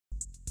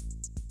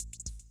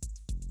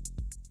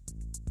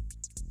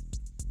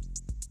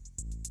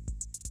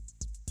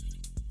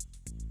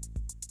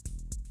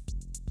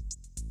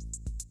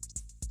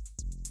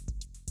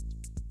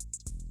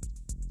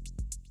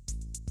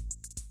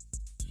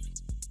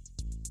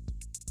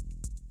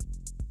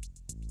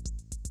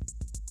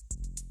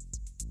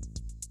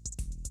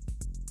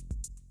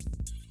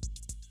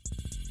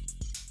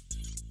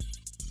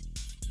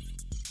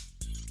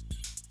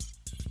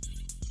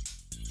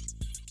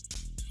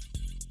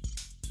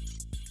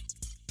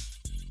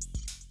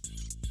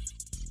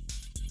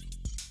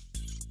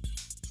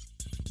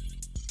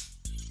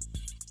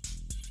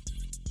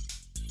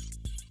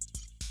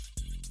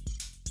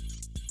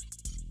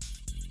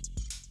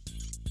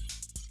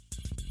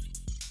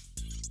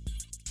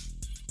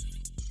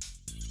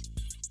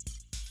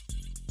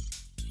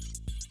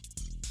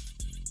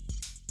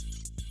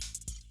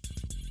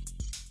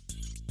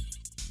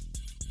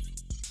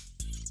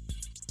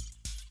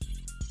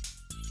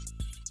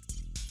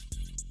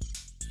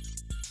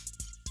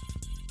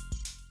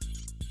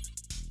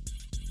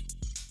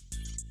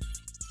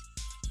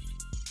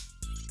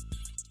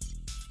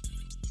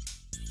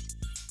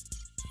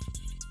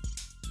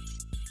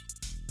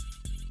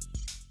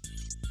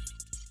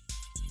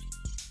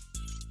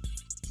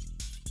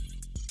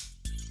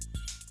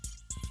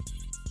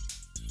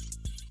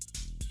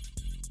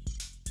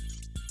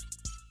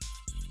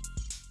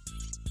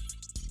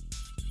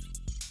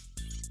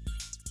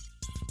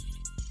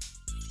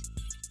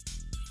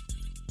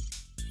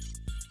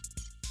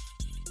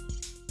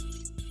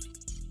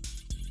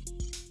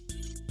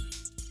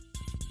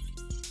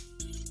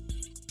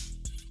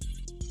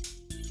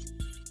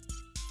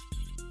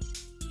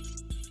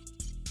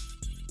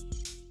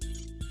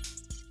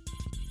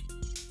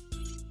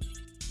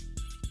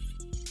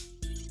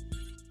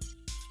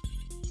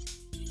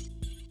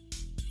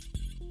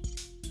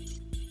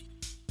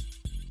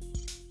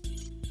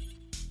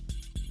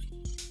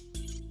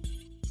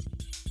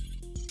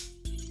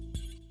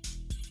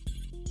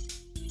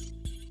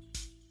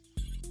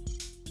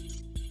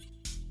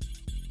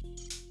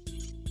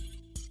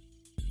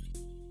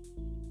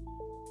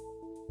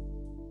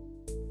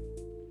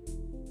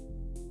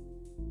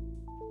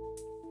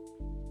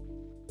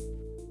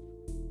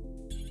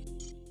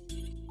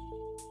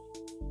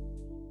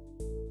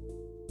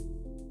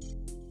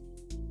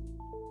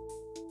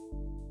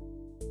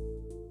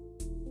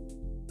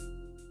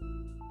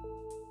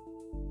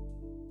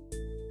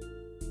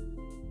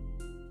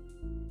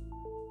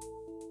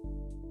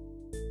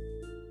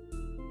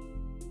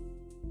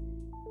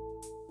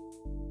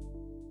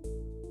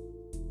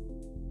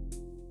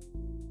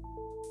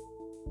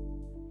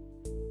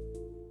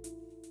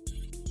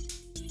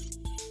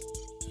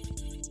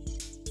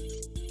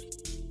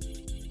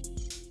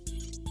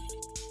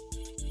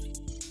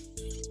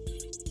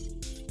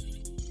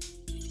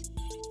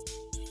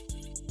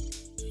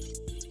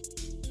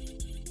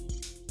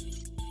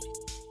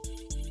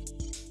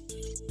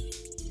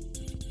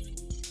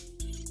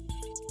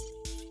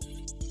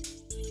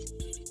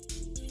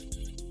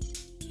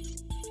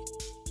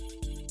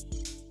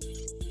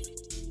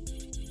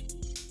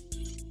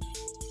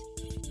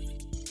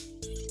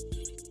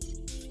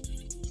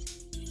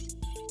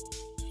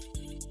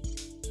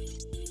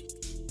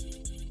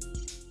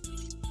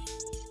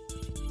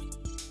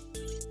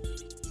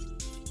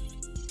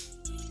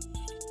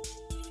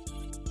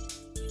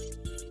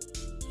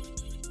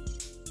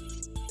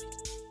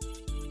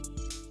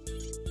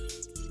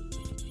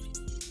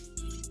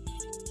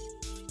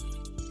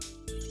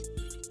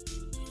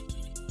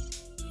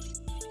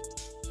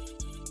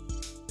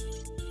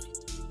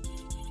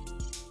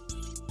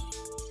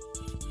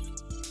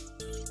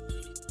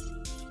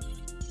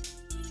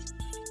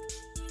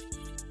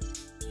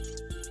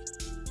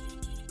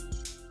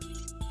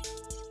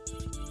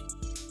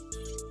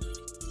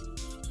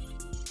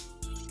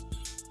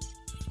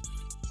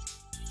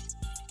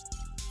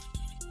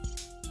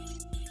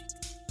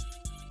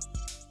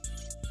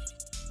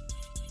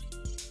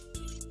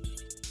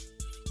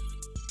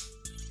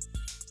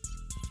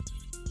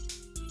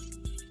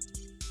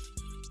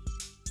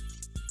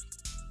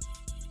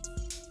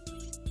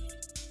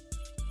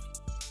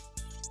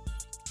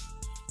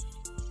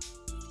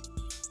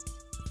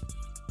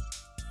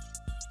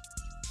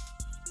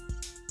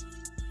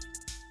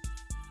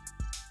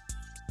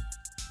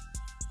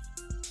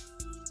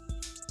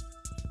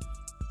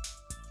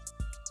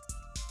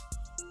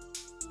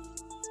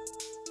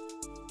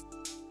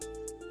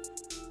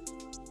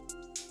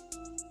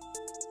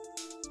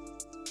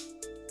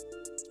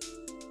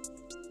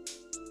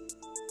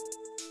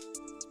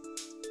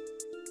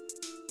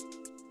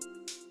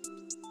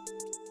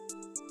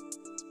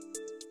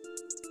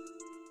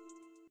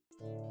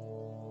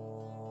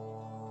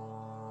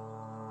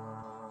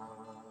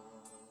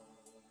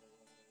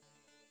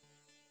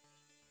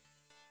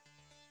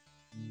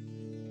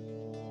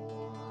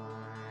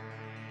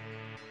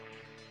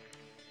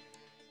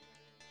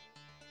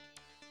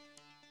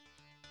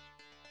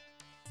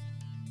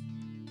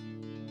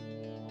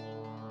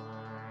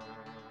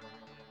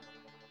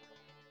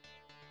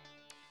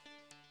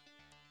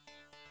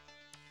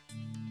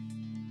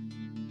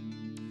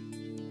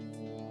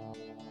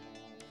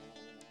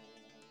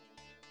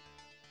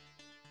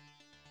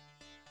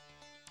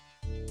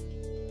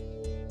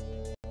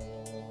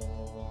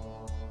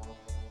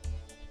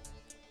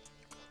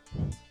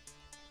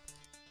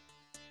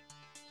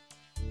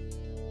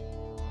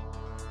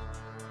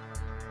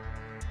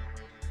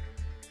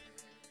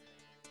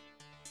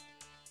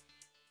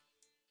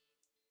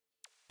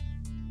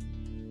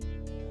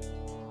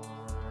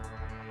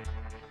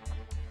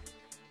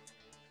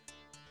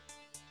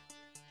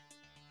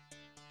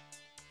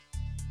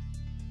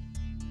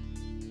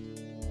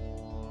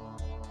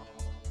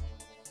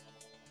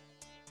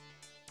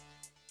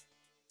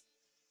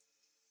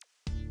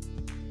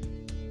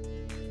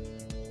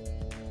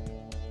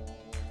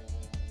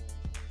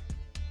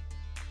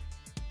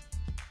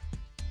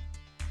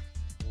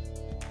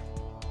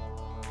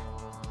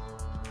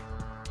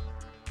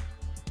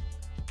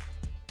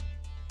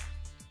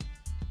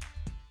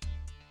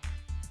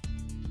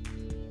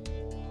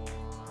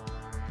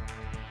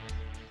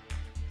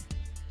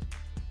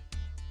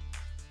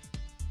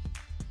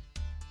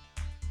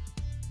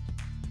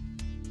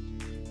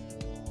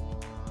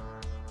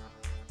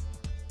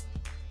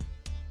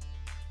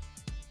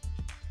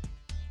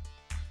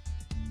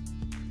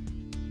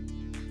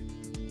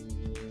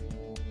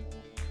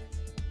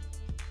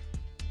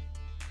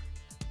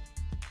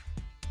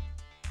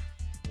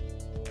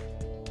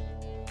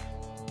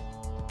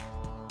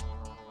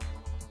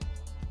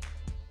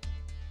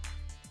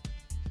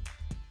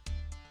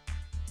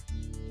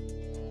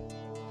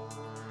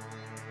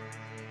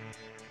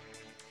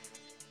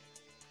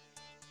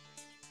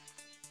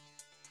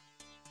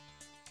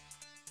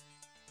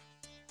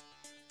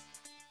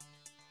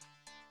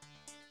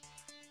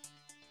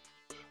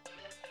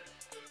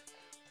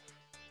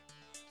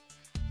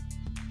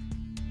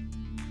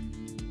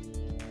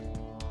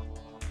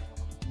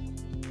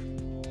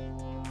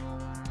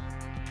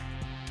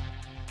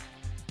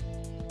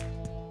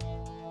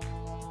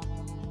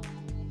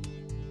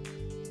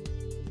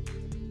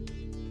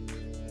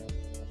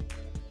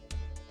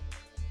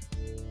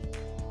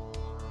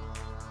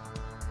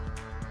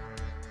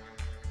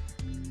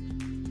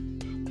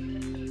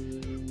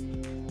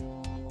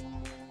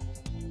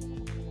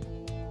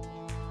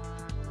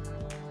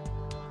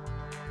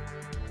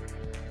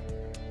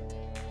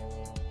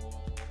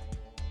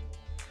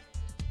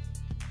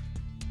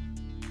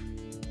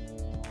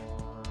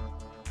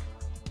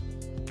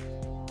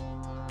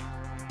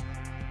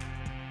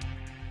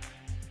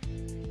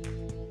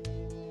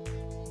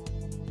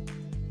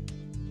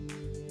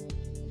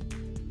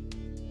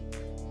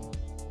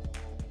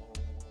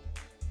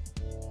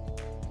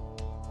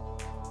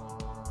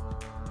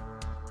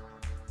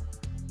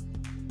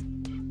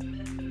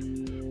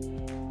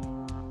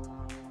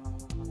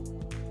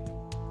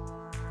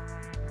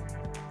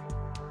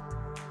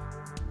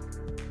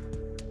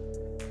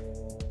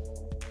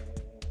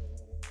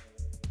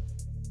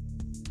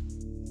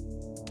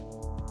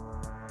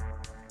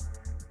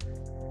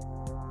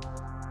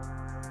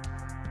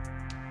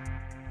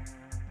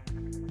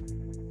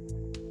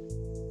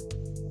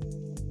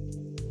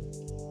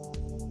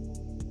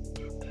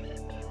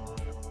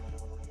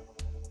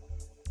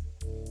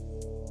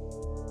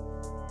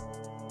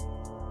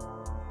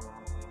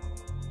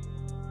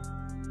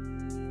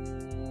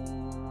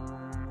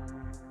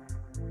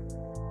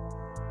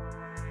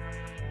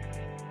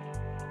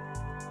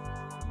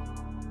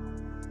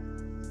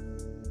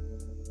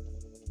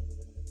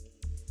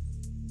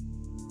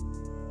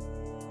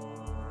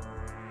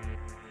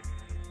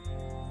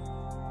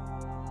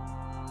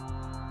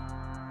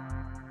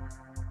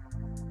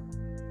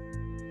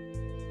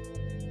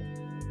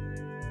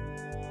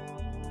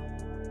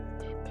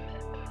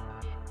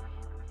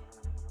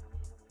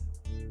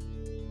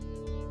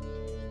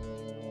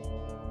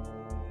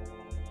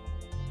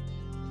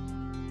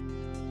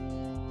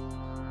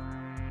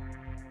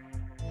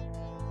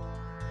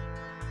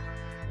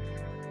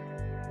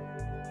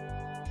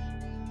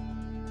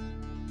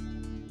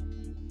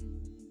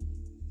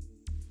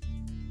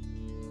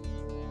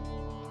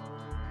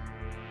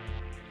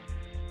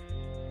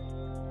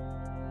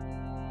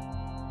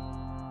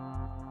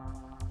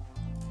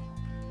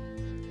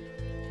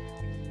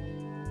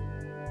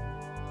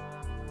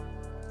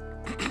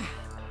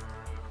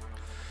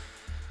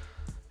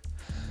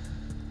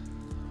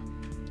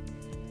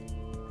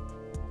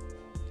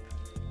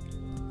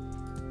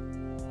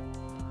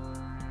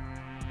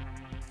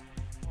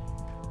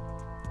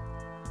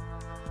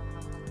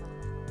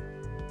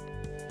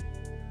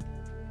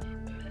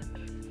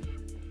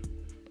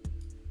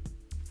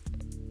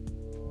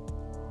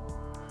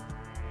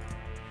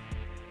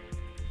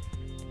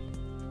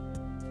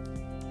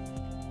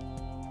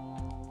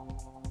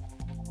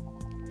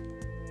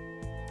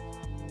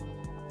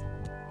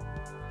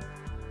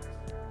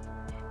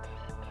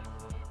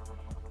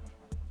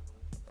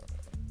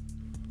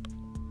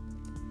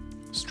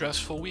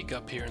Stressful week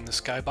up here in the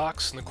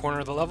skybox in the corner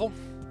of the level.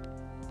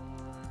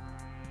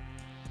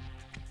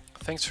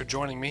 Thanks for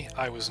joining me.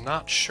 I was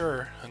not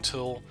sure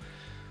until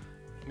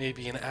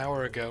maybe an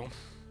hour ago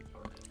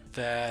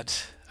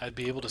that I'd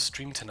be able to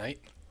stream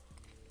tonight.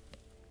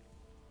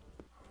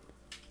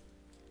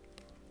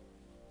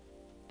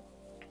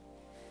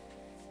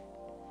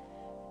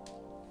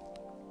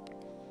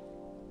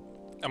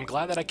 I'm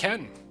glad that I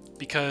can,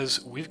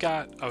 because we've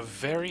got a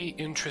very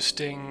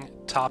interesting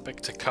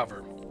topic to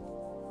cover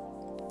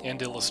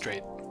and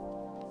illustrate.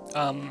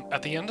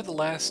 At the end of the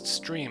last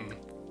stream,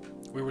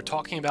 we were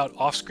talking about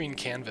off-screen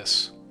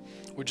canvas,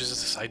 which is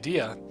this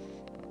idea,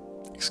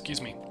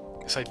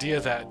 this idea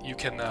that you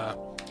can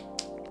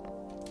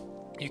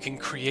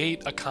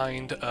create a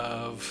kind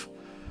of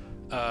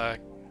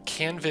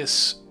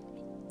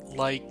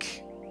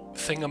canvas-like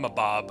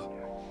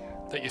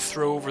thingamabob that you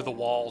throw over the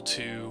wall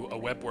to a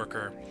web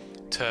worker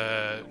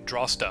to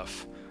draw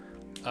stuff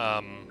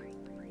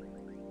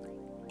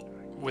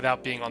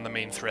without being on the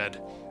main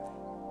thread.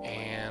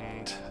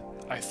 And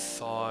I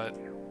thought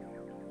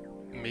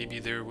maybe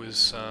there was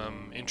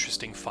some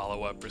interesting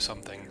follow-up or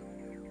something.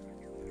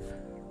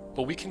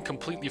 But we can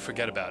completely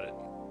forget about it.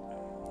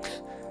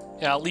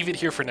 Yeah, I'll leave it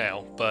here for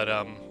now,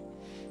 but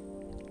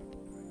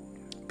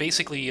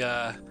basically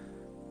 1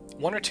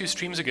 or 2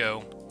 streams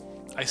ago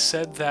I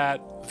said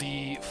that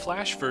the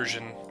Flash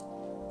version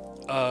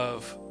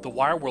of the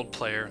Wireworld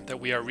Player that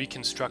we are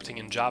reconstructing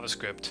in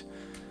JavaScript,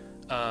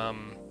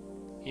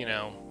 you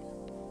know,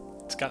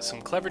 it's got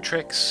some clever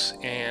tricks,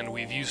 and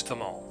we've used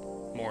them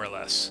all, more or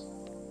less.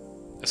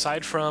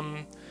 Aside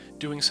from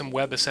doing some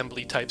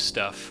WebAssembly type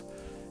stuff,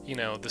 you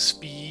know, the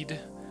speed,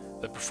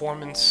 the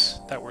performance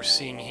that we're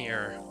seeing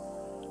here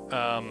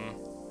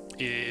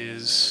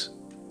is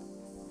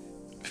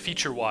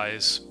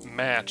feature-wise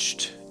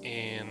matched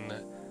in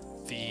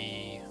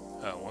the...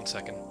 oh, 1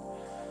 second.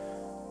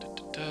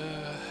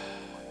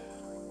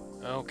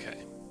 Okay.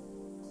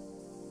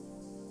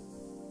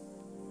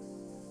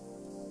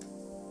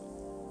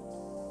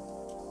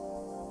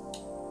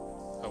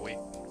 Oh wait,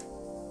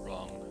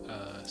 wrong.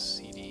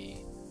 CD.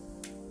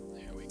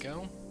 There we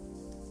go.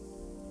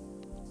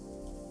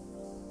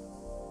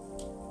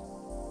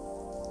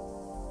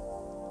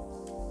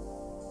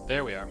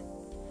 There we are.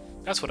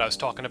 That's what I was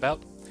talking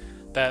about.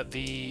 That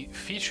the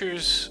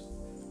features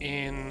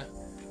in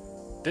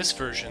this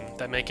version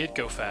that make it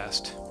go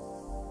fast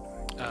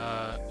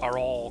are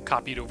all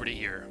copied over to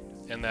here,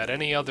 and that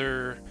any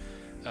other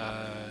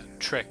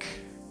trick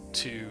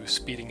to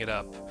speeding it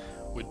up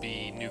would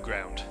be new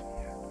ground.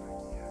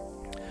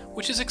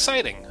 Which is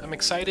exciting. I'm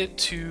excited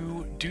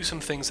to do some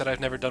things that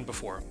I've never done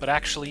before, but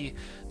actually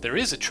there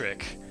is a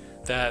trick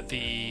that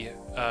the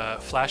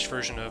Flash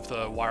version of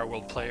the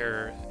Wireworld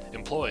Player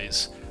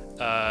employs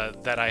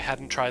that I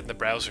hadn't tried in the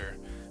browser,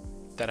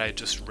 that I had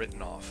just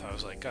written off. I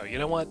was like, oh, you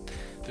know what?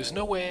 There's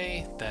no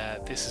way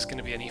that this is going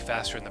to be any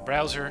faster in the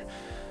browser.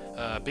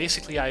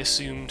 Basically, I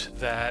assumed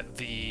that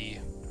the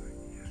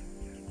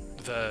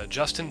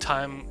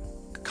just-in-time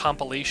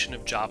compilation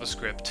of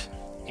JavaScript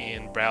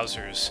in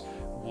browsers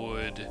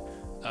would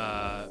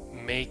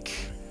make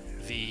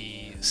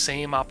the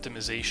same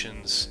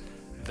optimizations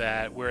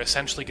that we're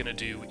essentially going to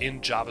do in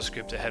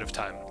JavaScript ahead of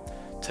time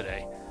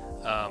today.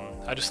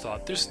 I just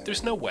thought,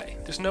 there's no way.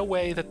 There's no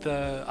way that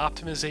the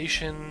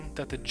optimization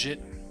that the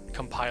JIT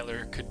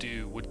compiler could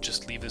do would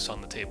just leave this on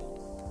the table.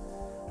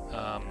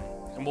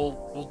 And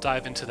we'll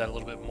dive into that a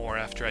little bit more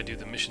after I do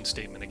the mission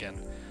statement again.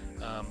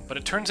 But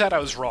it turns out I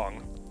was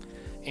wrong,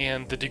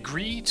 and the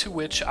degree to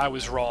which I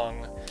was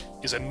wrong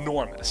is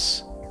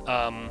enormous.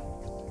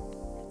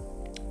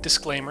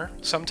 Disclaimer,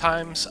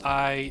 sometimes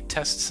I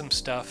test some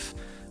stuff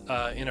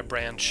in a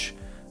branch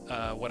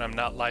when I'm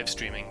not live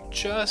streaming,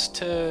 just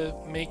to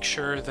make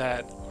sure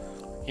that,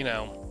 you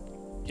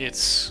know,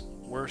 it's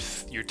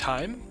worth your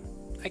time,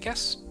 I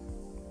guess.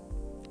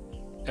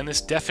 And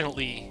this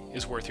definitely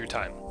is worth your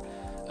time.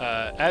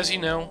 As you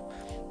know,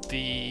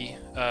 the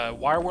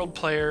Wireworld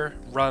Player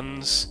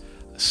runs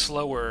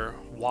slower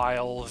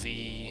while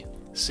the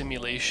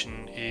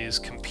simulation is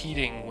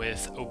competing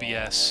with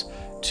OBS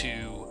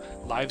to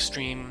live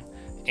stream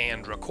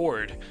and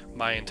record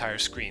my entire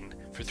screen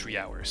for 3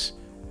 hours,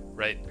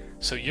 right?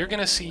 So you're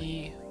gonna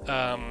see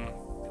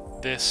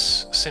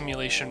this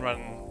simulation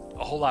run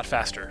a whole lot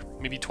faster,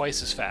 maybe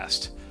twice as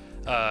fast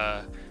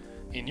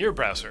in your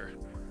browser,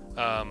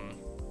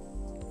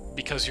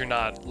 because you're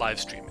not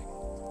live streaming,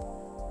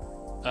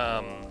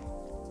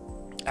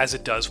 as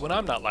it does when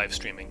I'm not live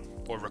streaming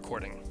or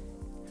recording.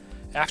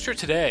 After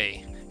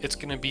today, it's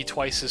going to be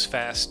twice as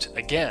fast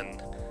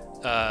again.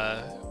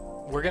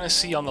 We're going to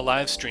see on the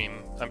live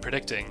stream, I'm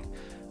predicting,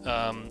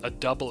 a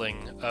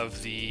doubling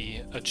of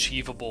the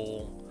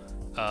achievable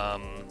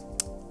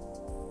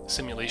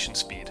simulation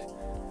speed.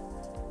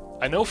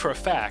 I know for a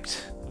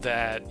fact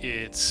that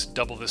it's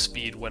double the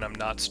speed when I'm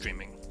not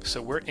streaming,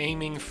 so we're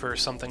aiming for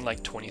something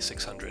like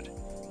 2600,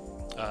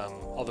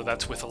 although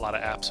that's with a lot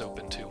of apps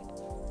open too.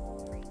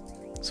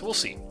 So we'll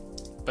see,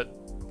 but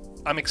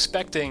I'm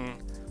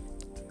expecting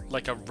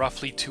like a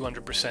roughly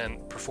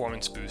 200%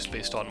 performance boost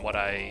based on what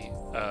I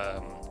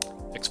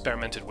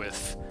experimented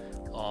with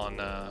on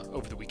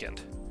over the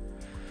weekend.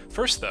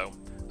 First though,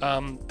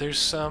 there's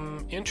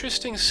some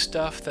interesting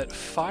stuff that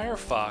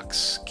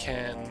Firefox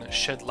can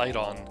shed light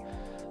on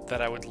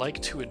that I would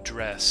like to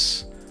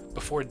address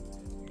before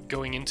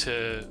going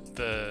into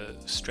the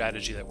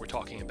strategy that we're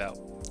talking about,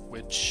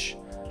 which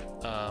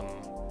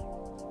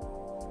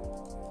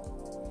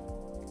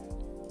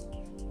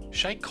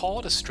should I call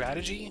it a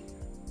strategy?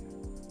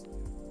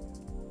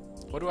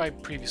 What do I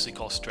previously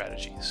call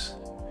strategies?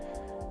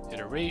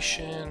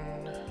 Iteration,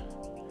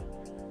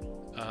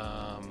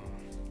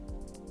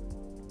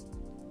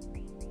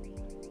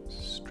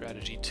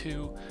 strategy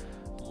 2,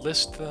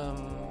 list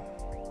them.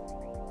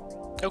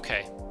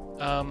 Okay,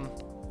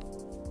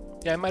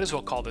 yeah, I might as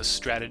well call this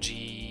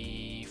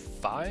strategy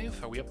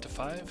 5. Are we up to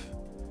 5?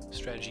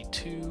 Strategy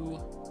 2.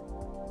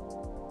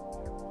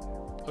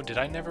 Oh, did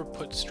I never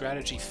put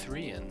strategy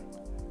 3 in?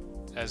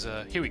 As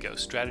a, here we go,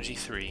 strategy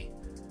 3.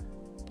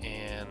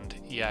 And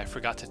yeah, I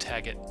forgot to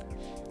tag it.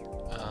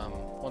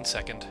 1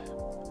 second.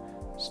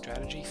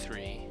 Strategy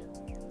 3.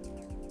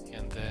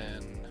 And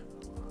then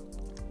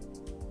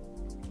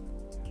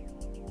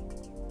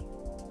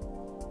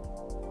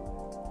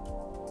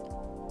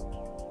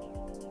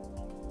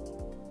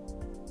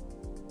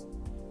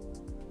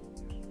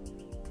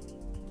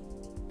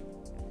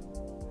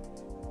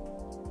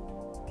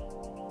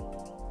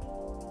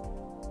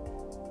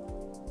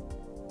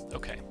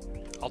okay,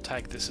 I'll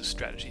tag this as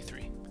strategy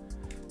 3.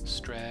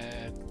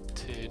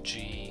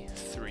 Strategy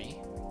 3.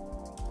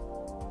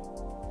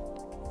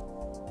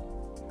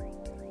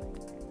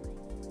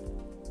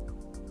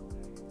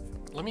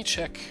 Let me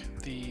check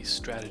the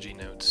strategy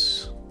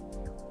notes.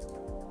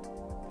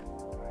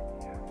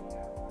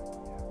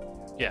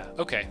 Yeah,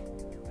 okay.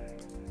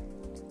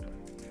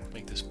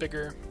 Make this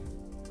bigger.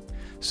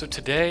 So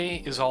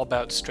today is all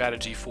about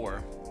strategy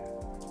 4.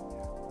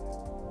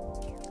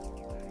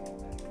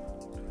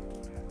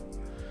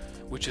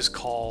 Which is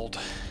called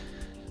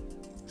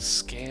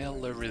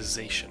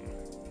scalarization,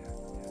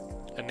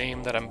 a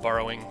name that I'm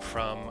borrowing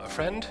from a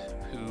friend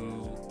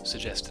who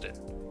suggested it.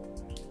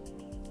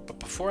 But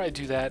before I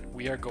do that,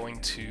 we are going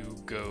to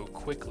go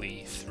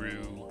quickly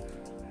through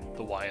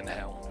the why and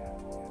how.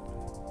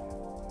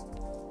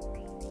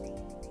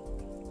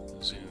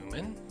 Zoom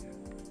in.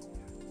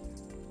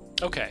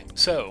 Okay,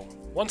 so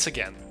once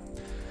again,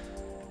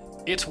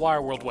 it's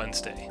Wireworld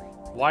Wednesday.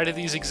 Why do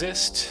these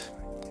exist?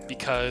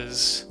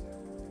 Because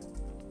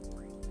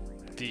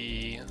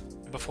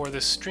before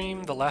this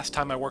stream, the last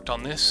time I worked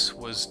on this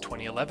was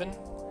 2011,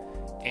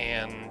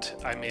 and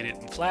I made it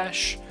in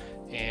Flash,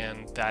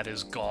 and that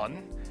is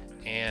gone.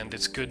 And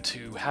it's good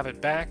to have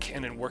it back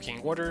and in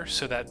working order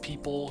so that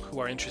people who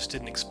are interested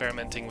in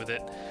experimenting with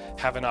it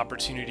have an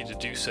opportunity to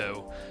do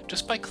so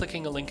just by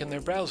clicking a link in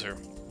their browser.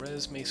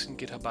 Res Mason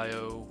GitHub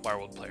IO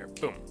Wireworld Player.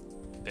 Boom.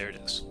 There it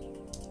is.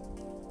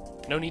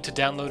 No need to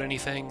download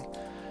anything.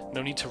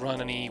 No need to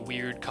run any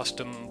weird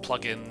custom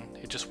plugin.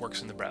 It just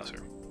works in the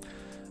browser.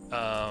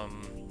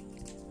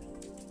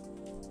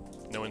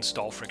 No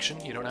install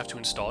friction. You don't have to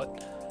install it.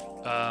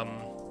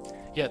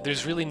 Yeah,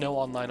 there's really no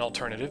online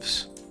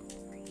alternatives.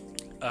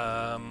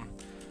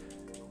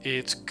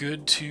 It's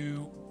good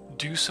to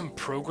do some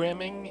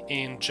programming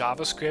in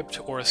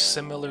JavaScript or a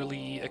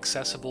similarly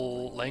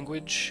accessible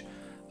language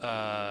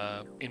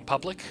in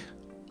public.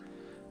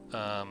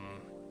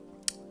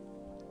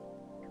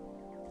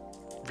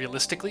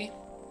 Realistically,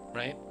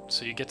 right?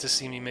 So you get to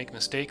see me make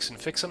mistakes and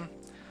fix them.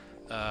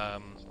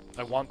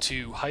 I want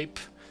to hype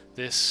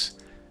this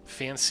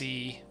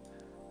fancy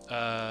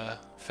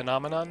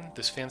phenomenon,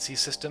 this fancy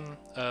system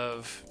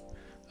of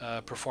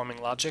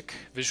performing logic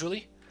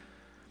visually.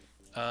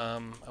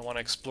 I want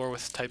to explore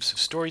with types of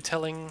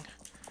storytelling.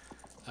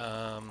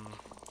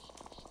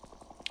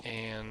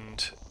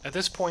 And at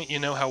this point, you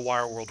know how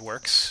Wireworld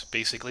works,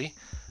 basically.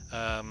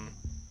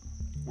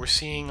 We're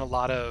seeing a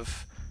lot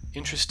of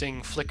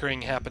interesting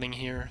flickering happening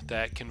here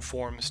that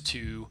conforms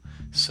to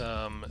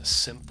some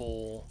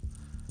simple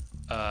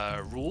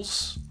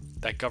rules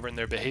that govern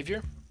their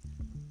behavior.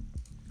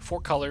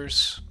 4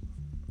 colors,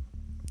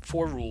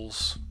 4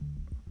 rules,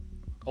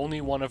 only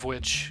one of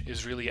which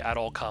is really at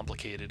all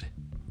complicated,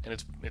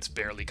 and it's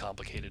barely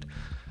complicated.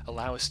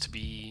 Allow us to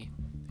be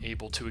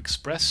able to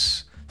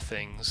express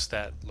things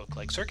that look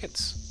like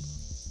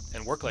circuits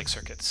and work like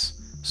circuits,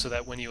 so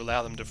that when you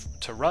allow them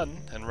to run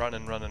and run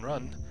and run and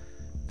run,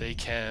 they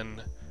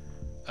can,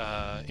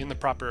 in the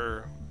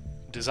proper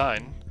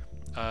design,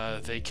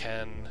 they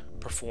can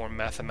perform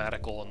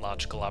mathematical and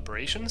logical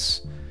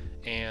operations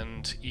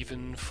and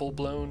even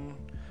full-blown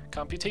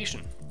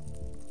computation,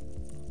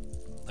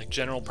 like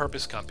general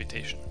purpose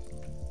computation.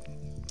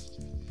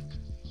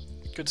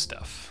 Good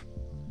stuff.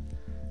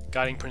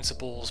 Guiding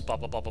principles, blah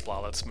blah blah blah blah.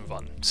 Let's move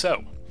on.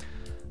 So,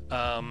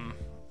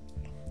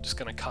 just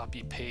gonna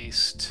copy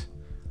paste.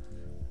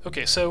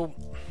 Okay, so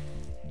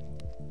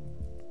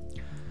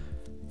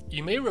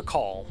you may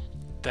recall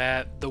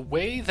that the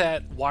way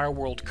that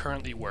Wireworld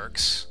currently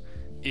works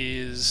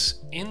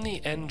is in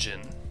the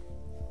engine.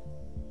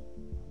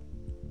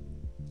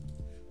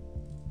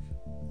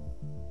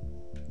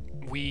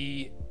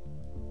 we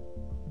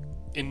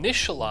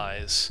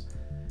initialize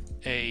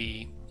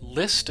a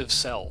list of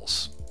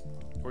cells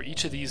where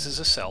each of these is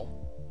a cell.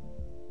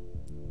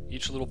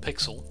 Each little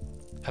pixel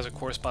has a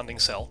corresponding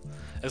cell,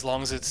 as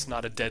long as it's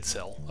not a dead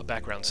cell, a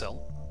background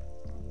cell.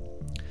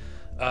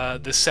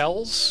 The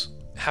cells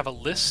have a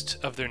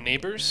list of their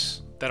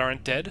neighbors that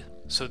aren't dead,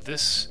 so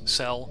this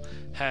cell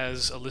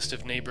has a list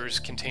of neighbors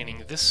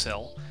containing this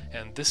cell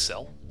and this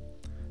cell,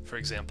 for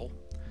example.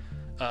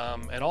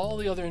 And all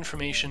the other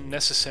information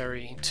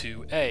necessary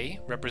to A,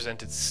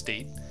 represent its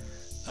state,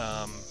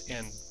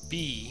 and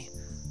B,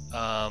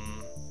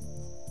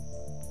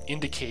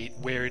 indicate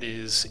where it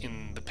is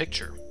in the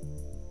picture.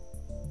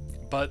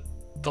 But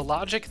the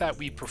logic that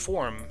we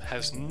perform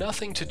has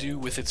nothing to do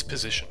with its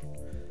position.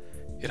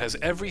 It has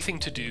everything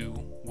to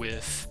do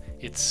with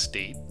its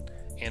state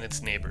and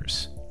its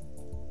neighbors.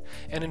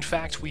 And in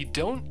fact, we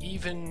don't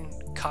even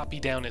copy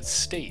down its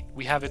state.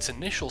 We have its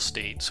initial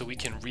state, so we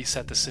can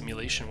reset the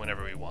simulation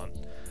whenever we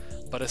want.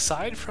 But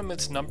aside from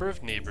its number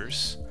of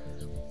neighbors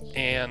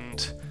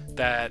and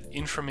that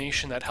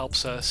information that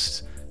helps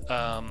us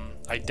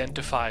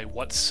identify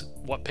what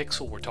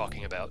pixel we're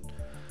talking about,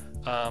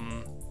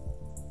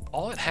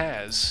 all it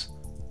has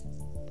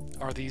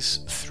are these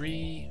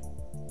three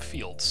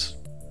fields.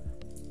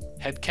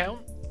 Head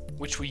count,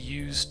 which we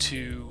use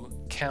to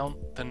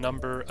count the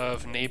number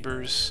of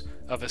neighbors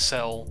of a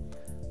cell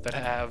that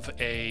have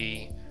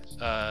a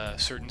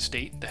certain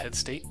state, the head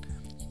state.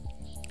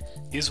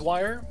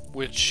 IsWire,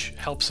 which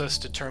helps us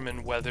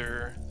determine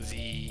whether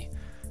the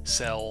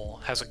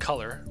cell has a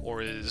color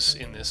or is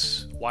in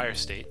this wire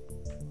state.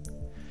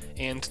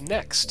 And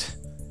next,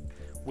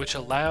 which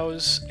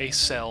allows a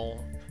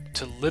cell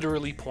to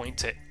literally point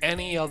to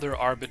any other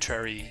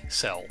arbitrary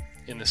cell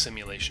in the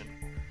simulation.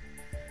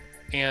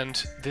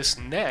 And this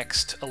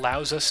next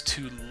allows us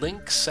to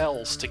link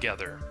cells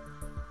together,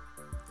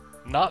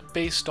 not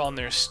based on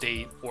their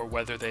state or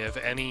whether they have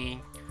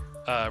any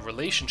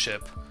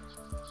relationship,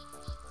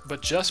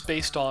 but just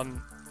based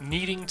on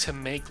needing to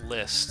make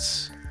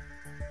lists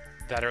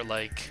that are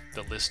like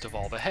the list of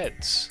all the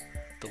heads,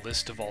 the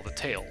list of all the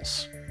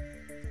tails,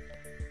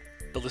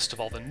 the list of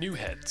all the new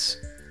heads,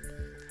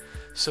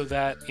 so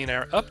that in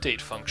our update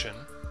function,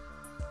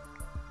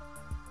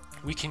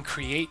 we can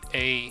create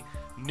a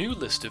new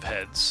list of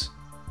heads.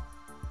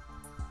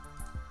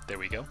 There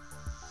we go.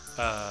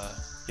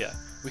 Yeah,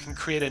 we can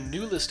create a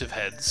new list of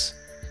heads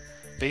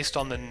based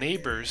on the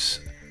neighbors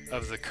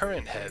of the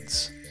current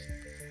heads,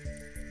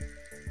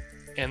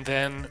 and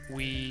then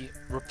we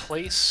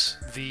replace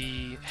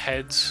the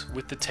heads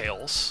with the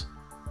tails,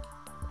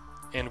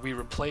 and we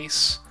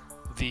replace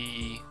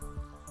the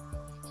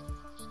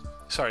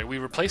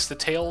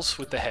tails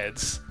with the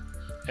heads,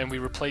 and we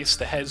replace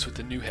the heads with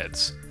the new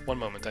heads. One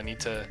moment, I need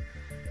to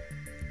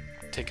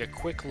take a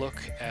quick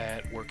look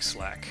at work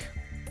Slack.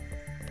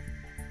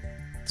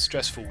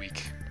 Stressful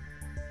week.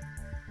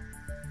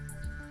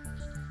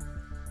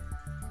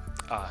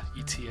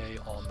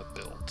 ETA on the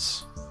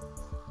builds.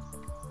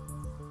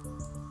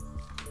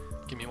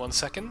 Give me 1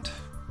 second.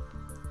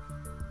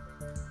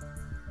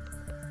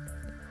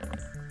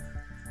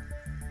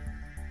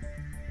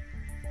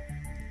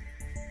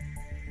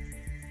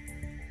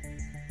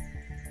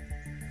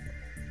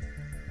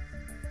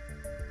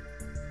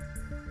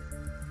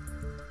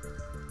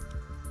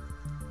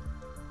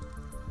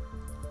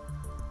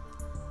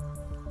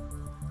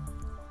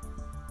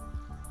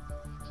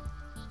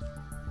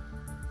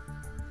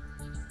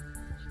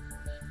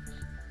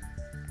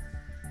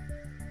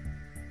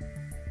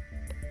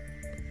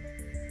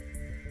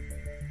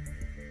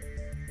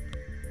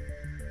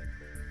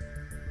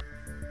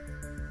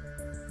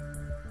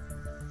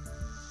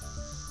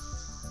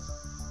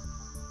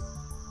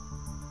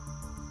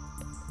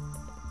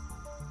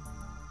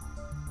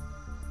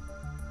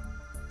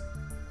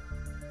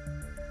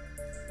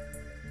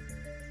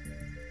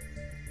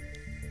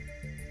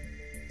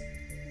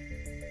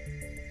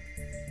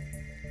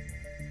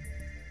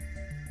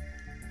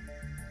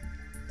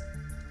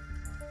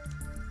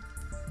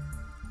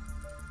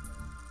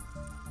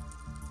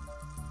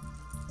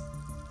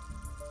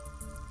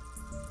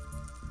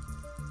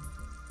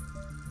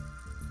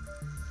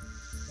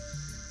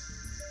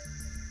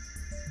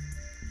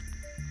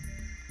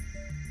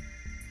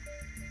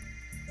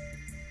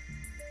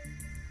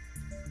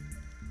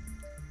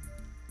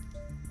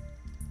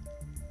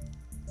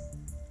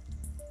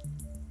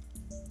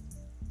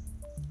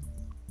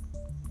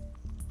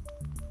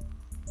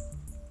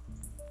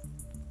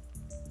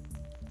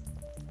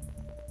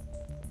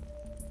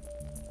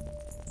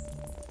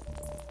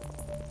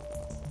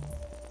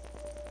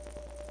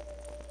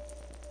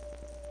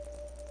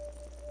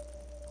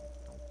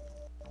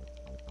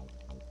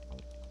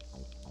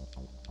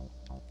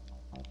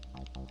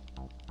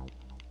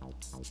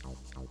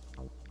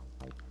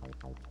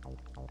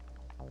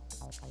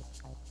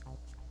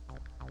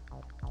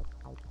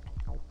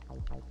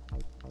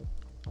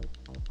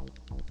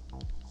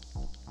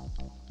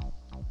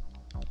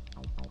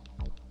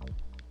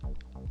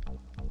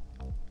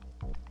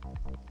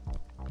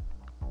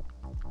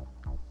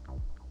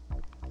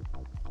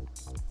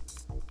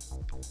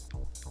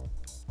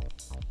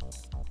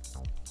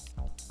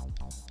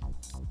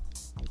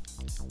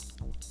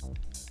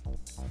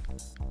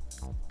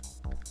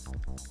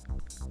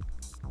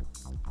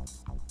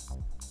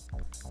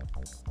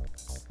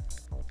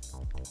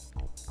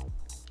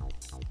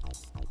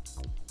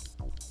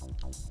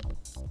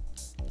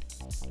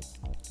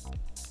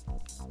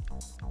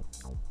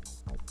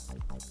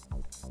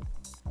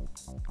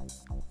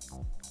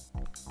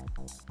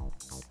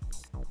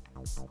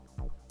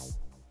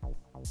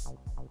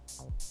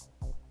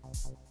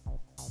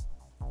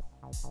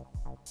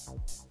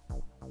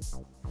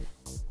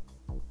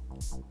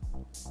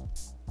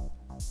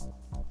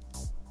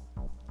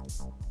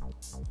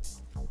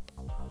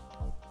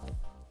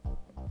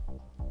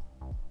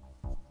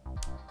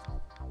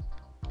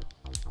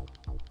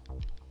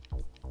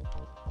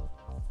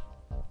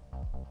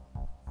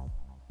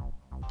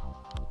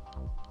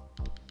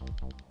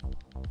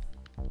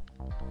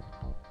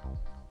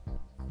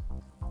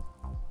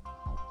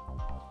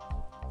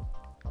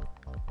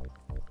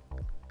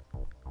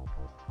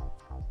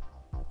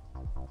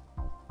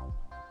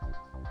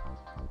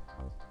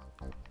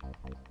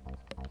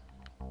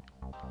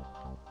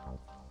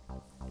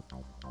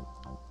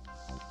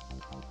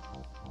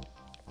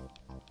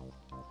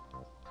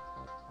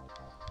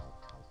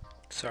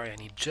 Sorry, I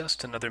need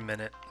just another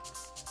minute.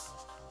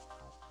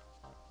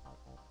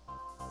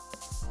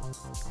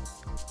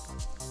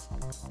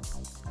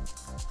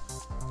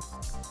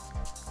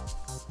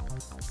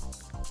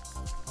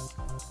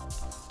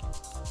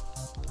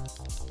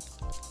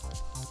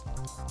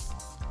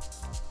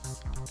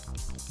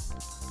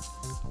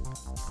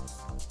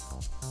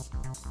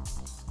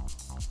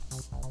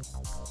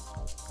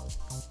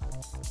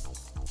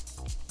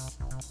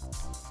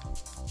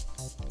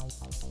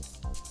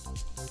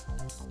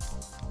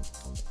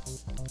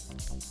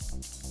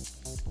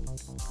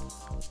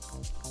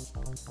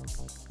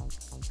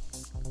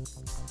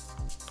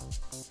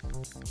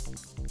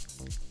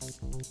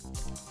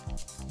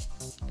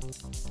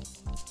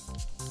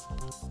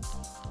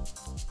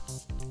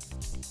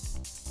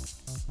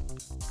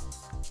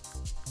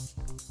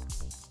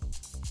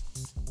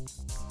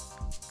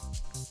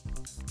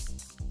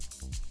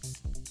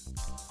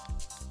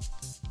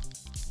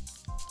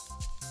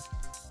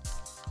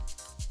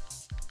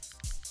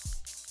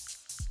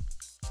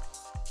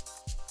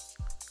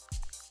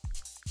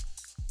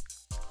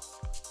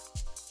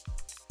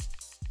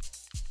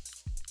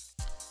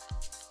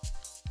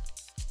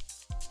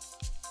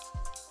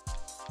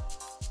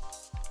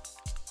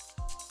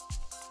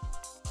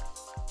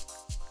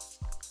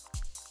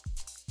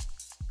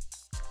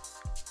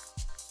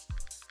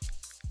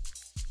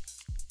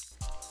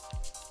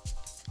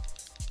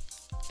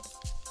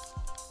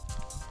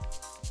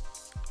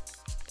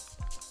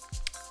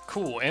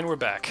 Cool, and we're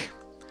back.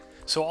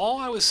 So all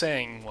I was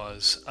saying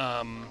was,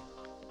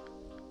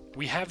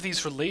 we have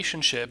these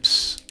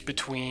relationships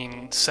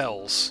between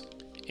cells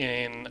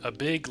in a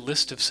big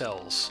list of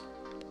cells.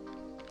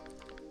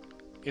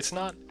 It's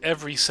not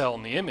every cell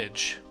in the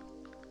image,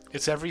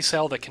 it's every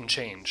cell that can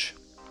change.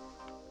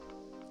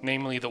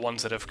 Namely the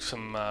ones that have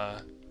some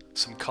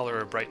color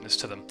or brightness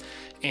to them.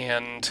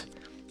 And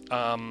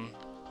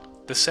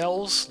the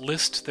cells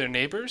list their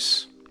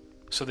neighbors,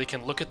 so they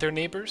can look at their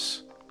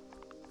neighbors.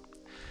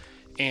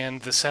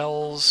 And the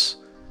cells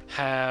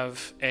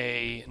have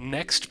a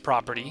next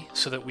property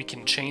so that we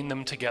can chain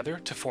them together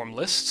to form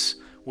lists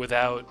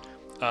without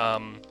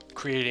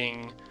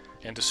creating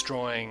and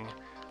destroying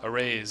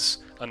arrays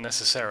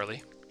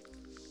unnecessarily.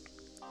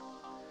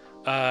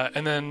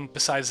 And then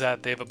besides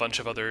that, they have a bunch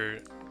of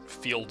other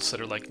fields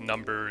that are like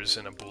numbers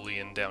and a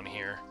boolean down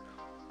here.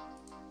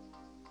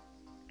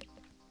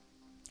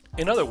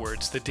 In other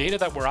words, the data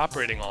that we're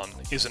operating on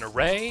is an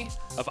array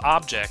of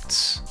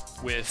objects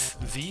with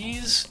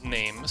these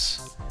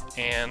names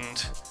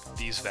and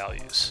these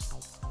values.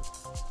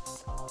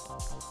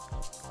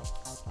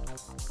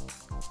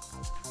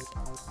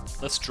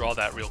 Let's draw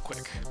that real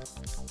quick.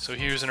 So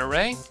here's an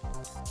array.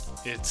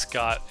 It's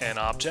got an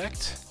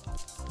object,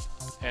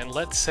 and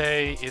let's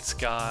say it's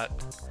got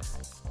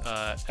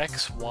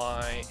x,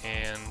 y,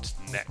 and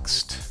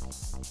next,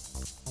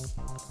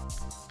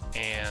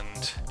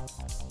 and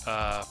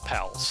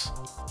pals.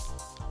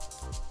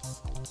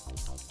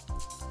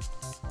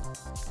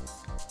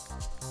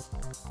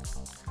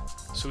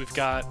 So we've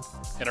got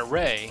an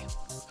array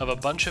of a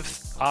bunch of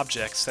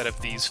objects that have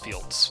these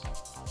fields.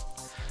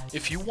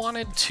 If you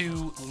wanted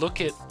to look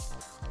at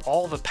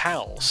all the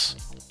pals,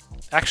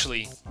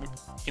 actually,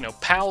 you know,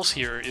 pals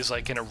here is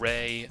like an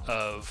array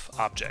of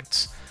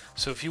objects.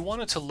 So if you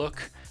wanted to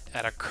look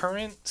at a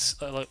current,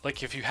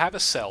 like if you have a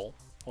cell,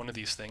 one of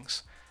these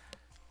things,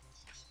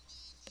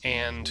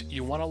 and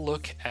you want to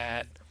look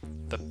at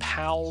the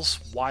pal's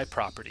y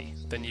property,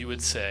 then you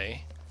would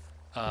say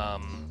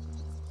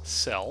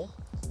cell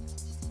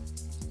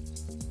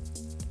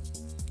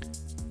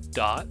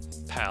dot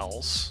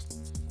pals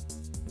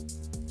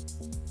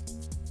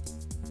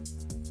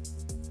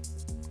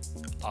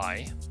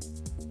I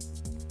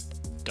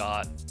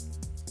dot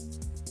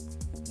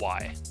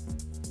y.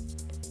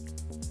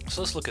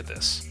 So let's look at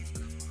this.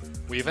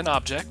 We have an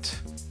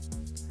object.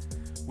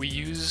 We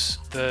use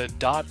the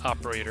dot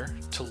operator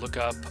to look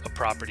up a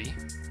property.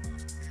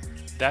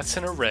 That's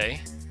an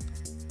array.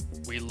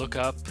 We look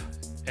up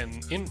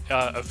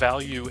a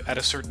value at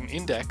a certain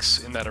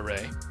index in that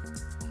array.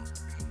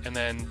 And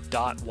then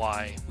dot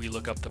y, we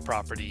look up the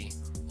property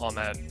on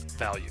that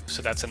value.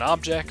 So that's an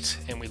object,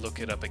 and we look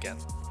it up again.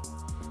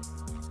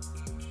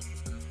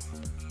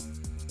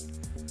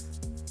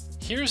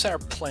 Here's our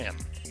plan.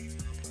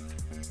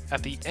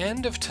 At the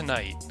end of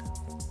tonight,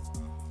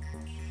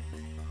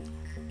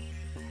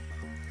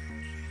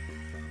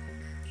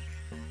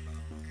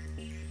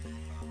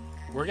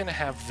 we're going to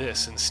have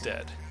this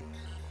instead.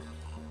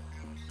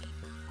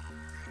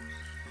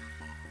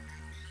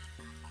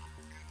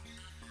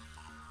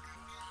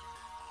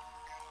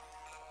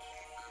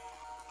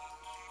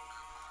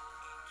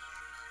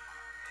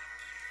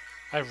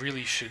 I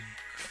really should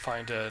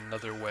find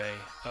another way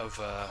of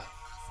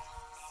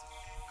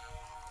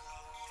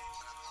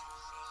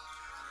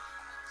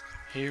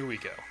here we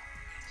go.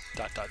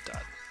 Dot dot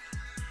dot.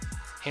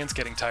 Hand's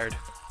getting tired.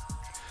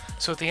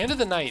 So at the end of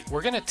the night,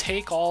 we're going to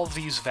take all of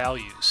these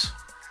values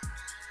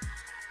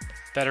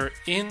that are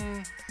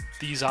in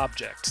these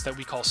objects that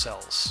we call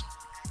cells,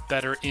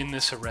 that are in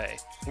this array.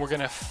 We're going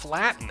to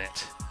flatten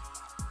it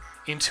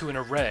into an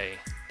array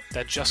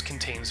that just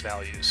contains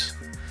values.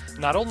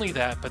 Not only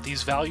that, but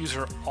these values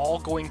are all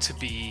going to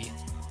be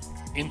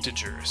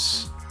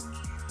integers.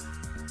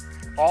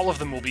 All of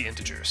them will be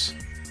integers.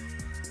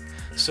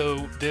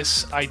 So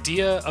this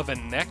idea of a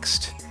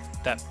next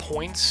that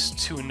points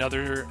to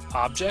another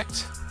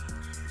object,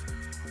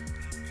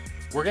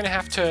 we're going to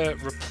have to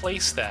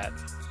replace that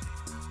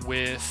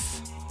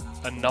with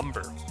a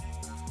number,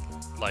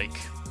 like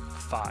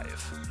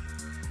 5.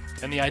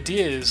 And the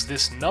idea is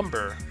this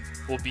number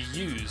will be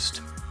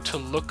used to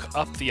look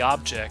up the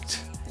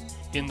object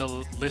in the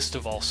list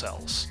of all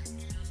cells.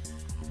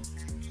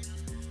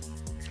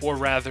 Or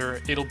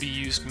rather, it'll be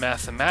used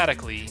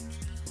mathematically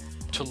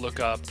to look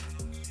up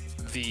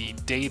the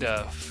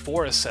data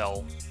for a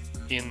cell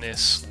in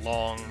this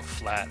long,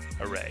 flat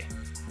array.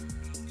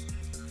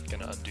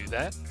 Gonna undo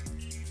that.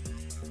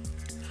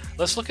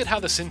 Let's look at how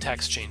the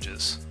syntax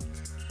changes.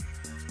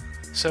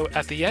 So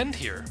at the end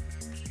here,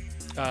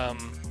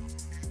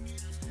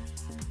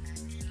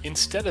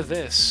 instead of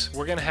this,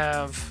 we're gonna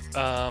have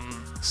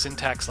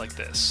syntax like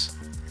this.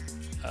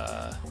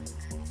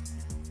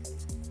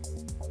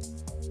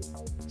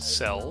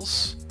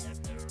 Cells,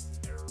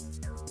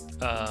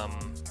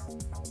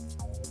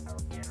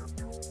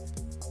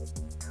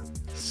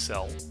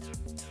 cell,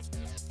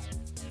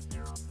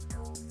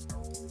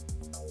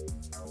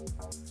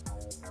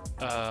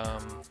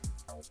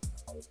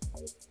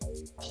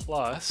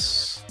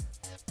 plus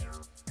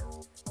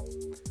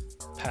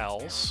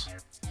pals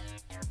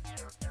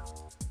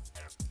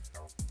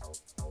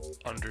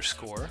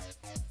underscore,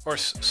 or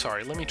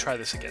sorry, let me try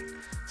this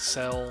again.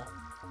 Cell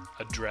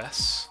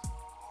address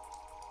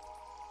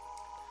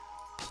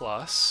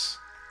plus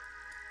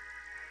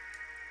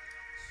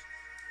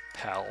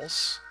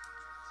pals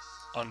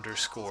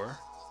underscore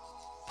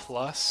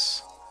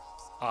plus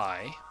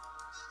I,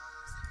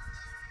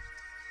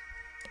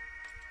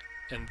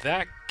 and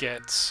that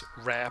gets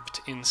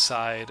wrapped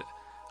inside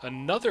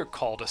another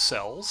call to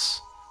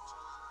cells,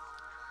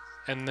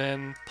 and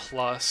then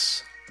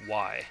plus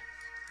Y.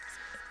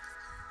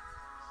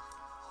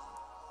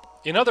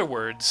 In other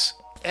words,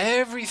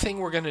 everything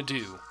we're going to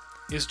do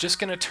is just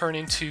going to turn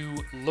into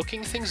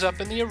looking things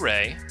up in the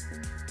array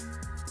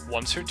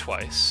once or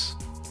twice,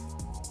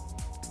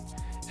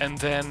 and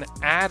then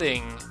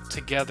adding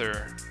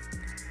together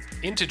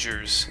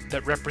integers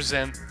that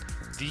represent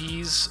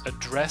these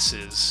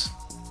addresses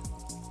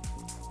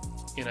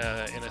in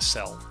a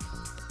cell.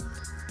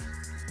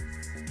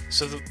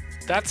 So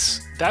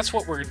that's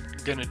what we're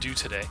going to do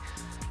today,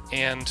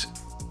 and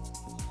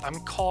I'm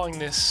calling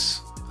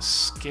this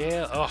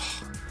scale. Ugh.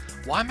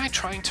 Why am I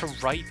trying to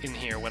write in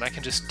here when I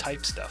can just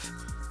type stuff?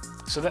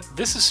 So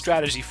this is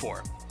strategy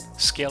 4,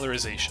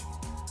 scalarization.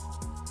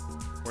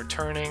 We're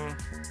turning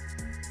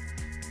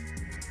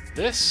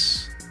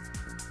this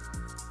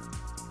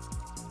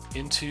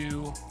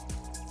into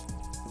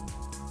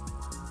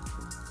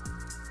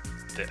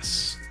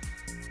this.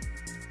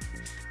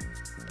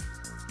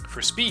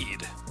 For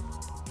speed.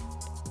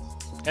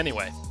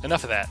 Anyway,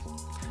 enough of that.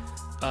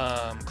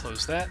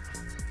 Close that.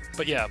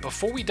 But yeah,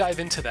 before we dive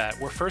into that,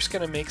 we're first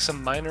going to make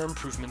some minor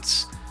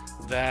improvements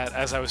that,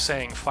 as I was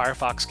saying,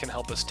 Firefox can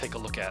help us take a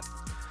look at.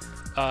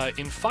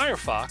 In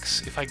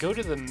Firefox, if I go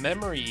to the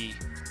Memory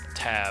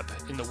tab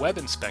in the Web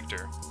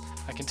Inspector,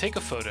 I can take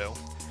a photo,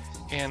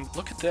 and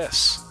look at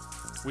this.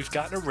 We've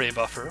got an array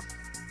buffer,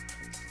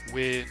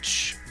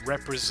 which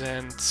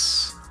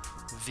represents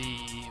the...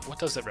 what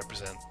does that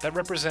represent? That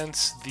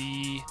represents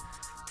the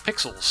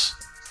pixels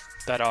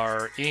that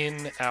are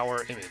in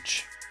our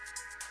image.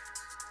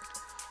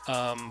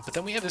 But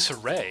then we have this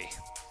array.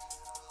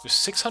 There's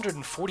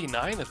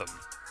 649 of them,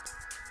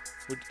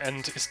 and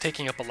it's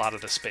taking up a lot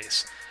of the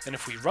space. And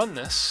if we run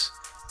this,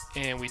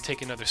 and we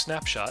take another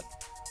snapshot,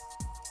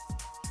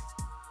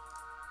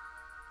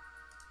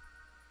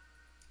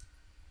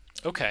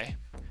 okay,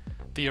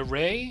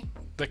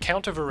 the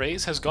count of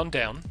arrays has gone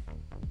down,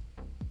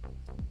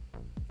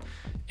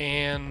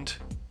 and,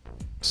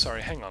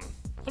 sorry, hang on.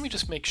 Let me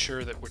just make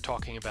sure that we're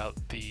talking about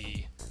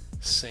the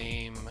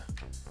same...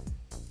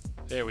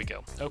 There we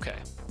go. Okay.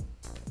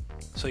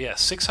 So yeah,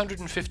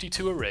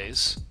 652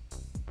 arrays.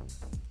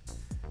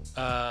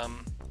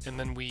 And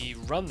then we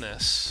run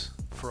this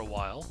for a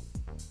while,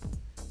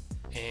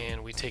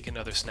 and we take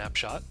another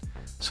snapshot.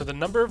 So the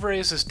number of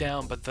arrays is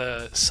down, but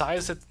the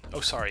size that...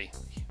 Oh, sorry.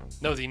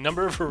 No, the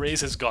number of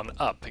arrays has gone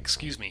up,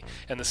 excuse me,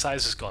 and the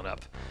size has gone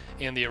up.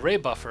 And the array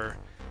buffer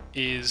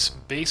is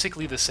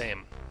basically the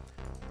same.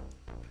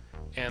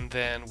 And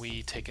then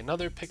we take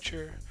another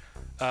picture.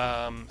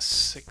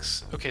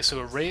 6. Okay, so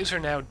arrays are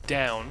now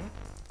down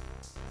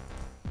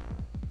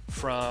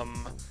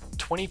from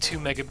 22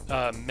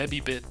 mebibytes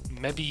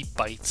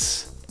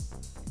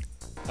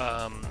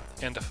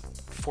and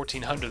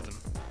 1,400 of them,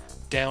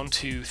 down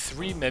to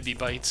 3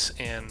 mebibytes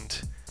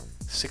and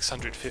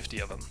 650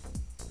 of them.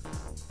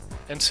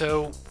 And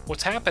so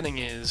what's happening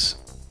is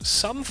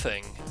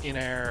something in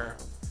our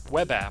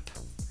web app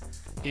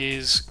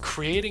is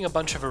creating a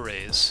bunch of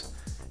arrays,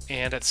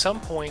 and at some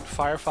point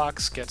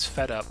Firefox gets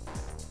fed up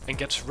and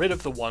gets rid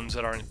of the ones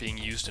that aren't being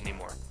used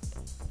anymore.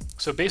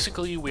 So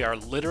basically we are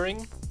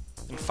littering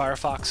and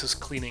Firefox is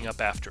cleaning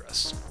up after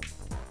us,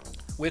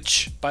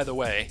 which, by the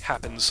way,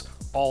 happens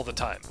all the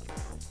time.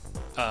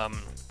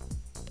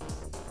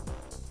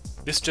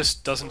 This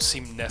just doesn't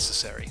seem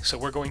necessary, so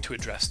we're going to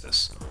address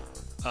this.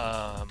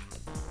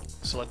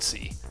 So let's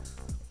see.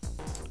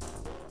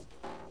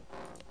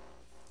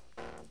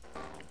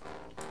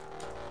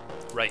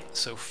 Right,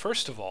 so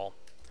first of all,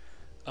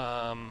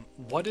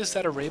 what is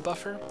that array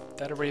buffer?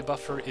 That array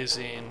buffer is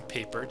in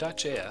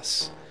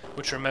paper.js,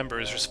 which, remember,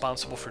 is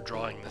responsible for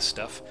drawing this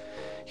stuff.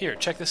 Here,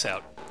 check this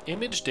out.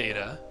 Image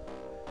data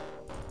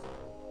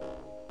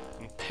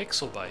in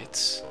pixel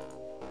bytes.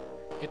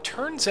 It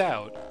turns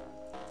out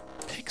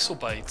pixel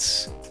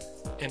bytes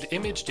and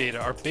image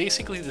data are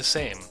basically the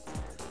same.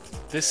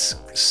 This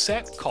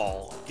set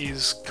call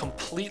is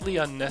completely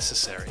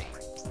unnecessary.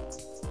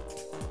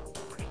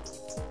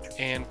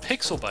 And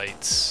pixel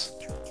bytes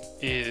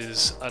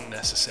is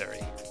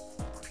unnecessary.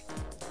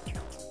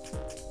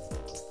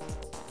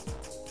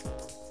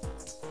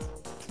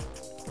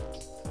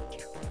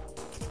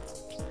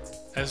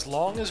 As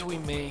long as we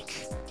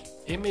make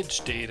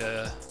image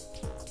data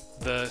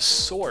the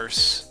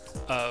source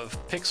of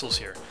pixels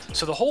here.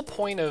 So the whole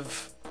point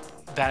of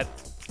that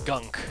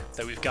gunk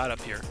that we've got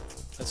up here,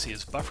 let's see,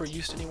 is buffer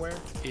used anywhere?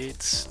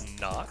 It's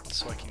not,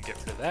 so I can get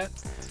rid of that.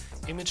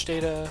 Image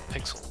data,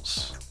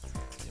 pixels.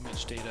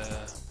 Image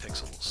data,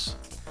 pixels.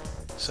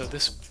 So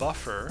this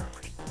buffer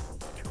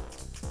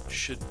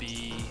should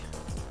be,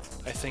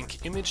 I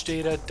think, image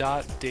data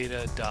dot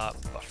data dot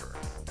buffer.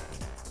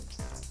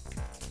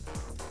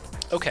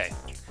 Okay,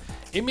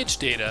 image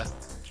data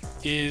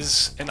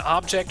is an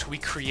object we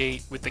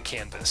create with the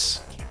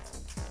canvas.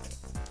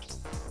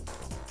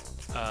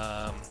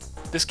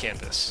 This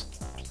canvas,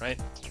 right?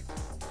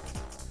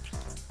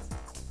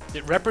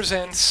 It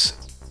represents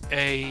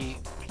a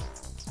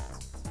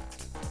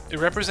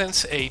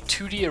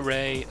 2D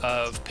array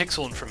of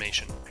pixel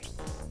information.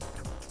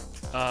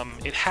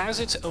 It has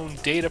its own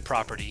data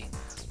property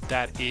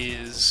that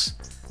is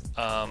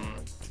a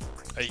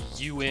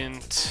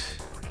uint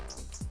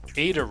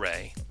 8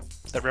 array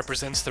that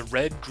represents the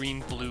red, green,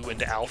 blue,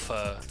 and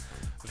alpha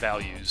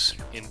values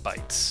in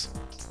bytes.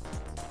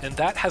 And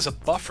that has a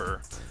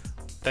buffer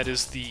that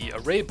is the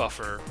array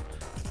buffer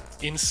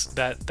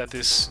that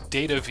this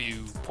data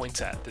view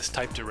points at, this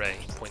typed array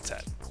points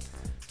at.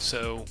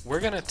 So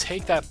we're going to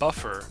take that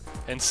buffer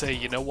and say,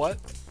 you know what?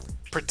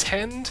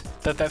 Pretend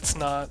that that's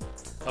not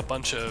a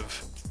bunch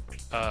of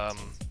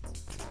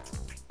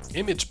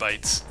image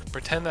bytes.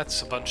 Pretend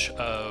that's a bunch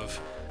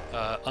of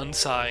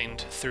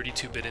unsigned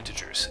 32-bit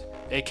integers,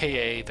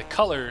 aka the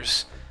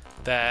colors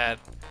that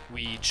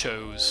we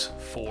chose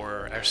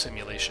for our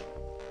simulation.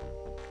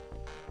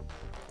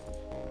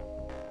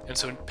 And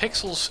so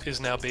pixels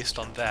is now based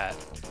on that,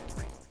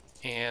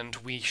 and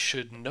we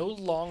should no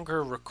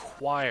longer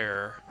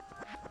require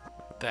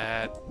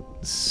that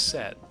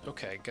set.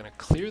 Okay, gonna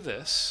clear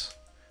this,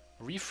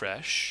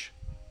 refresh,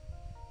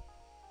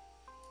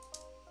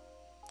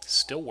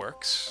 still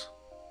works.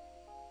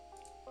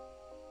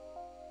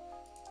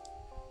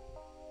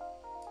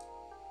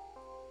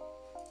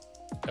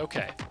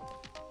 Okay.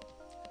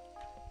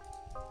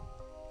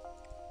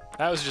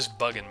 That was just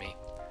bugging me.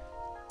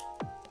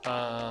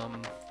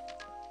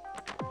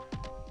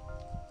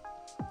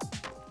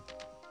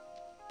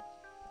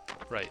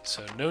 Right,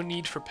 so no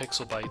need for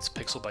pixel bytes.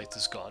 Pixel bytes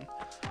is gone.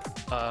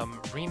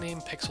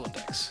 Rename pixel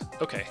index.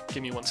 Okay,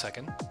 give me 1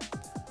 second.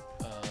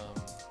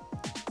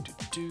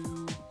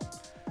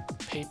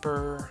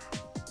 Paper.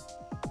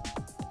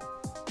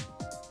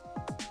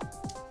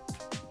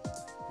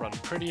 Run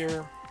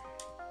prettier.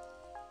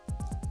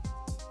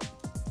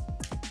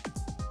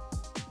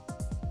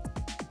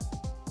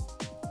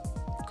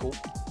 Cool.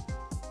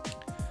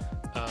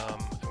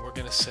 And we're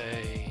gonna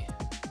say,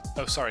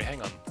 oh, sorry,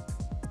 hang on.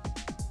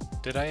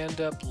 Did I end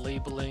up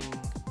labeling?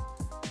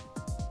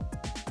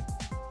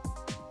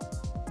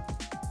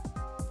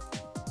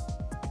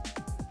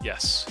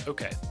 Yes,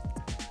 okay.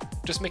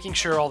 Just making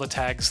sure all the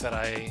tags that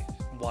I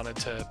wanted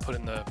to put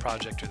in the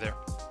project are there.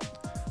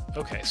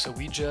 Okay, so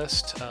we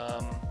just,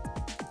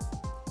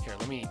 here,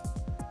 let me,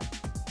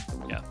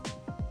 yeah.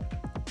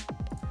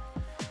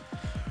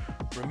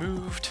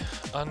 Removed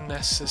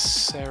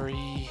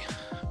unnecessary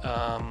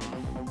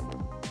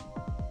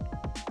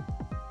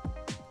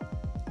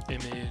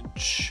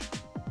image,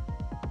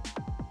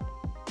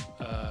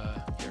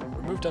 here,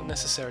 removed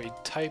unnecessary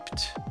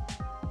typed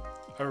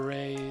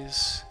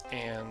arrays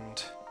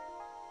and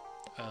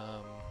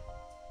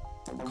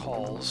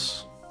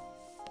calls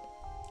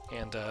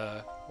and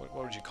what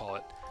would you call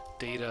it?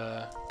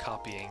 Data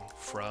copying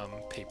from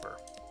paper.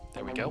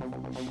 There we go.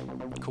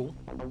 Cool.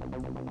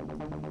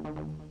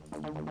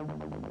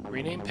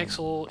 Rename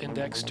pixel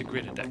index to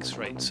grid index.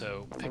 Right,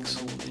 so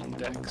pixel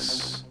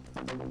index.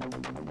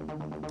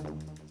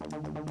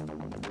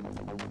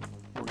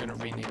 We're going to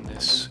rename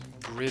this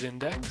grid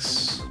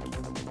index.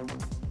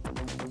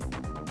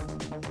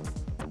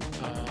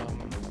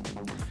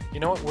 You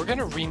know what? We're going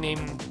to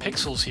rename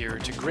pixels here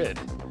to grid.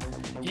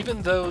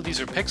 Even though these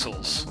are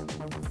pixels.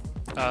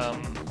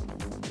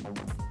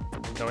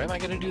 No, am I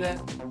going to do that?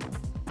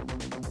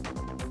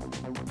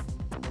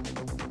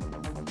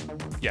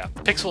 Yeah,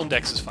 pixel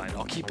index is fine.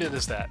 I'll keep it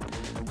as that.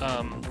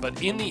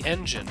 But in the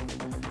engine,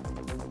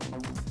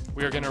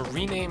 we are going to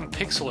rename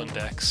pixel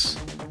index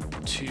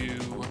to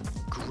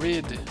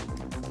grid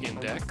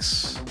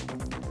index.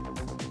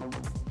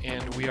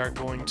 And we are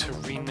going to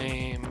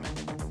rename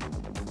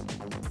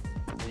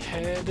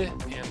head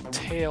and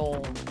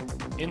tail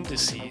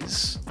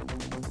indices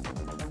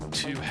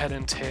to head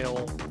and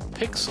tail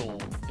pixel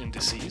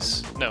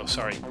indices. No,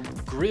 sorry,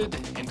 grid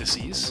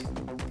indices.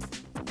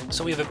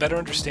 So we have a better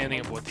understanding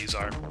of what these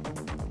are.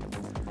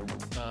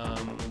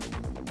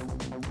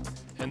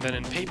 And then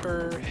in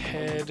paper,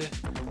 head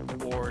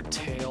or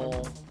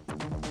tail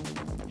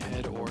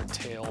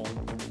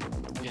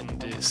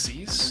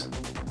indices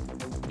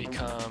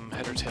become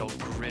head or tail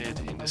grid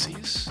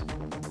indices.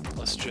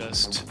 Let's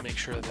just make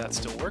sure that that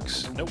still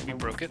works. Nope, we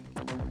broke it.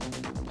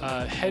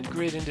 Head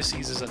grid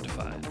indices is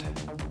undefined.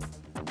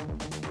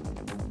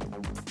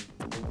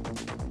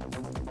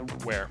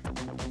 Where?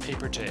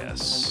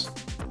 Paper.js.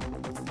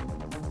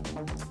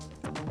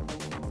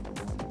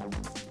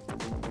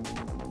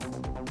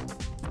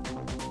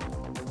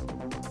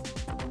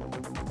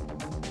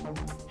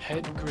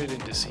 Head grid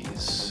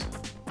indices.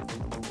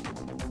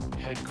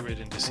 Head grid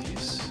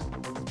indices.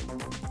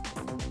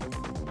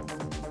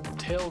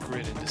 Tail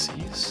grid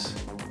indices.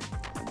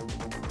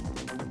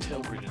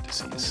 Tail grid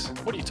indices.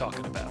 What are you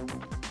talking about?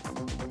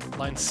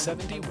 Line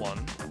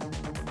 71.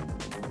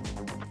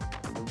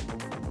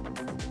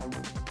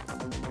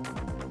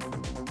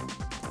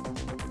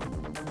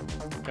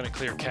 Gonna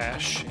clear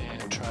cache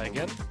and try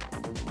again.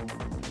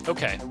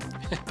 Okay,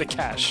 the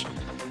cache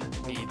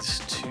needs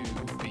to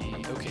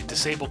be... Okay,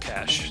 disable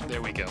cache.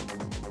 There we go.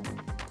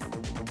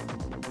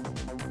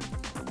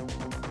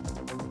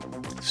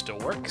 Still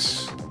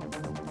works.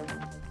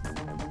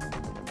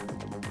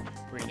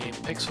 Rename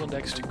pixel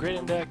index to grid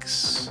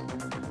index.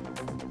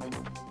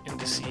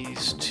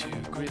 Indices to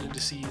grid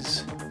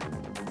indices.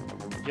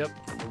 Yep.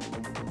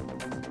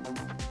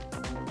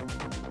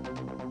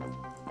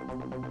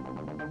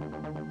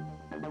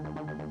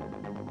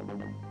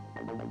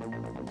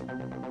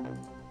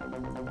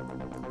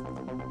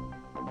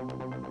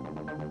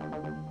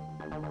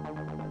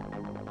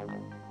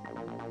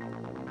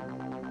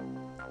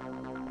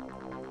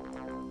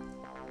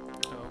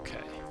 Okay.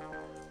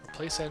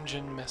 Replace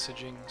engine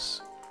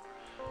messagings.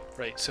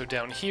 Right, so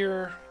down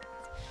here,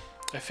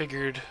 I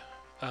figured,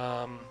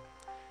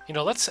 you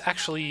know, let's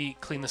actually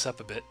clean this up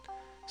a bit.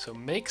 So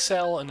make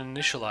cell and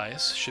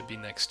initialize should be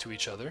next to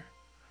each other.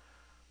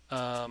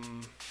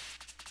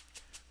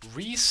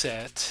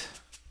 Reset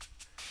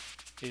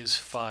is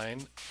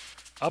fine.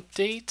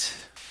 Update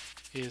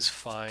is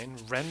fine.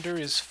 Render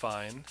is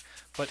fine.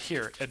 But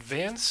here,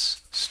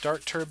 advance,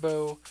 start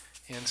turbo,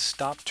 and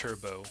stop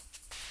turbo.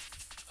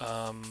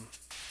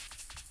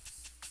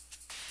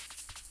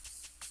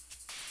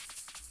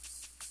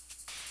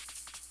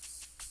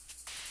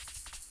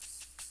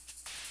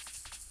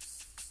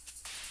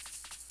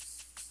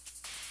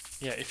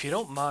 Yeah, if you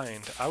don't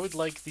mind, I would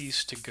like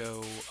these to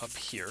go up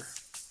here.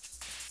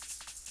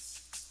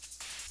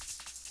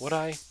 Would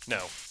I?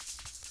 No.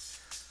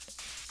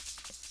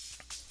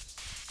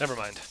 Never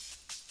mind.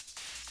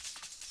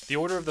 The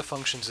order of the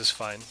functions is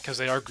fine, because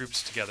they are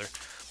grouped together.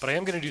 But I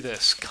am going to do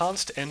this.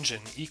 Const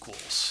engine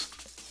equals.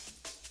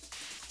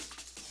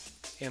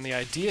 And the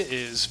idea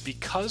is,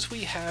 because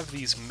we have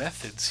these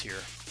methods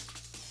here,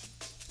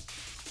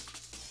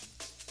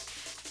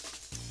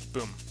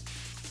 boom.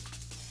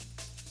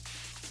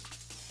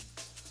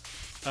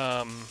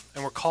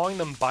 And we're calling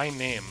them by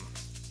name.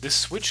 This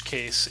switch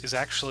case is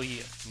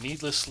actually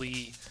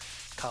needlessly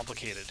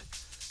complicated.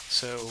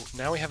 So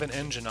now we have an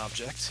engine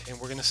object, and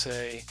we're going to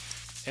say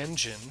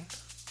engine.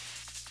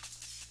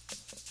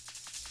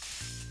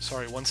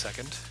 Sorry, 1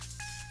 second.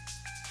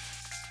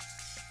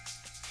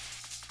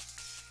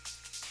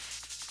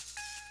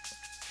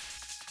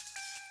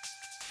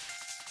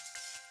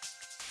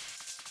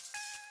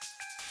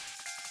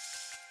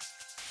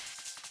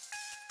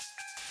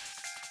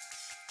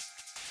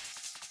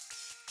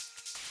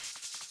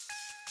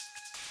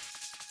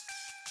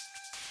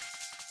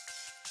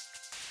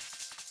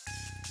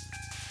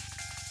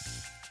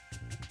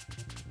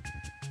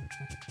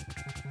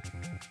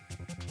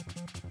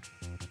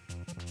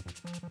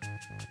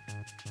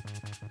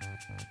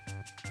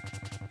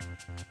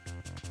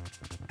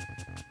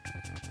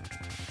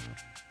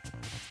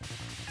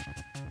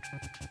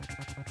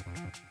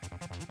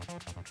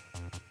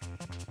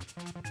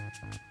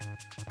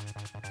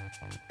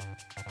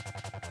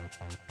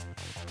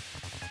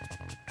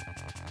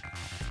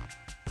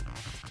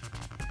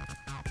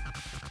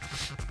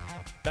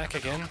 back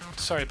again.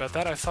 Sorry about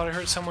that, I thought I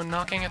heard someone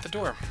knocking at the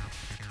door.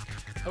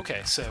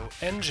 Okay, so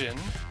engine,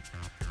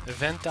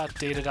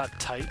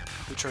 event.data.type,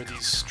 which are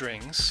these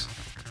strings.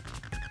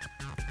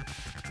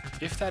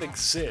 If that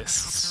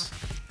exists,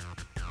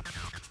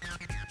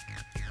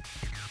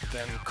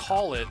 then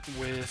call it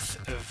with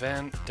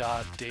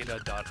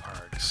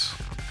event.data.args.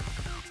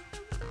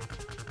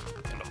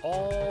 And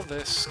all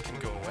this can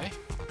go away,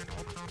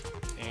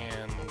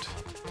 and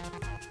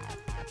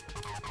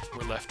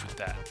we're left with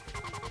that.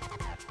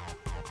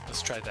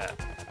 Let's try that.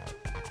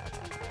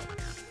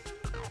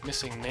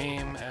 Missing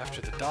name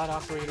after the dot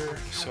operator,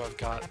 so I've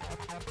got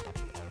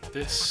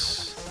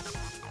this,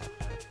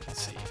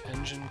 let's see,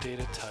 engine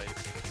data type.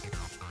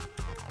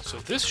 So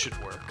this should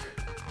work.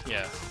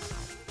 Yeah,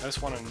 I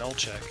just want to null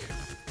check.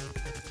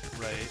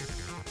 Right,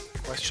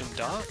 question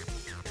dot?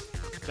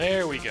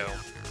 There we go.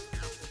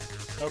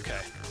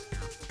 Okay.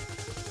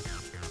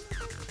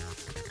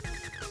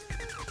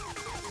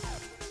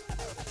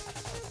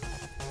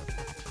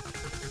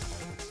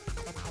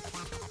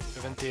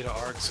 Event data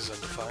args is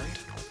undefined.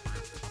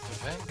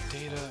 Event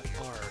data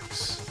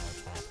args.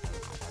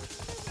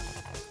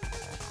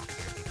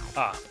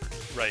 Ah,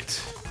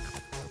 right.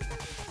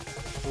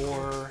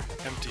 Or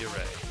empty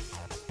array.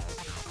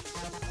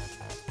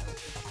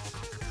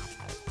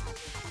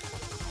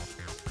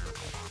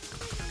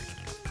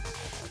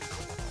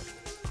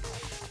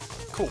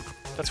 Cool,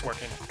 that's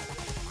working.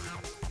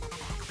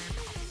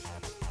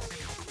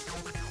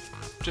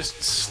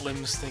 Just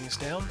slims things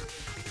down.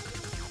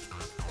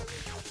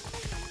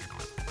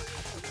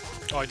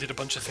 Oh, I did a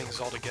bunch of things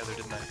all together,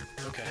 didn't I?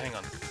 Okay, hang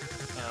on.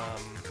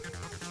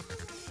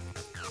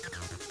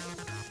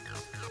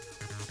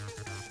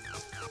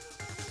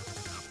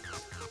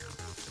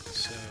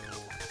 So,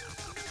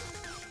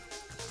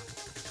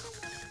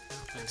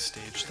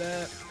 unstage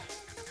that.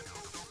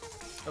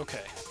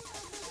 Okay.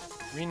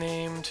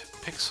 Renamed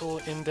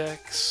pixel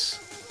index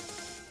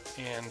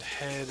and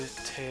head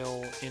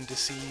tail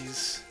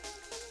indices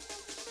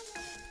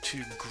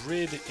to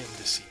grid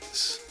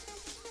indices.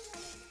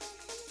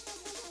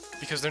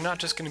 Because they're not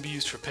just going to be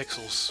used for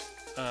pixels.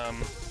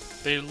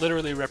 They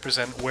literally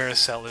represent where a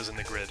cell is in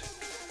the grid.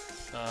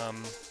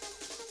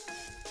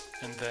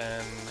 And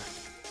then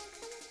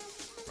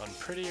run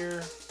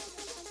prettier.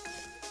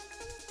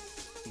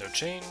 No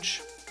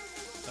change.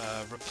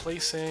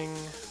 Replacing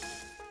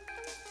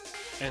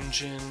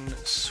engine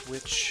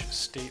switch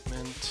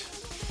statement,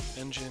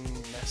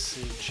 engine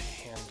message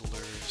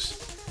handlers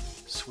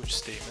switch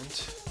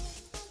statement.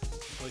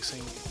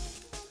 Replacing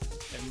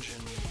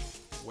engine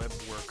web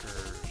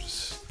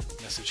workers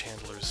message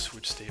handlers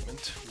switch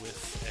statement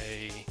with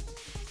a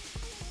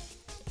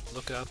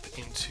lookup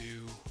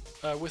into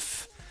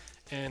with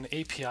an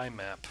API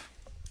map.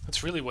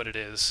 That's really what it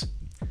is.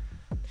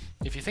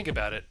 If you think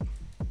about it,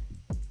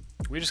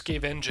 we just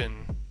gave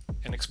engine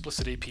an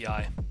explicit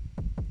API,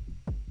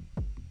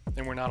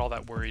 and we're not all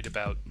that worried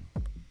about,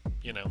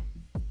 you know,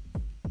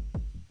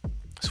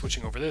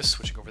 switching over this,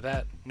 switching over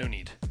that. No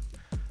need.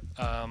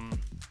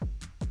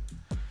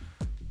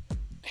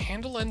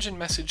 Handle engine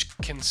message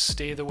can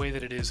stay the way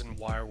that it is in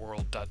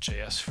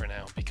wireworld.js for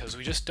now, because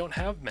we just don't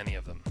have many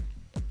of them.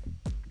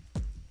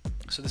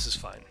 So this is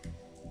fine.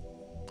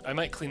 I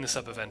might clean this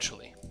up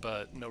eventually,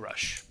 but no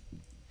rush.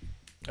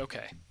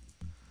 Okay.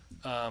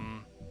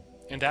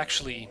 And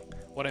actually,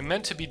 what I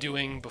meant to be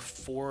doing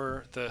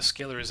before the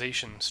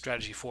scalarization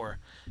strategy 4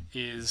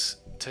 is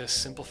to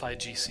simplify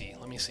GC.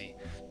 Let me see.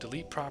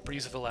 Delete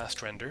properties of the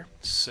last render.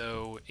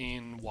 So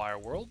in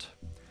Wireworld,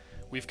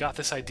 we've got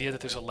this idea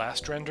that there's a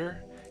last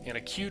render and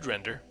a queued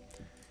render.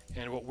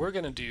 And what we're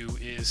going to do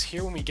is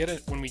here when we get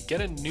a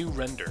new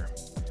render,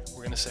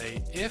 we're going to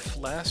say if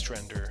last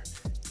render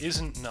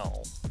isn't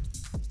null,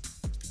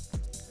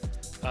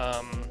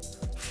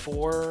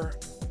 for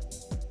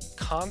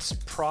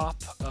const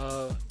prop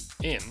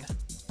in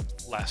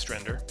last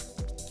render,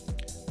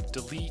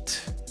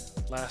 delete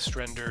last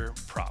render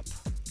prop.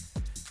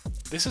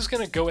 This is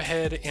going to go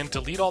ahead and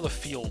delete all the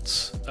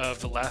fields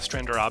of the last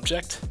render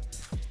object,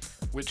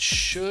 which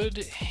should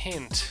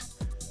hint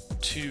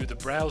to the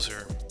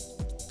browser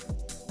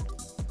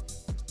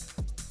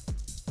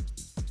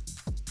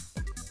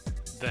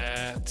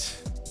that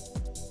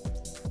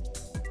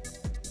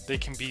they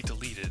can be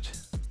deleted.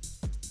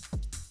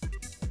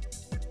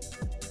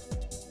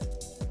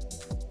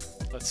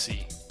 Let's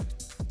see.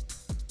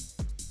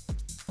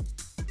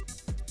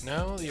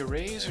 No, the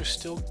arrays are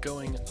still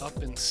going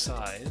up in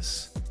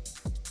size.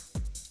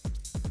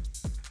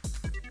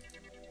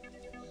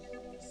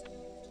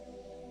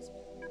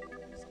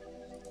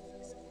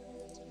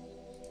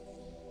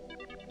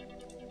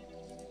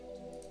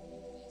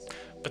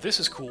 But this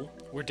is cool.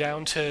 We're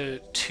down to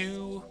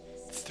two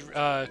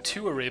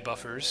array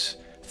buffers,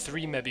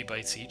 3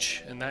 mebibytes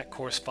each, and that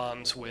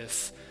corresponds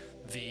with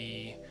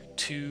the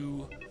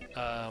 2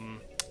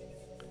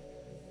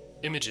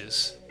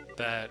 images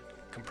that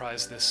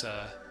comprise this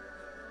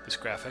this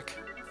graphic.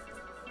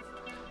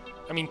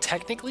 I mean,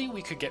 technically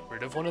we could get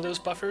rid of one of those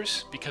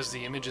buffers because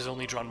the image is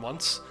only drawn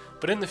once,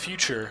 but in the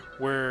future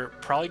we're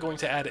probably going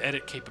to add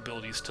edit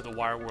capabilities to the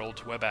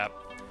Wireworld web app,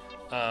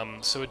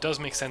 so it does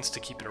make sense to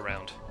keep it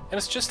around. And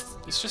it's just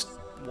 1.5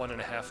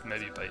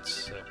 megabytes,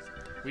 so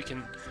we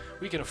can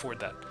afford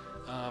that.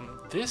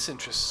 This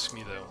interests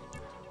me though.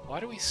 Why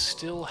do we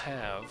still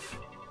have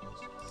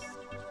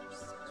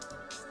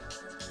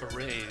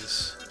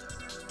arrays?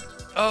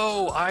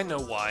 Oh, I know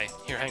why.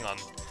 Here, hang on.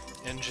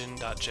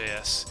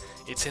 Engine.js.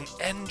 It's an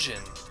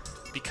engine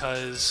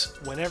because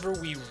whenever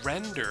we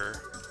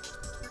render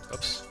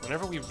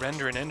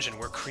an engine,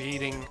 we're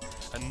creating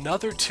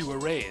another 2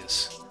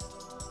 arrays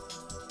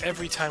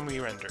every time we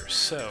render.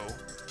 So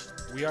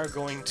we are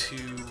going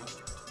to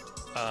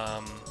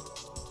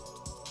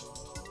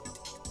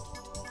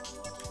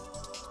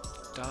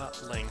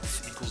dot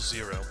length equals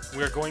 0.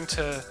 We're going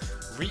to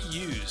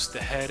reuse the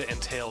head and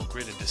tail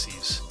grid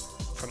indices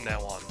from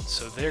now on.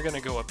 So they're going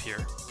to go up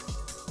here.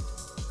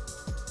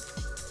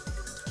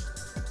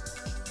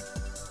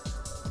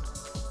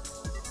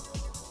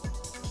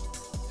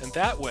 And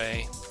that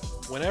way,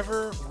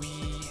 whenever we...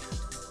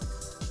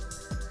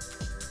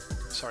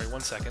 Sorry,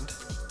 1 second.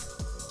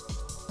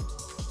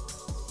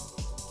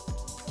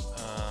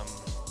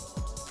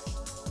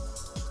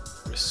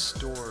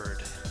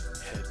 Restored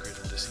head grid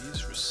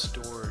indices,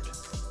 restored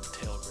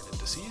tail grid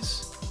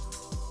indices.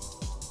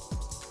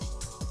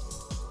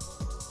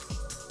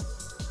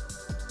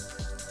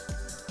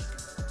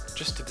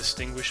 Just to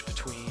distinguish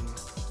between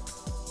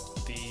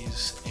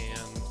these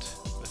and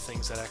the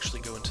things that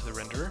actually go into the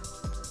renderer.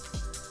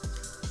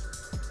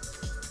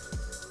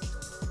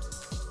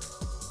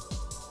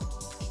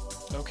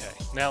 Okay,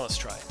 now let's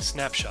try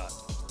snapshot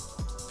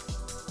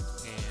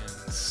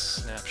and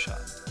snapshot.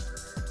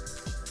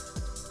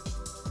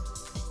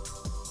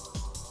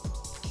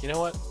 You know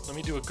what? Let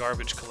me do a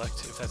garbage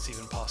collect if that's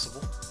even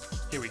possible.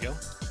 Here we go.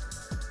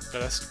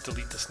 But let's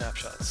delete the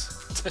snapshots.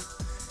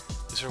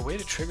 Is there a way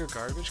to trigger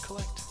garbage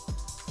collect?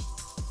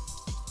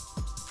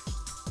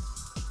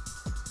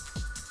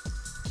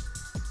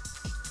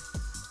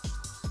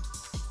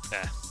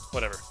 Nah,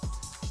 whatever.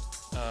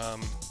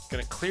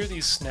 Gonna clear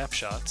these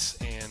snapshots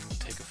and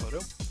take a photo.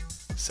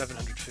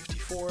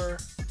 754.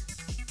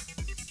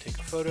 Take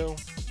a photo.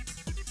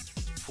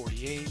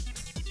 48.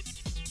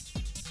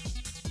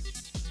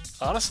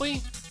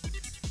 Honestly,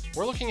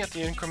 we're looking at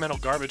the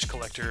incremental garbage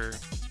collector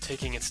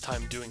taking its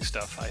time doing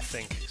stuff, I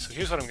think. So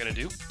here's what I'm gonna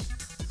do.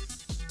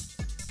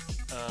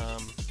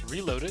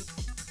 Reload it.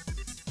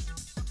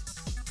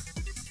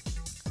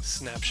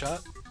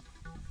 Snapshot.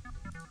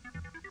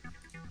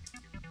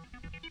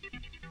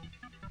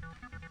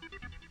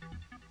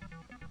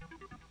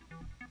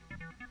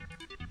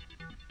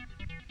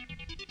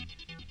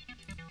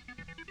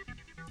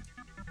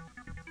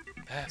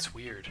 That's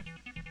weird.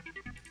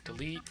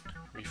 Delete,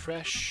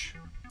 refresh,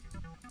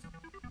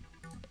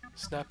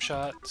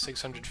 snapshot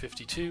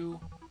 652,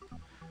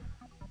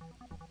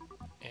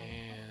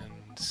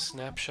 and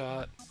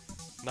snapshot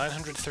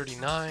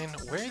 939.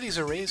 Where are these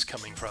arrays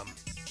coming from?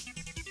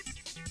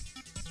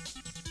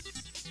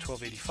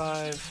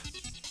 1285.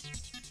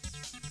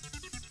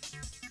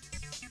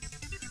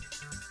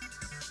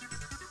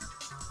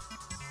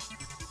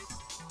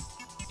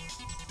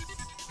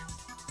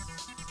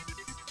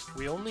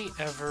 We only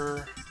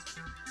ever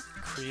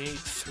create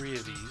 3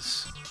 of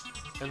these,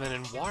 and then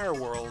in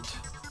Wireworld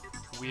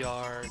we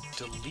are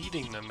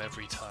deleting them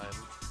every time.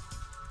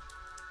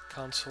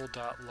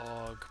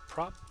 Console.log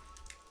prop.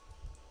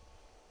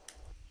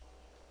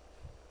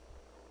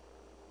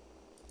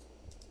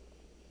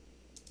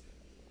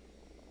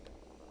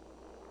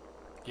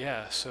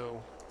 Yeah,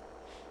 so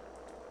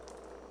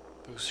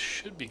those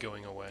should be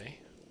going away.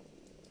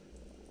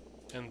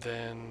 And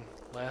then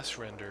last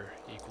render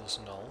equals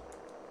null.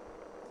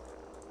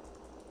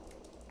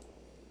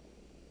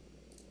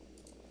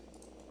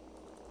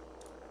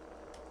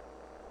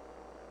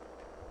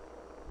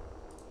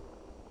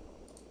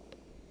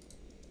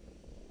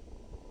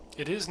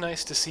 It is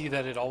nice to see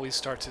that it always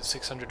starts at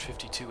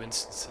 652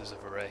 instances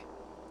of array.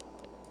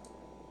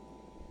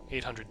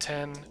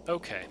 810,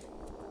 okay.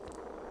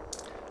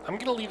 I'm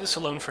going to leave this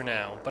alone for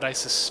now, but I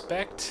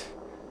suspect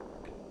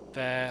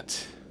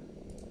that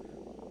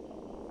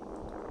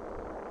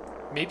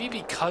maybe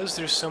because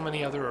there's so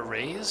many other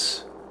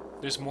arrays,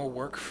 there's more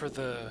work for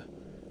the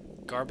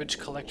garbage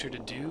collector to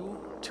do,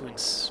 to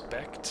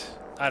inspect.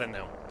 I don't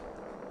know.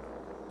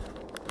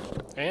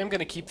 I am going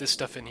to keep this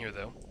stuff in here,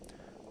 though.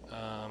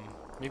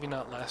 Maybe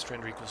not last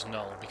render equals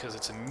null, because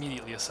it's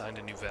immediately assigned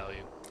a new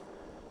value.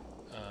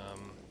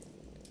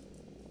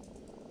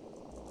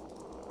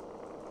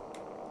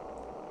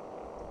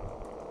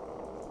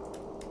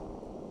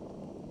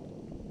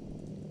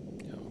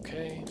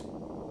 Okay.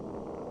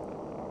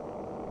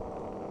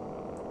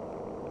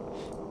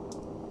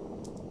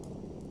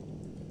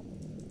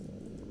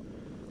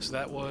 So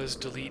that was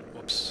delete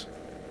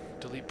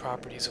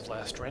properties of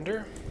last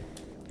render,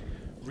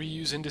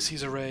 reuse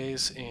indices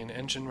arrays in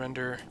engine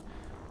render,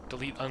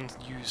 delete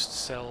unused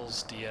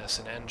cells, DS,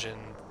 and engine.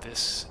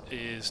 This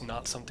is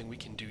not something we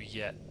can do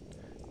yet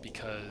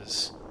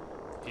because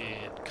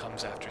it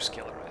comes after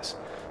scale arrays.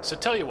 So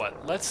tell you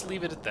what, let's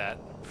leave it at that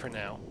for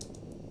now.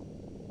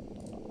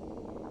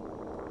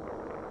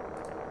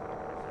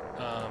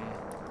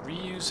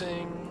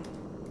 Reusing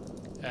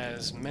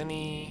as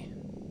many,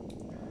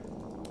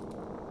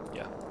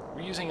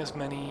 reusing as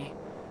many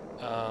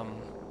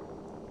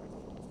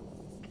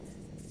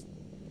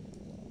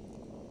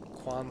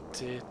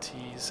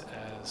quantities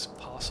as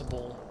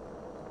possible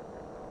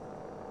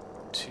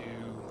to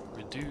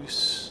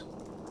reduce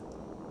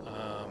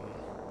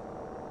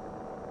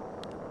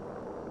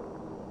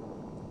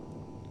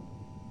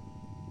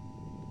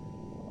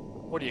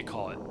what do you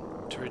call it?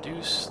 To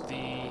reduce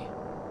the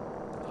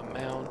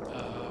amount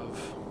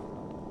of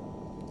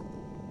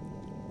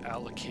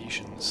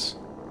allocations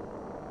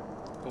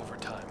over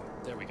time.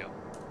 There we go.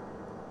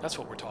 That's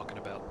what we're talking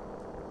about.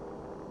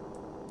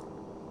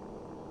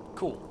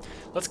 Cool.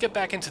 Let's get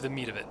back into the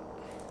meat of it.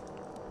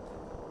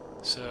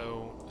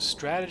 So,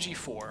 strategy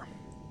 4.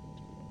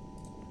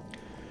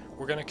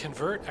 We're going to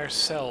convert our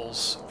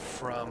cells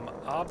from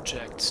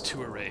objects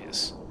to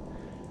arrays.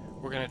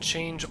 We're going to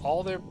change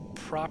all their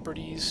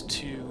properties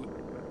to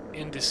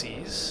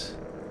indices.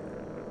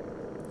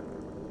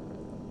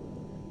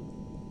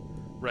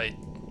 Right.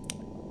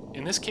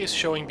 In this case,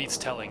 showing beats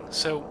telling.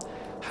 So,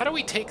 how do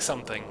we take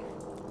something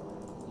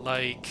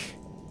like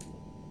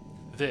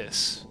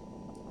this,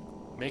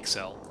 make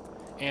cell,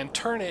 and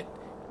turn it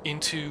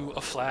into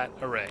a flat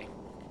array?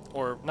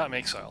 Or not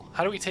make cell.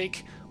 How do we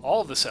take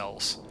all of the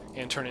cells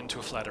and turn it into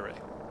a flat array?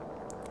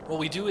 Well,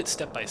 we do it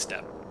step by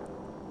step.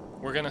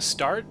 We're going to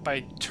start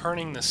by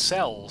turning the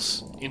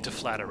cells into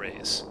flat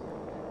arrays.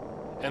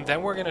 And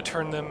then we're going to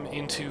turn them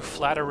into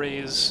flat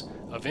arrays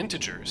of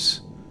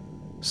integers,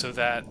 so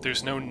that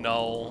there's no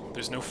null,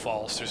 there's no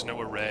false, there's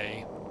no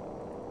array.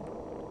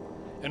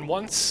 And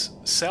once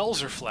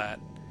cells are flat,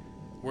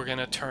 we're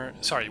going to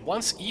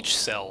once each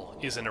cell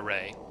is an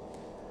array,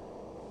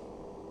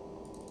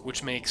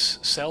 which makes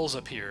cells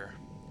up here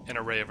an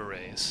array of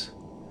arrays,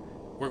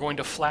 we're going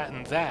to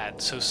flatten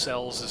that so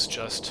cells is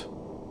just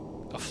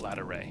a flat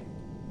array.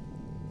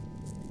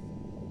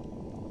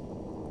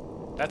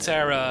 That's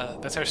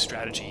our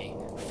strategy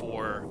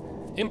for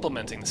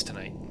implementing this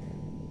tonight.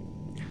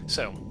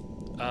 So,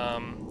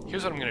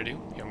 here's what I'm going to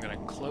do. Here, I'm going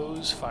to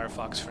close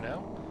Firefox for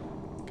now.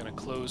 I'm going to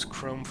close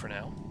Chrome for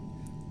now.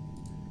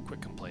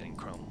 Quit complaining,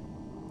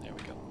 Chrome. There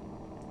we go.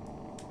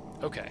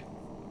 Okay.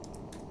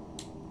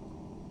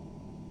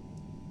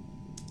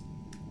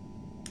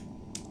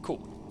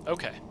 Cool.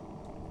 Okay.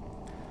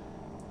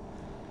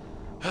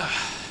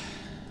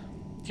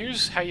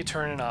 Here's how you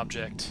turn an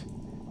object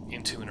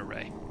into an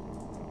array.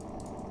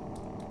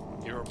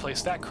 You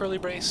replace that curly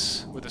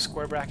brace with a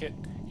square bracket.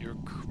 You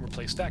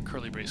replace that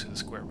curly brace with a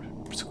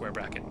square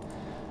bracket.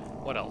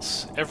 What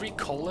else? Every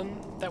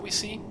colon that we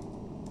see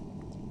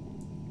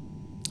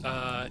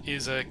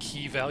is a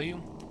key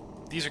value.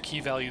 These are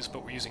key values,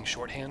 but we're using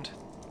shorthand,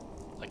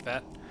 like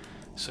that.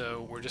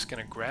 So we're just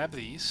going to grab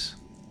these,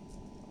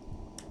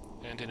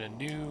 and in a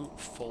new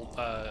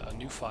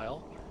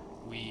file,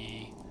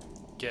 we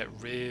get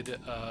rid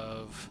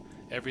of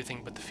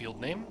everything but the field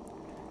name,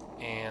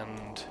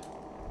 and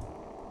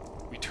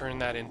we turn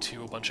that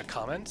into a bunch of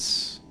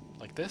comments,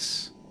 like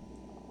this,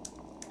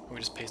 and we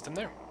just paste them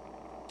there.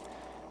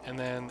 And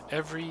then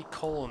every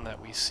colon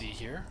that we see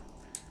here,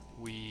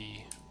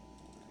 we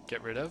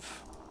get rid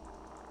of.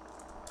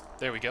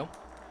 There we go.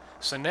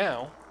 So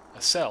now,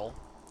 a cell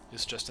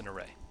is just an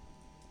array.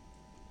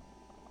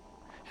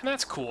 And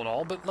that's cool and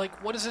all, but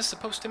like, what is this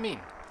supposed to mean?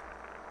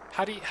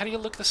 How do you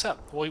look this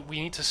up? Well, we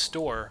need to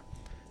store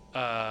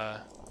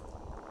the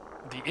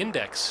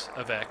index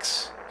of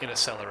x in a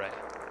cell array,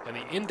 and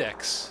the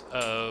index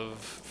of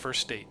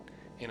first state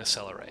in a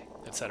cell array,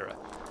 etc.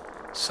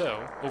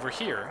 So, over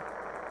here,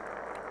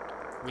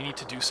 we need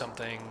to do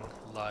something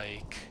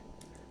like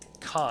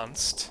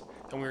const,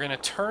 and we're going to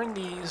turn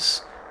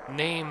these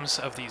names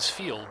of these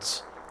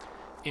fields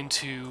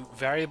into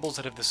variables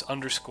that have this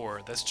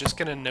underscore that's just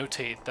going to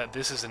notate that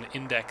this is an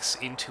index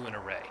into an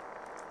array.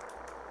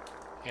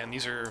 And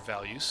these are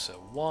values, so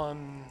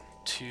 1,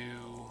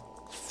 2,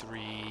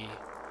 3,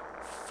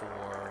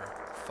 4,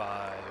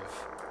 5,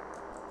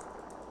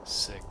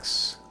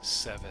 6,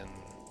 7,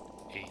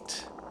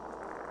 8,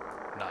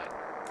 9.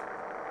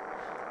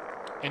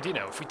 And you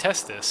know, if we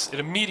test this, it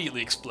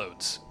immediately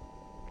explodes.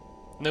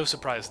 No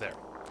surprise there.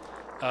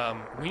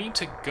 We need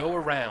to go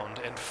around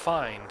and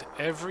find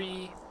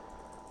every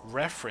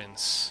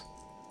reference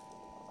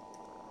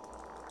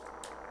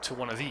to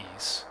one of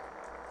these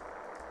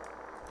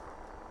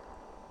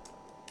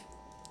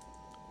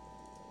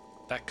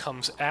that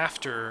comes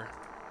after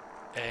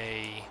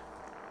a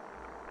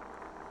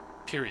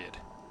period,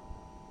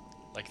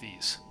 like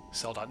these.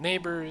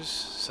 Cell.neighbors,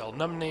 cell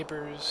num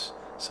neighbors,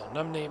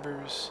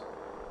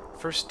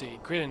 first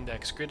state, grid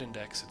index,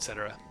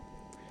 etc.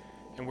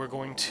 And we're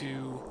going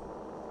to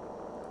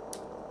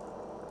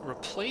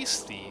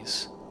replace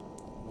these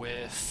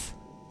with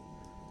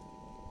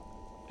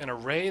an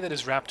array that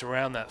is wrapped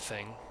around that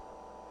thing,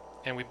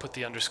 and we put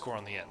the underscore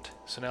on the end.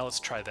 So now let's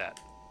try that.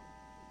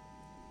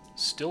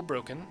 Still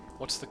broken.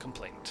 What's the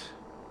complaint?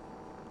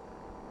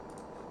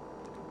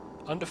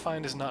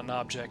 Undefined is not an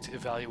object.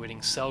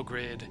 Evaluating cell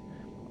grid.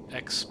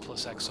 X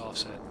plus X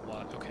offset.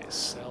 What? Okay,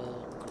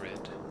 cell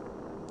grid.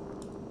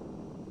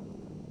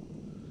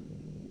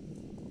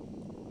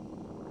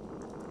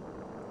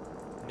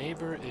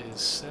 Neighbor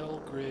is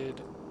cell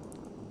grid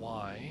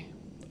Y.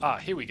 Ah,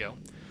 here we go.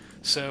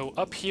 So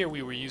up here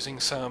we were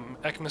using some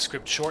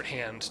ECMAScript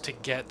shorthand to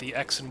get the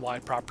X and Y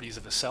properties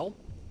of a cell.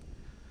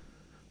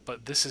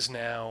 But this is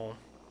now...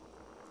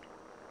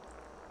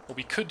 Well,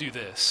 we could do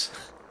this.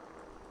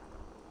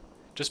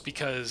 Just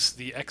because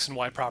the X and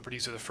Y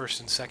properties are the first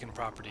and second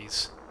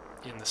properties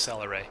in the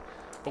cell array.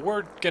 But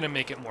we're going to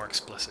make it more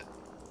explicit.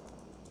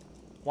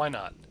 Why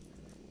not?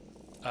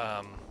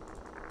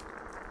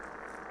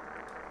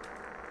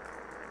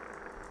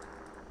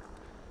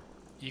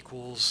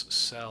 Equals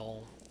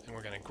cell, and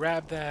we're going to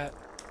grab that,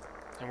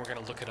 and we're going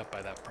to look it up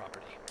by that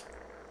property.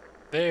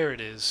 There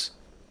it is.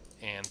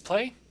 And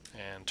play,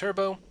 and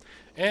turbo,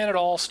 and it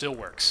all still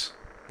works,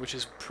 which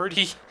is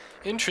pretty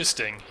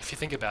interesting if you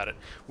think about it.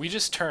 We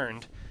just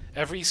turned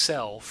every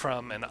cell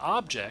from an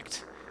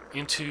object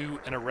into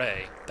an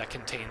array that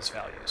contains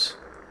values.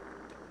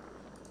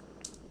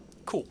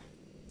 Cool.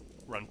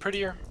 Run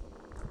prettier.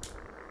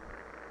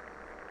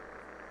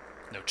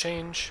 No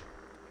change.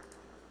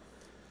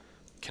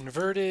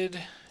 Converted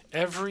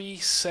every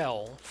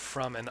cell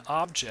from an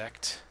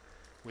object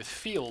with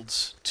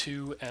fields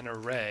to an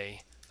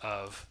array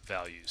of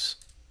values.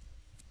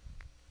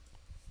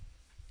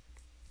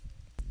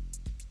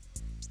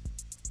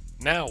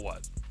 Now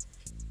what?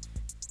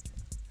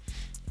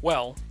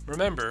 Well,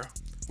 remember,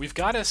 we've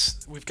got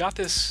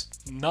this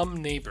num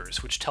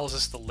neighbors, which tells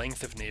us the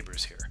length of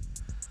neighbors here.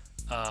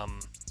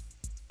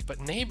 But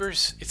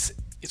neighbors,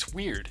 it's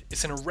weird.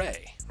 It's an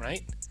array,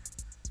 right?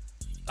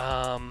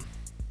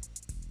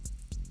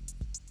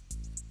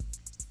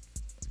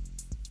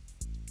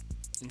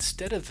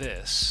 Instead of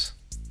this,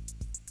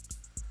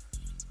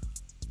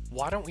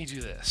 why don't we do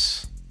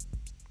this?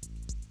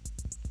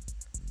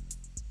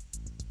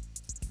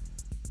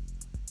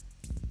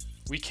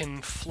 We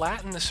can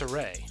flatten this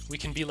array. We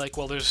can be like,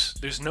 well,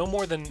 there's no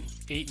more than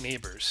 8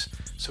 neighbors.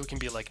 So we can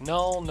be like,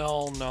 null,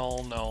 null,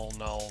 null, null,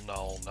 null,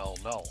 null, null,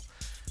 null.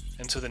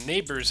 And so the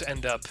neighbors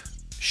end up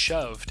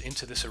shoved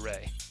into this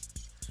array.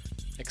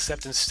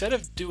 Except instead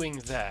of doing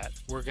that,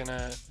 we're going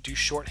to do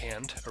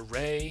shorthand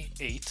array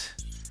 8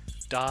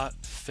 dot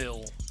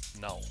fill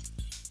null.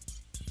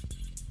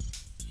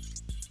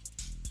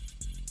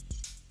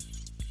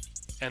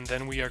 And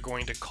then we are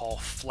going to call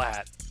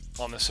flat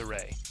on this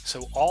array.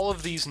 So all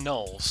of these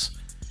nulls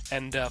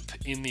end up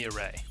in the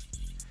array.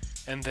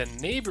 And then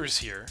neighbors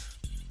here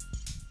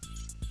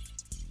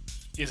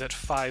is at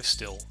 5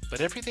 still, but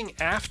everything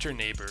after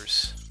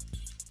neighbors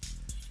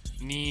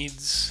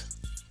needs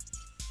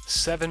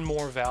 7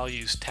 more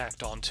values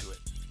tacked onto it.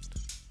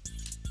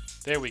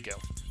 There we go.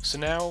 So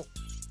now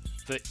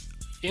the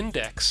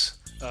index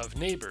of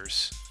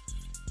neighbors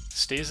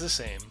stays the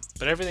same,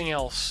 but everything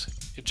else,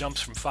 it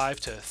jumps from 5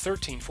 to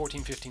 13,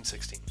 14, 15,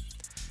 16.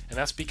 And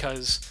that's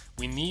because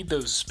we need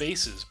those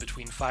spaces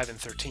between 5 and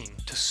 13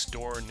 to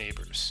store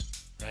neighbors,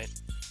 right?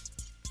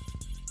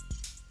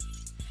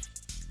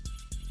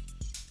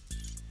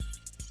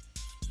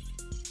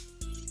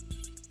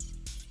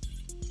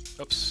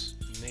 Oops,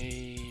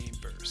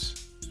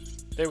 neighbors.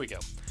 There we go.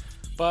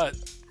 But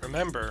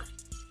remember,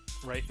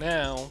 right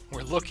now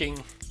we're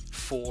looking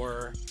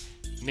for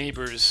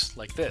neighbors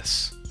like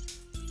this,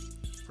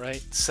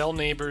 right? Cell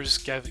neighbors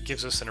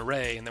gives us an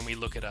array, and then we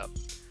look it up.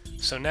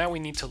 So now we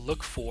need to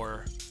look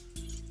for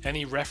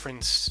any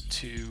reference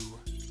to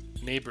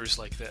neighbors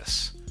like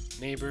this.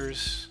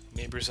 Neighbors,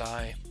 neighbors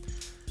I.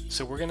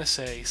 So we're going to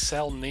say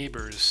cell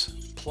neighbors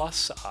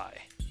plus I.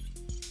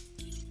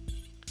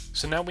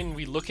 So now when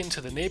we look into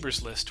the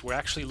neighbors list, we're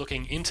actually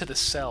looking into the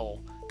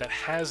cell that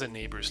has a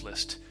neighbors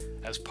list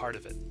as part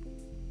of it.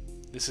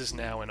 This is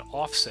now an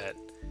offset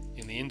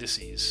in the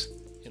indices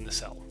in the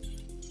cell.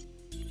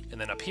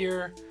 And then up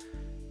here,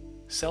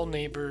 cell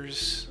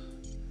neighbors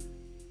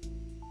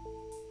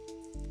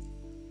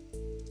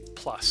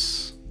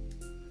plus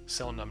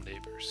cell num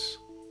neighbors.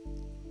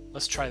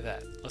 Let's try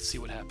that. Let's see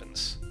what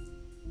happens.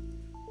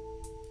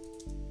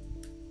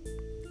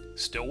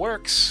 Still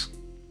works.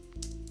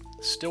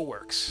 Still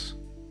works.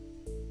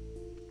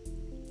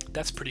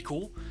 That's pretty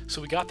cool.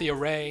 So we got the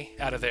array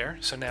out of there,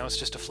 so now it's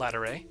just a flat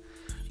array.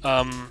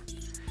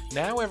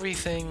 Now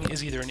everything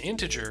is either an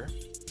integer,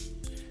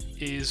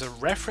 is a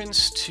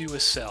reference to a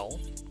cell,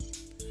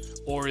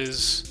 or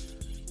is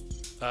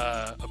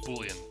a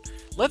boolean.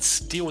 Let's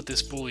deal with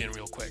this boolean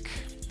real quick.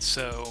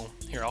 So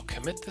here, I'll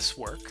commit this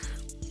work,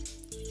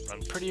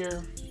 run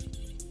prettier,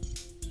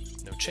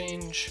 no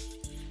change.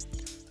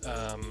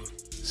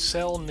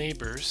 Cell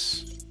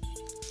neighbors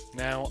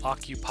now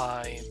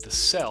occupy the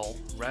cell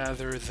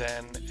rather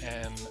than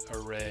an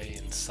array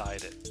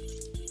inside it.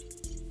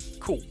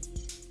 Cool.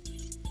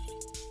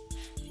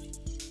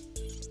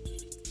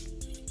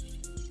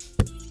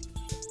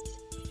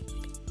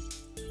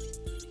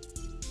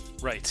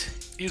 Right,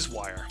 is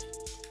wire.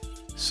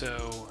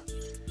 So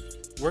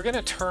we're going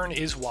to turn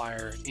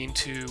isWire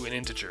into an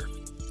integer,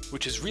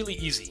 which is really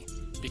easy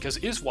because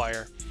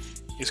isWire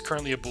is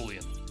currently a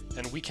Boolean,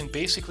 and we can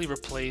basically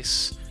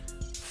replace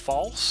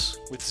false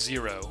with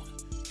 0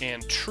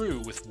 and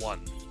true with 1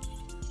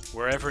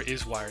 wherever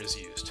isWire is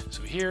used.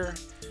 So here,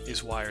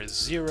 isWire is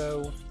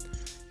 0,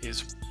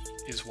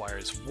 isWire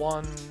is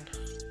 1,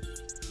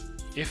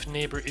 if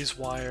neighbor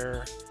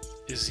isWire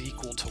is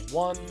equal to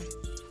 1.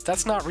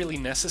 That's not really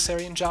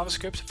necessary in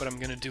JavaScript, but I'm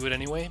going to do it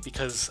anyway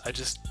because I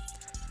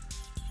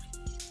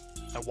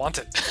want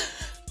it.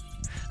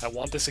 I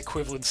want this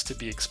equivalence to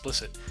be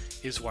explicit.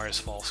 Iswire is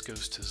false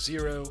goes to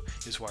 0,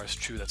 iswire is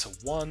true, that's a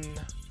 1.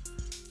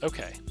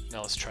 Okay,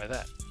 now let's try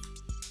that.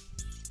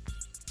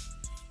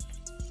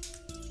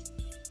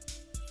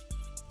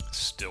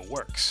 Still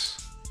works.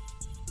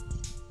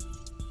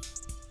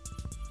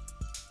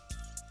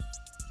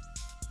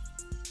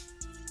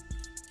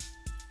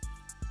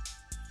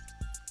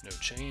 No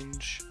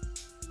change.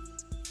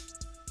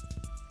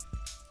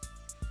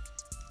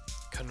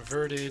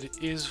 Converted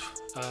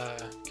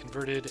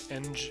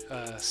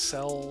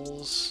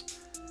cells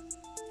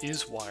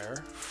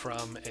isWire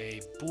from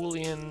a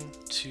Boolean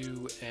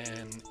to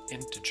an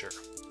integer.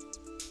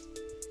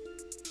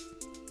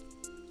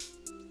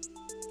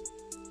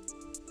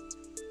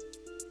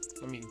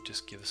 Let me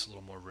just give this a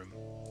little more room.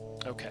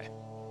 Okay.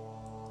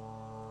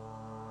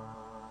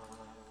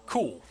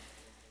 Cool.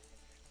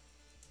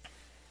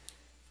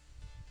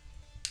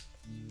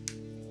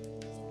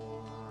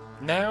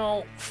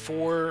 Now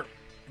for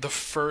the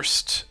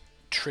first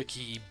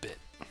tricky bit.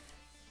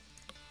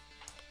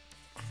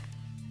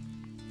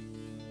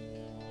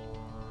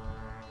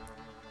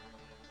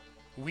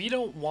 We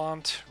don't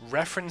want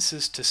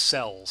references to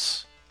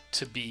cells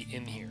to be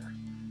in here.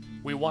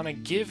 We want to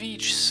give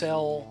each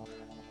cell,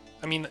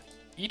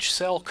 each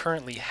cell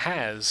currently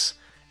has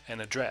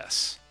an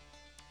address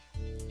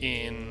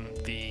in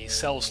the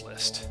cells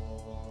list,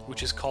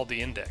 which is called the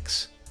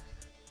index.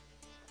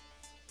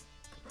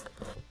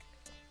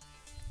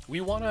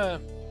 We want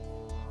to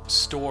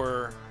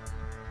store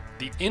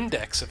the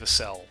index of a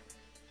cell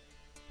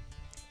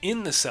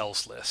in the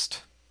cells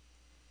list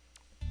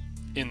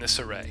in this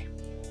array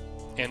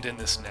and in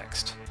this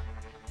next.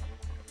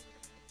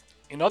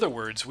 In other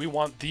words, we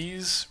want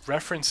these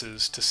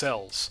references to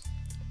cells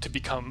to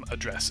become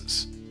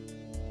addresses.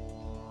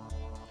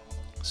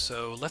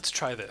 So let's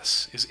try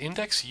this. Is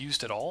index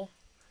used at all?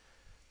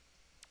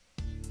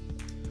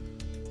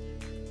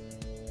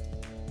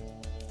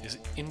 Is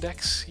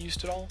index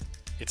used at all?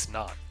 It's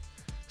not.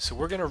 So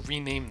we're going to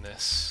rename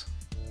this.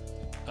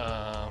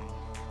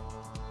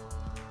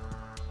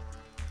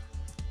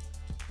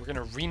 We're going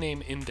to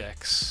rename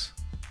index.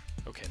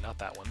 Okay, not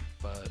that one,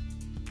 but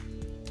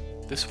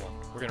this one.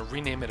 We're going to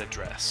rename it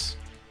address.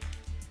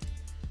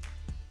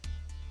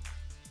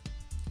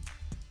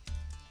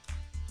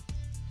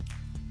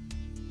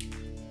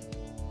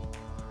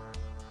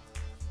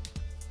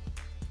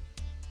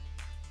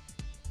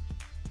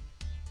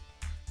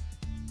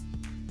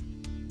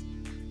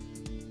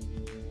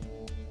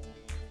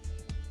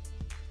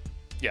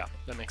 Yeah,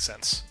 that makes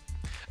sense.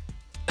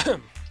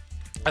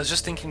 I was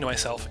just thinking to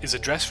myself, is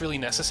address really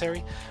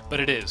necessary? But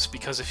it is,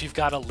 because if you've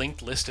got a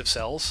linked list of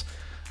cells,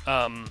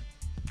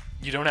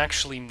 you don't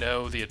actually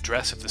know the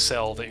address of the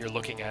cell that you're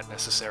looking at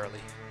necessarily.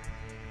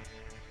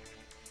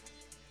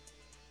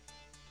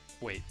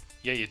 Wait,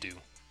 yeah you do.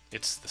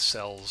 It's the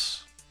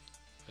cell's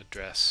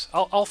address.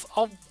 I'll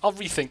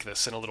rethink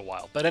this in a little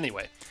while. But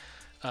anyway,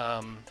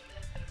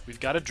 we've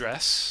got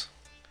address,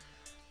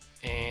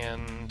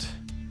 and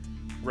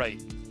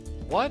right,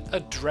 what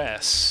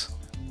address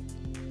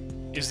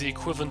is the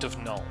equivalent of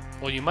null?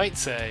 Well, you might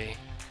say,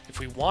 if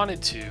we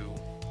wanted to,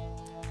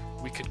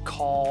 we could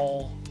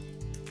call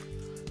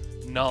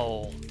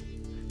null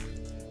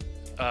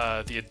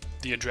the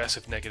address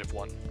of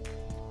 -1.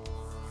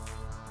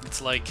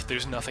 It's like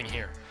there's nothing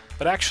here.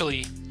 But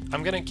actually,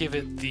 I'm going to give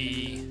it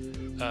the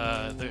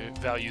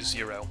value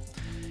 0.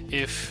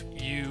 If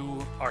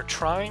you are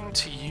trying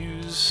to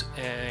use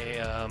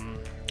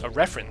a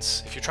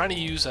reference, if you're trying to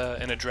use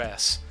an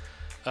address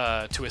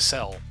to a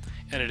cell,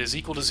 and it is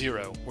equal to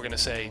 0, we're going to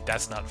say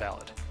that's not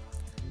valid.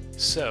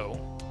 So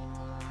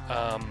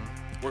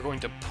we're going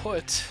to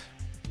put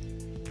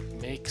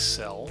make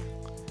cell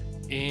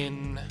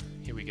in,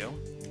 here we go,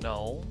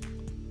 null,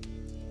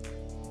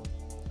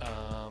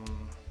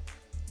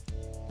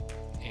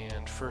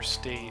 and first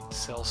state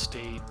cell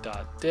state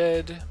dot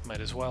dead,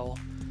 might as well,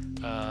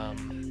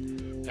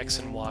 x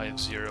and y of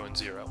 0 and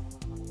 0.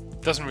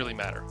 Doesn't really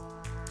matter.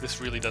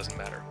 This really doesn't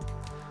matter.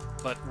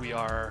 But we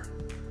are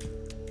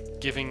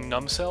giving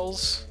num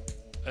cells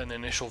an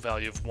initial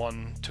value of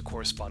 1 to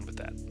correspond with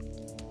that.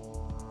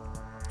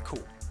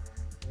 Cool.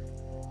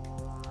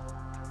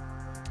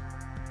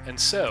 And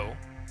so,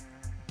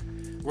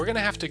 we're going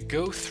to have to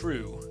go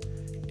through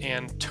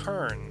and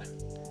turn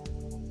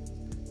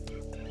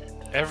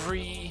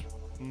every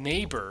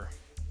neighbor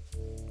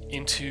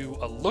into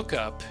a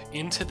lookup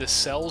into the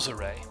cells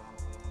array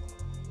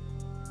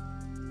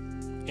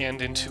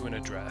and into an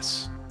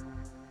address.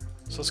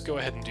 So let's go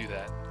ahead and do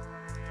that.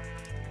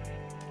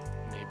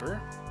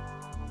 neighbor.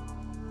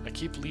 I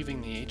keep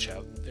leaving the H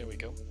out. There we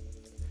go.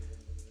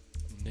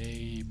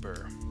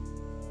 Neighbor.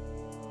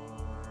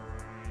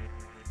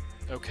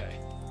 Okay,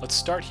 let's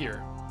start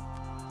here.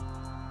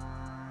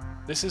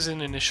 This is an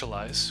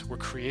initialize. We're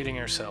creating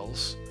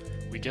ourselves.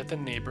 We get the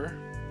neighbor.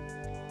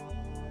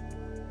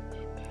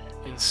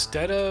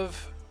 Instead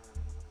of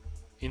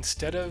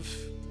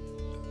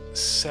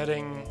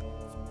setting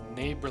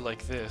neighbor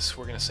like this,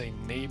 we're going to say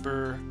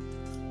neighbor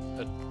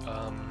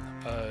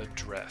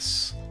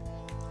address.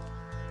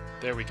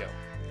 There we go.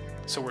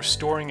 So we're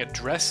storing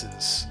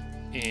addresses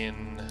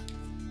in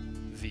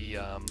the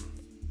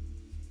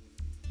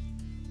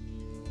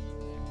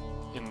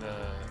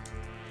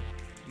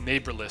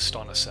neighbor list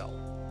on a cell.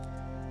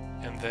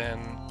 And then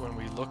when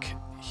we look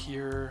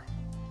here,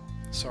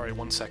 sorry,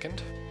 1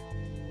 second.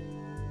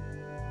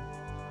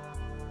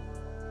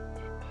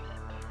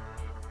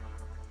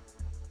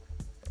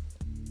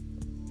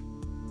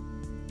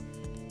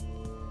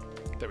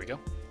 There we go.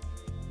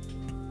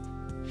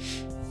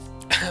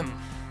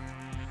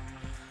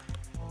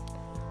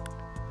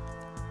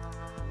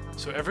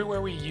 So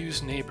everywhere we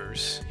use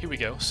neighbors, here we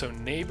go. So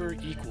neighbor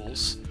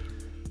equals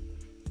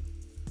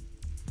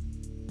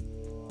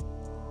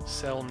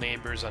cell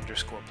neighbors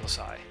underscore plus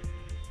I.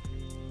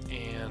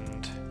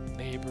 And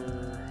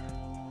neighbor.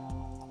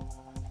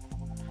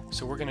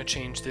 So we're going to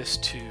change this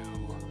to,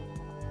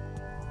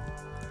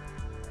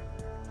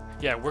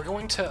 yeah, we're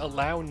going to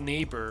allow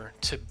neighbor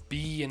to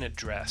be an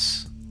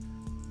address.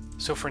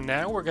 So for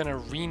now, we're going to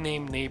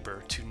rename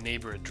neighbor to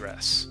neighbor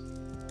address,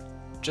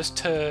 just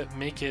to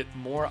make it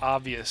more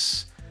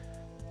obvious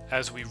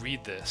as we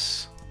read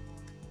this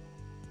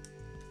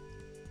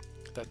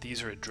that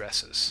these are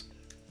addresses.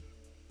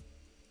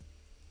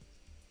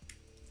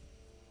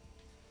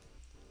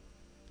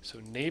 So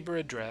neighbor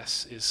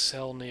address is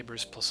cell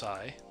neighbors plus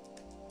I.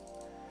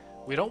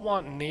 We don't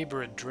want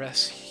neighbor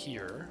address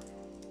here.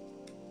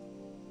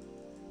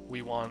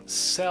 We want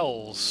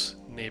cells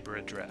neighbor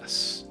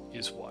address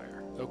is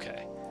wire.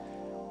 Okay.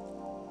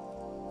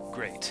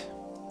 Great.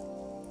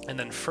 And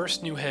then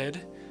first new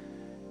head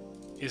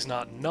is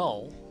not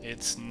null,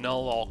 it's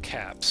null all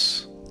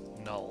caps,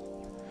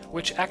 null.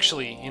 Which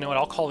actually, you know what,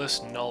 I'll call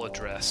this null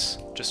address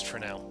just for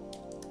now.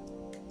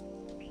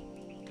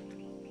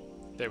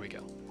 There we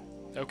go.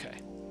 Okay.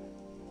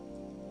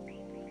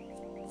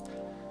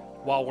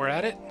 While we're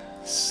at it,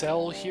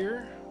 cell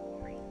here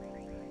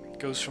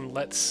goes from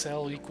let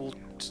cell equal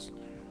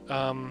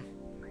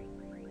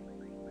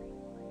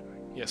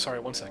yeah, sorry,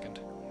 1 second.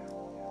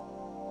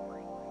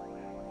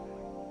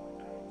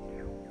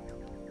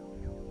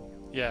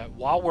 Yeah,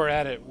 while we're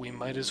at it, we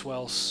might as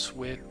well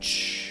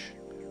switch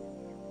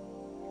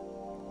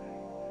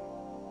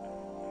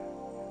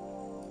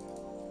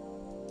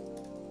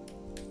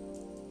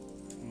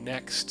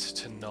next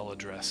to null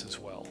address as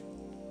well.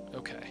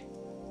 Okay.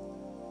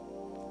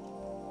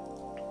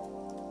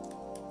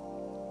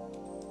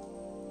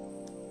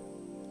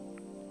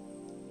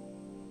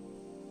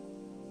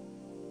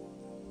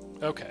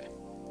 Okay,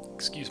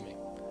 excuse me.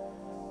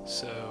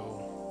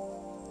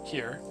 So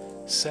here,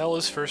 cell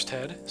is first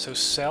head, so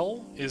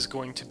cell is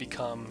going to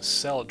become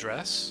cell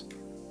address.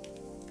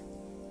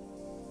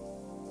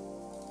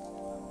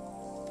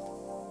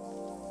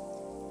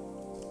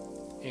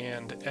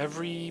 And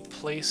every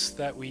place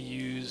that we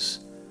use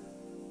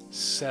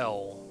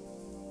cell,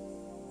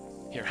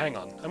 here, hang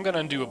on, I'm going to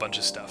undo a bunch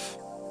of stuff.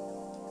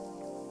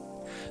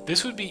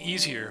 This would be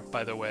easier,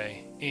 by the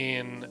way,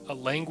 in a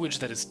language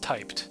that is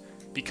typed,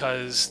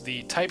 because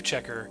the type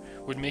checker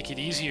would make it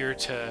easier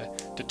to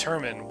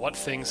determine what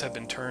things have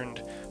been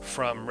turned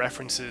from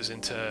references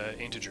into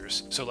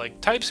integers. So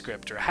like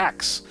TypeScript or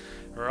HAX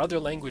or other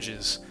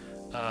languages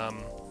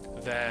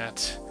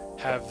that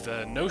have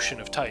the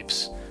notion of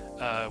types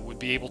would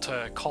be able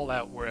to call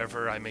out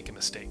wherever I make a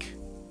mistake.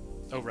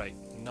 Oh right,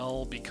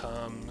 null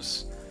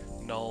becomes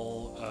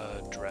null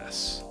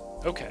address.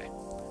 Okay,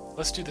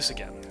 let's do this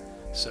again.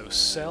 So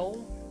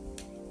cell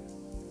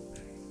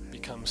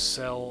becomes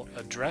cell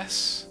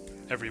address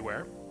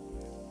everywhere.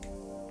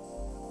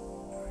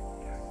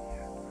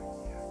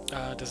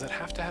 Does that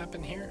have to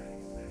happen here?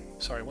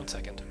 Sorry, 1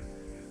 second.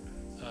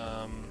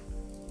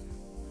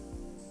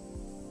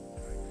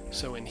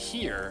 So in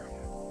here,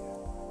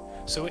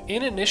 so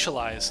in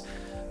initialize,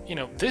 you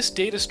know, this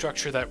data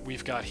structure that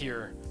we've got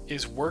here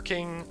is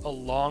working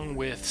along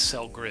with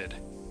cell grid.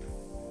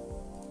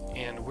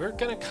 And we're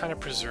going to kind of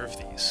preserve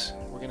these.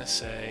 We're going to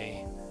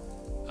say,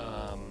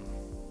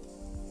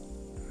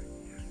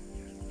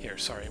 here,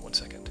 sorry, 1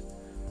 second.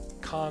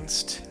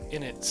 Const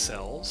init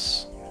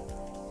cells.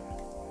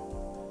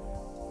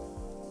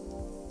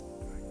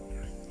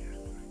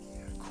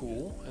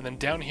 Cool. And then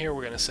down here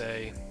we're going to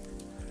say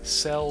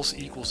cells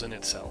equals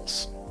init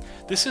cells.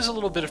 This is a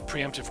little bit of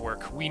preemptive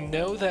work. We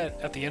know that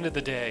at the end of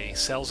the day,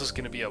 cells is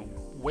going to be a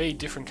way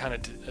different kind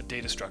of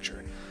data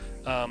structure.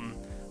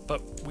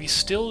 But we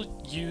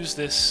still use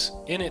this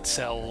init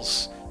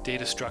cells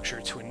data structure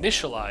to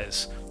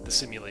initialize the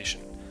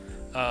simulation.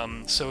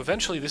 So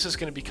eventually this is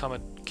going to become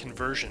a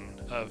conversion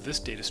of this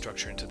data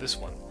structure into this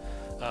one.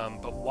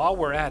 But while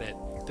we're at it,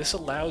 this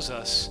allows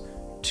us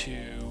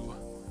to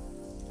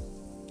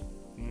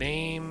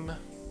name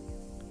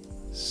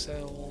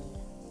cell,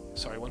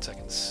 sorry, 1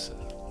 second,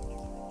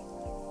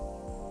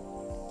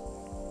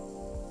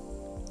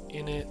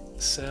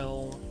 init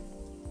cell,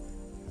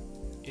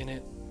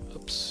 init,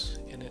 oops,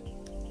 init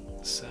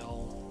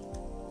cell,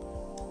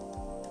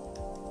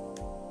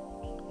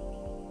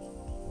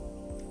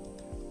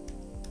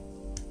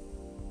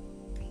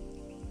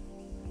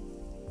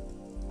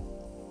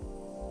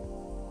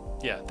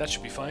 yeah, that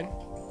should be fine.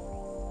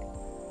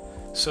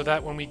 So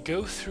that when we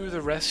go through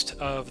the rest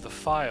of the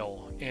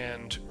file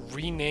and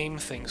rename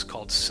things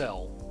called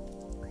cell,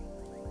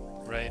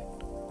 right,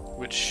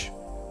 which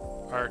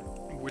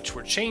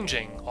we're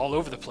changing all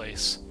over the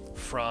place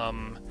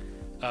from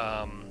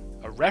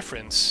a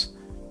reference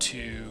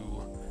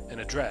to an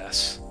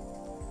address,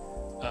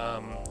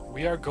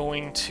 we are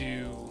going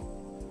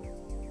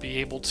to be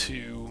able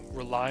to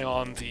rely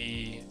on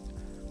the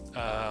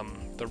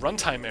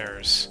runtime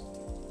errors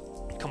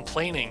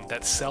complaining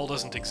that cell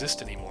doesn't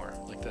exist anymore,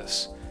 like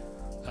this.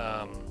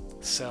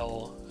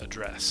 Cell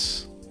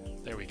address.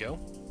 There we go.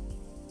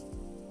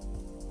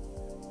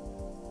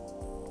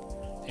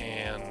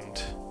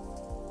 And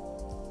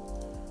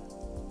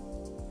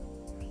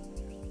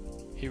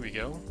here we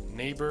go.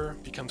 Neighbor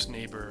becomes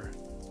neighbor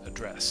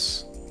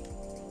address.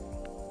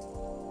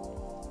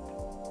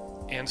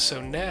 And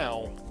so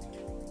now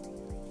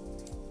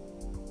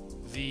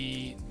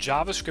the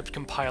JavaScript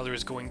compiler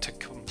is going to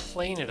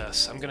complain at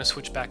us. I'm going to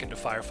switch back into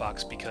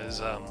Firefox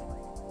because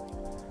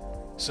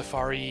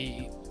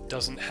Safari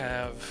doesn't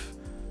have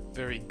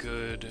very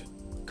good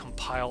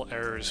compile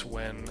errors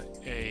when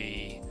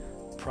a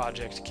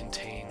project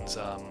contains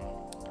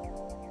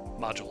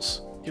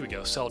modules. Here we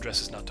go, cell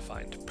address is not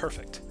defined.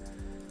 Perfect.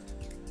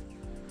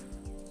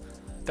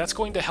 That's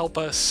going to help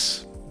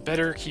us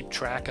better keep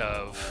track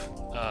of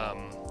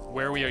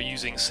where we are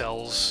using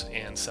cells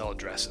and cell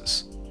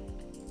addresses.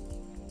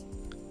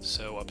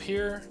 So up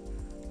here,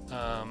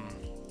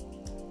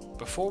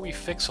 before we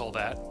fix all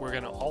that, we're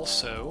going to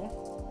also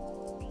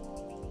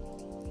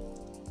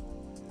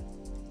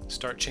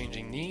start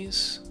changing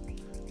these.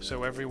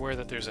 So everywhere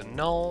that there's a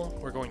null,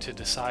 we're going to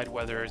decide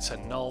whether it's a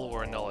null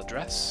or a null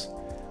address.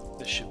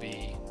 This should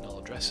be null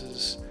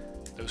addresses.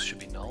 Those should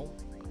be null.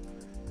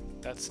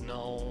 That's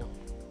null.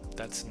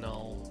 That's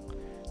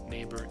null.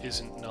 Neighbor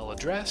isn't null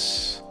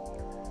address.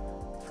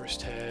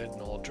 First head,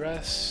 null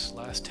address.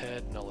 Last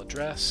head, null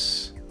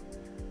address.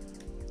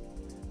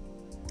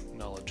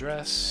 Null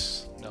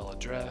address. Null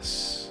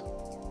address.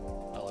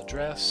 Null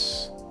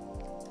address.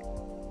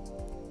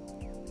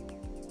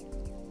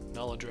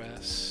 Null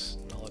address,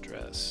 null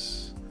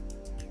address,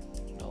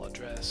 null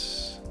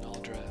address, null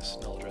address,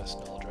 null address,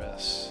 null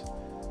address,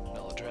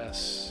 null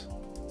address.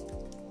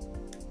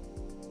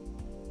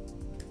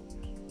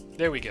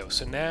 There we go.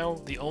 So now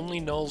the only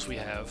nulls we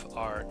have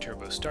are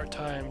turbo start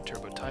time,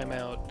 turbo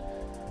timeout,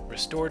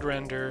 restored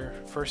render,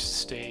 first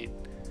state,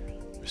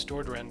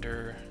 restored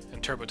render,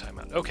 and turbo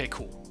timeout. Okay,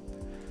 cool.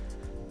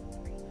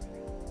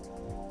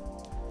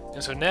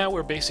 And so now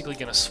we're basically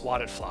going to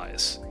swat at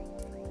flies.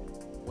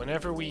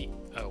 Whenever we...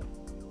 oh.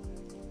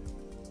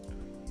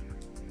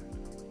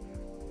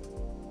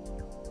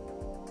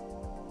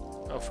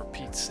 Oh, for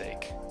Pete's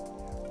sake.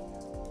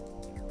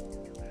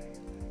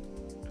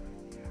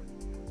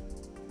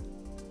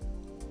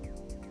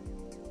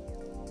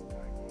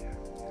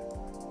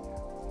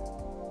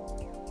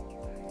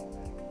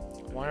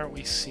 Why aren't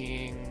we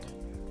seeing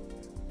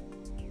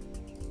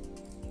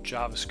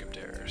JavaScript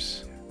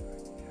errors?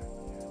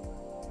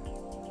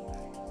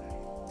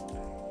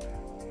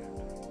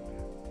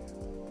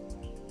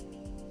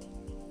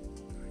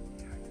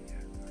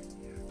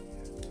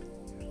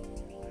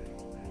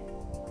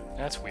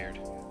 That's weird.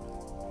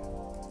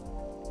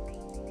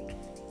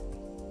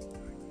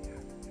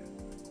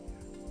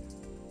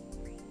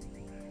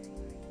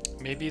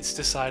 Maybe it's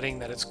deciding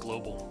that it's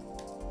global.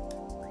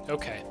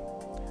 Okay.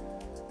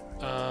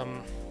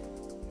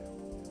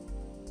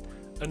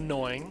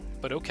 Annoying,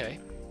 but okay.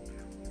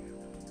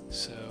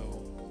 So,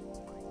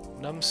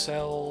 num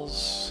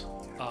cells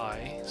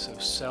I, so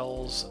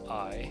cells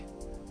I,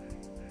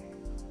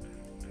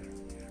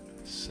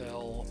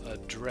 cell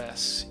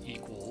address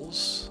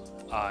equals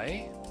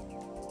I.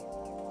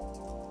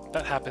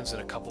 That happens in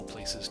a couple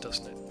places,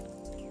 doesn't it?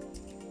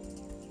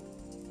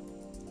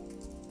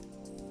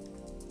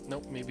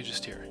 Nope, maybe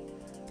just here.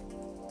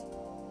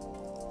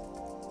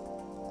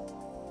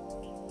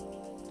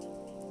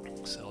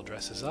 Cell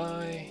address is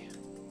I.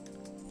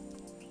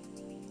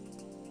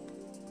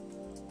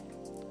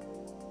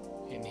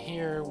 In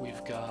here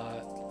we've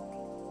got,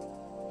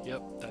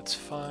 yep, that's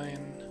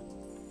fine.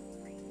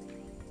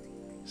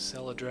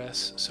 Cell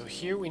address. So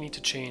here we need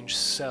to change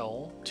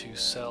cell to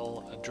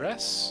cell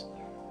address.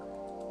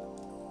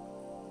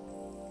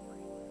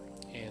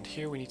 And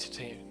here we need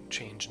to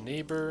change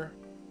neighbor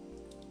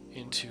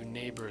into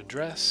neighbor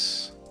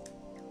address.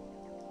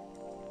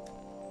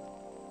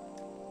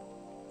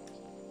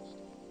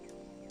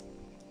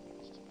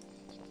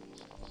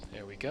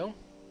 There we go.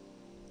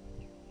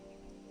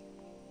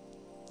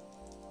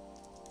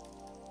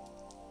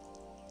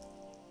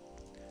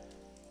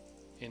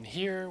 In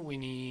here, we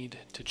need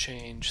to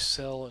change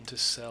cell into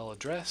cell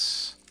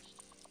address.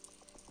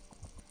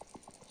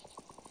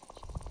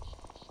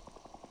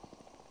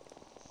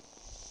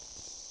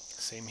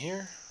 Same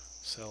here,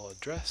 cell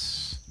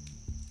address.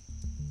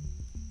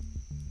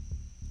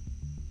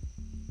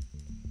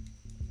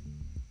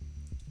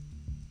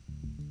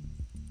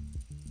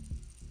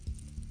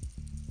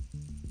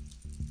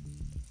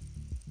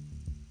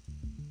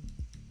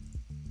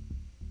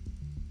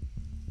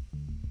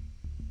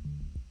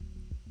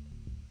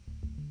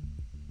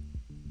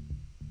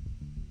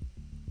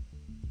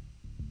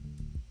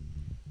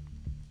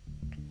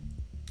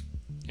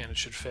 And it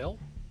should fail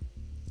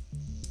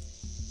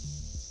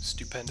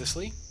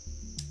stupendously.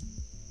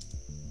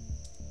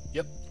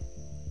 Yep.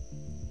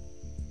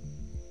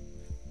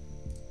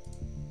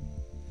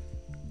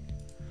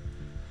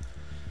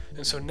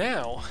 And so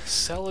now,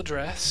 cell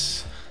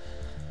address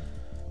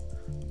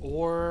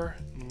or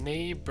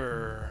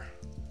neighbor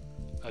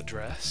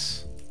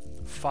address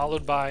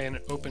followed by an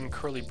open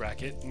curly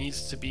bracket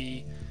needs to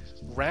be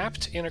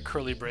wrapped in a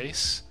curly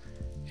brace,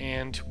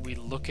 and we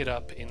look it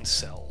up in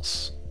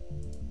cells.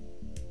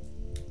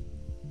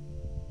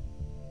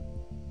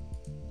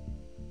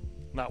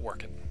 Not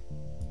working.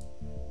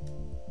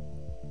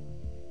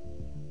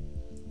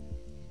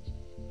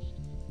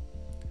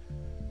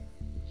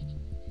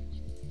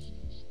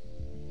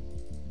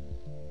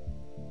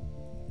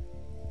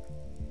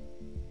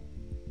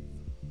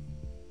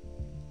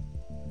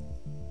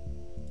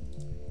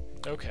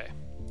 Okay,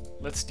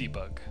 let's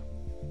debug.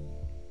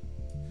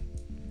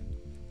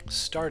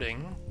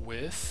 Starting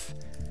with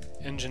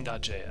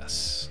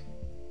engine.js.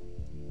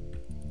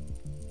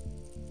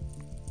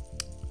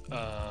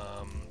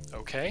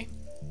 Okay.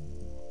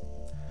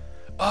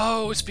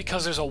 Oh, it's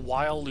because there's a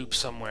while loop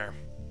somewhere.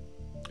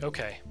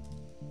 Okay.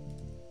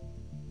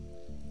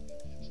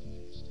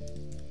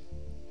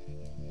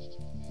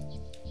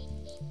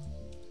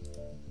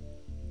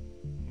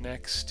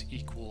 Next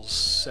equals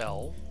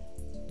cell.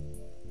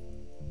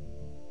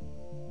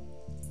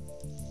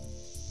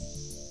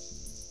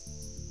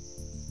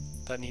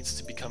 That needs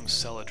to become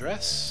cell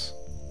address.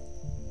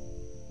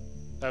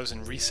 That was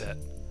in reset.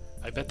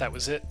 I bet that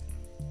was it.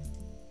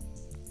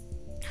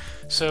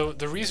 So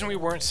the reason we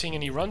weren't seeing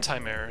any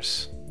runtime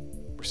errors,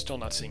 we're still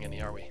not seeing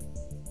any, are we?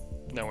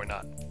 No, we're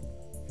not.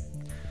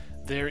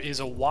 There is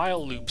a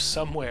while loop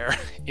somewhere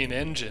in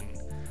Engine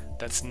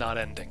that's not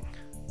ending.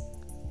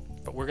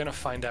 But we're gonna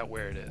find out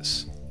where it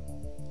is.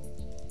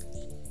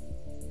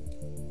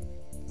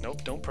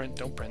 Nope, don't print,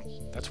 don't print.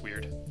 That's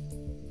weird.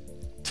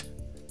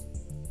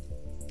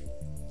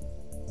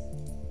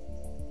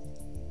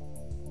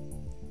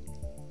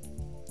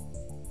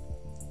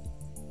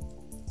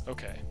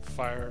 Okay,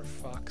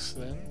 Firefox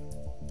then.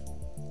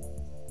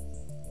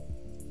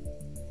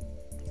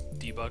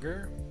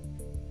 Debugger.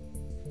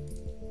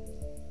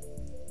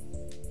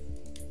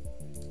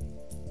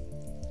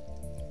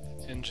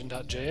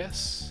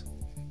 Engine.js.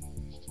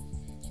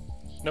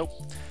 Nope,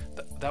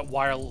 that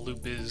while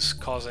loop is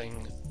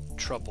causing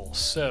trouble.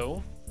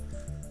 So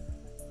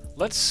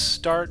let's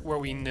start where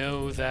we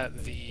know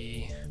that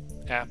the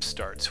app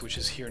starts, which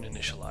is here in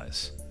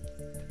initialize.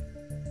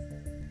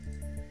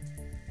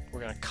 We're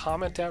going to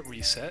comment out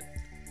reset.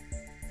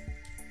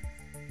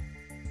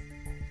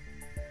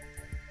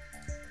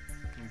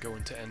 And go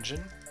into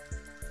engine.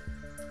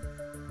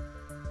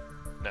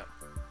 No.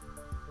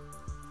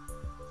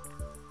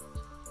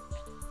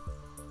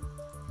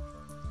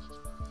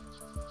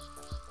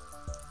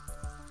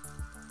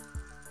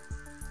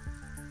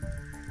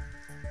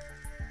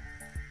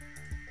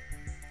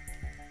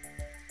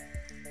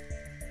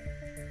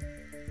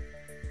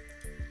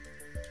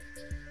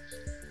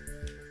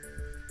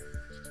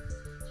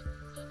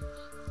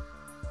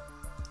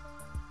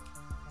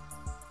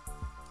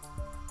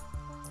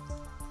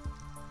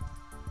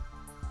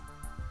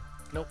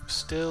 Nope,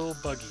 still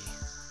buggy.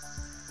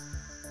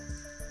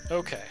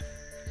 Okay,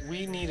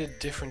 we need a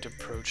different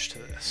approach to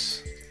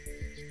this.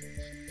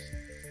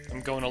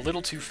 I'm going a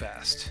little too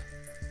fast.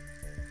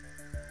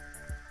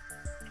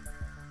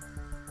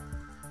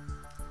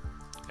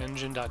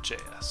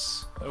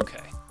 Engine.js.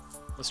 Okay,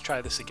 let's try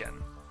this again.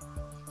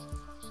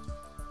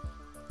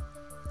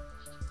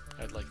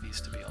 I'd like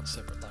these to be on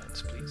separate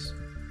lines, please.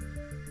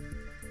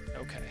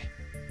 Okay.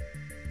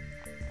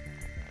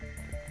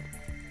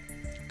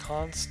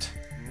 Const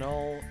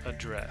null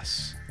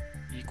address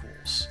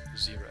equals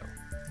 0.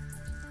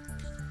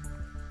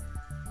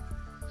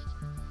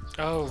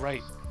 Oh,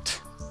 right.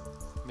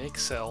 Make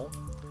cell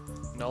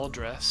null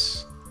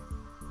address.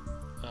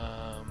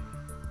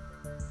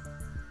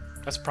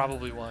 That's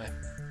probably why.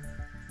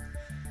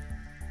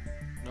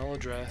 Null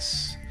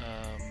address.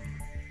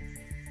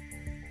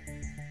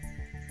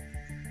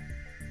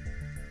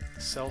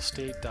 Cell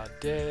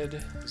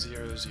state.dead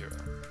 0 0.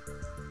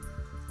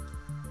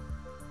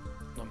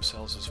 Num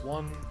cells is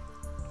 1.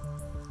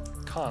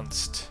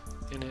 Const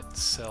init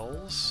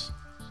cells.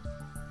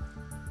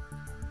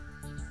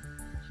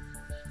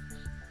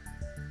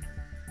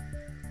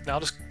 Now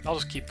I'll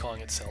just keep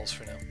calling it cells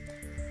for now.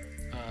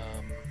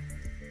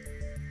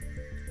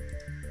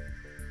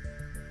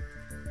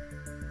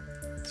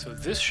 So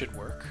this should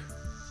work,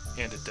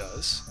 and it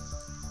does.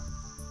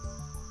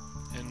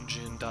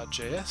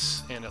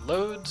 Engine.js, and it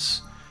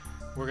loads.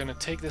 We're going to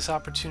take this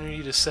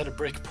opportunity to set a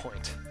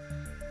breakpoint.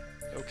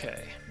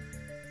 Okay.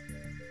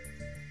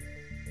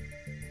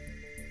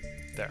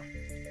 There.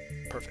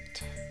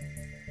 Perfect.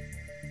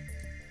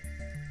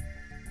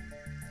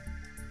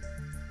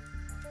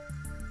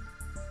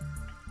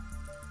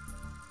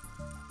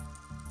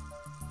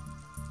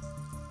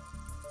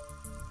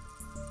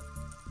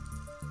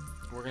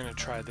 We're going to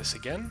try this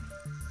again.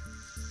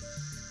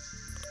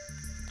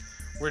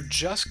 We're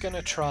just going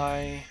to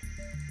try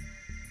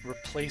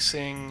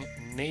replacing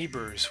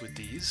neighbors with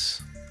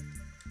these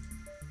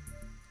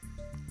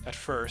at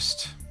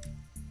first.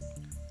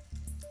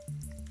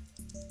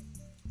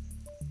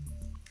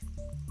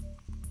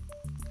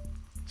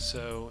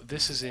 So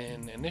this is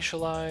in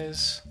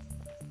initialize.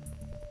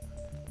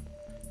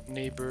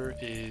 Neighbor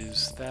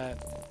is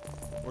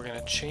that. We're going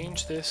to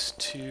change this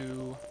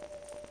to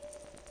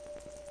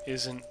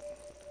isn't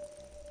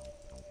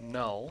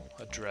null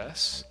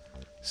address.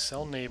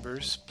 Cell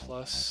neighbors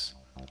plus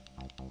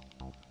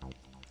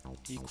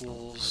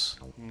equals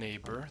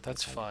neighbor.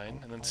 That's fine.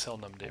 And then cell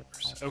num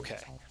neighbors. Okay.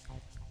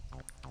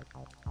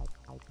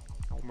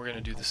 And we're going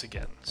to do this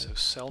again. So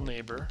cell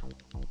neighbor.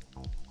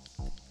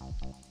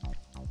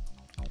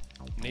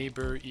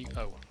 Neighbor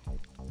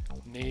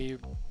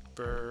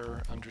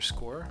neighbor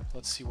underscore.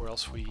 Let's see where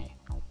else we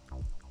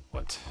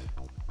what?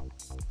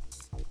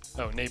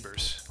 Oh,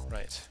 neighbors.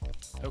 Right.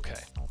 Okay.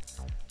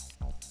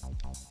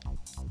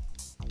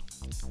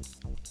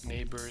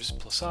 Neighbors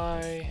plus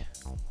I,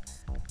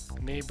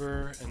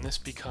 neighbor, and this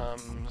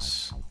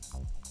becomes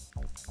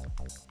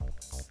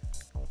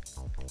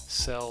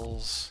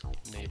cells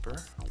neighbor.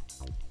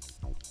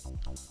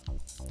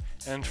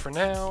 And for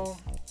now,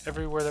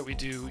 everywhere that we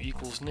do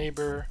equals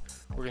neighbor,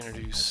 we're going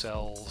to do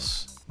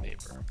cells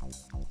neighbor.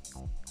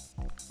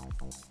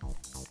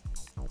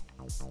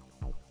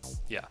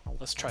 Yeah,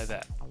 let's try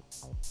that.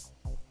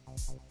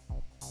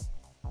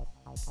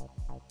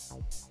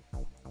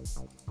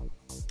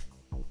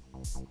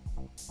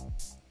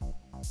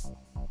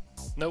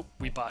 Nope,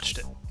 we botched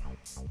it.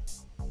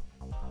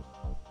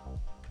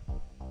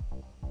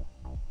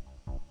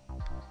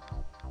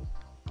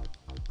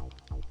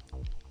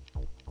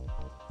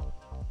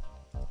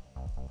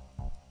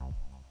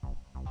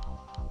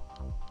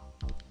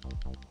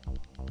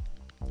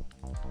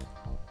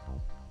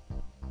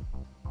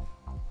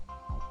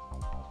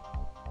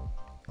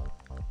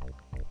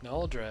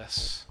 Null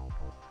address.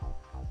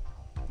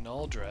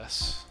 Null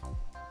address.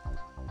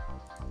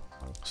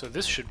 So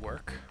this should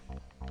work.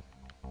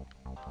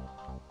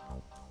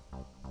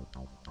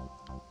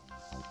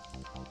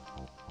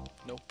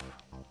 Nope.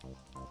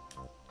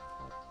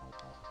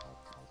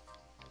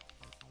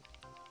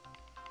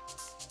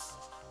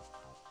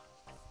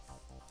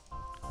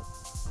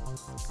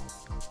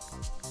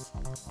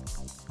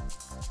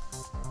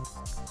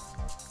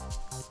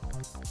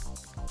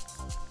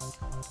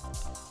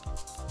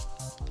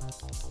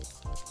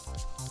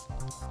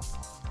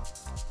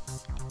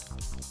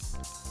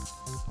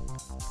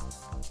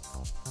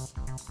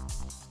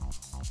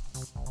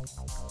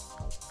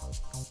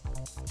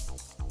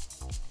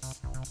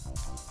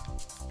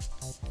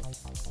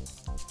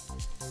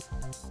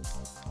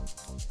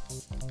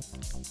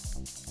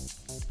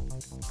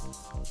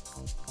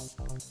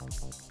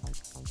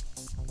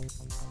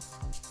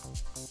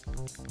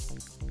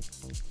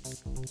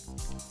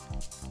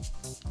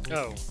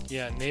 Oh,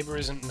 yeah, neighbor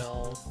isn't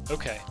null.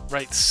 Okay,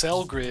 right,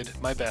 cell grid,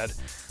 my bad.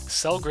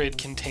 Cell grid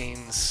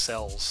contains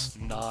cells,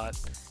 not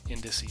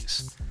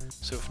indices.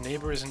 So if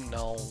neighbor isn't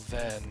null,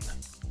 then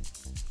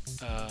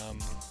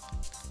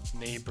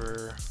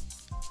neighbor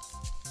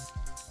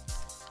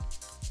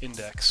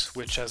index,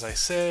 which, as I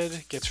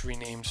said, gets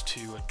renamed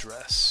to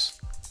address.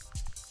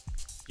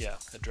 Yeah,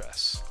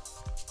 address.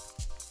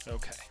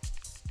 Okay.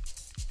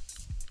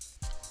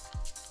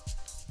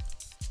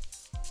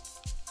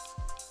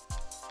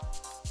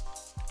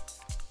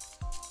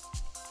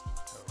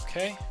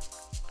 Okay.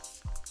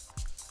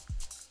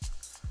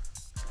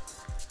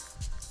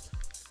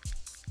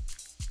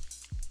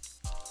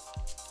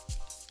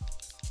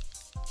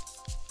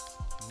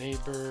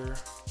 Neighbor,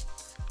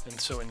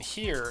 and so in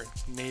here,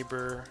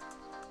 neighbor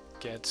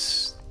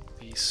gets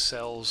the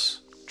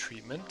cells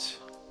treatment.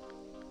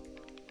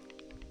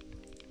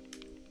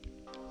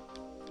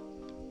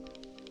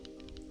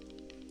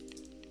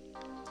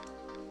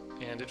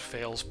 And it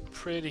fails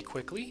pretty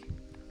quickly.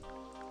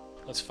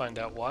 Let's find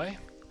out why.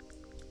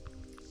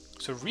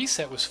 So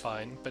reset was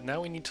fine, but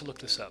now we need to look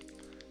this up.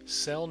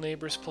 Cell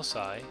neighbors plus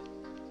I,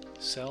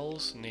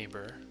 cells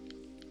neighbor.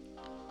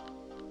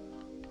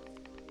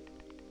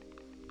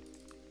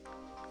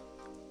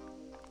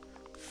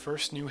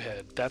 First new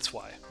head, that's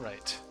why,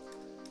 right.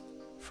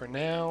 For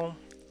now,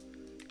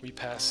 we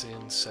pass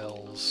in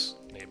cells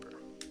neighbor.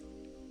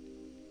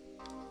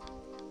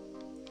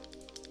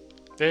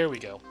 There we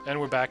go,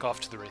 and we're back off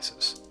to the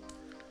races.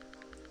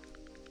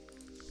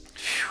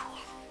 Phew.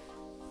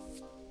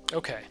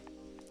 Okay.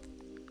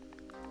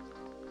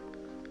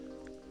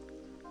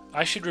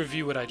 I should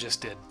review what I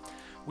just did.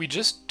 we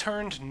just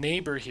turned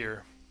neighbor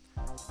here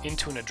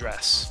into an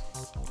address.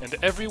 And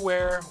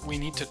everywhere we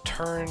need to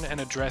turn an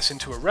address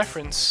into a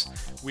reference,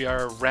 we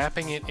are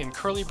wrapping it in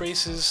curly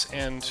braces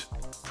and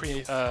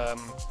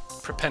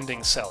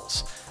prepending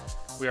cells.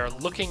 We are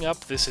looking up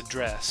this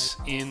address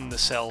in the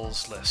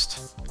cells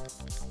list.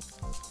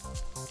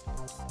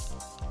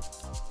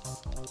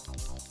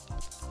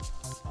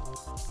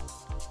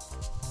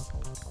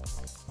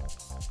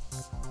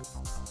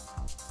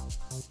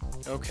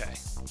 Okay,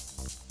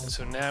 and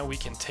so now we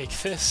can take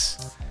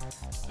this.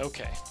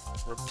 Okay,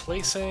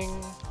 replacing.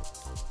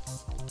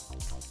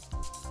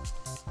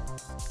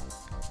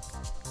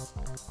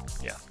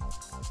 Yeah.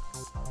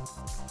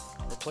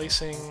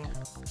 Replacing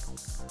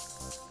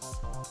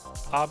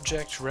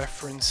object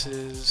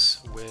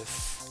references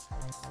with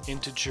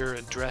integer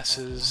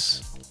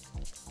addresses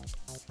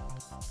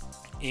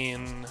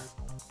in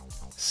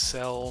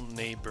cell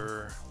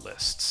neighbor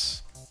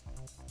lists.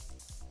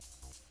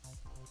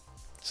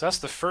 So that's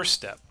the first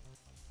step.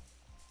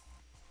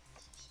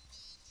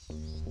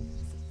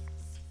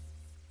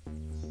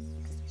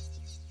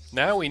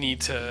 Now we need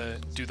to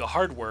do the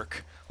hard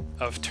work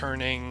of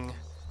turning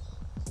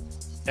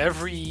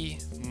every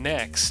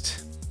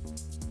next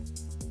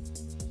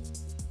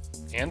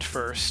and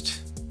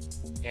first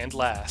and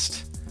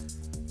last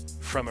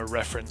from a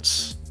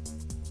reference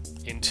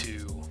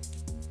into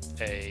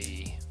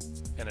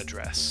an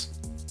address,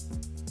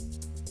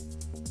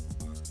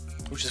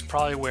 which is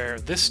probably where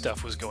this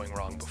stuff was going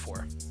wrong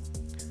before.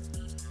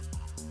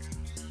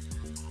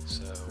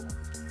 So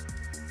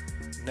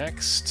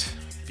next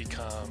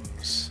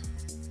becomes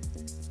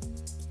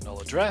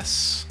null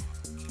address,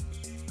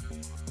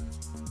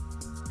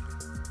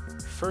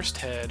 first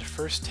head,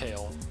 first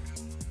tail,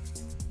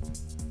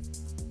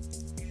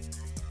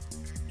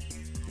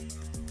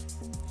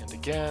 and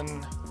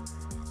again,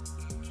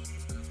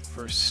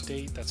 first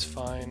state, that's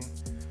fine.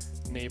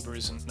 Neighbor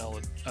isn't null.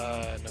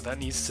 No, that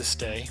needs to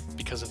stay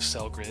because of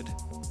cell grid.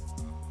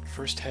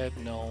 First head,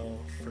 null.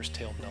 First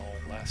tail, null.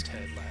 Last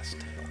head, last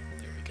tail.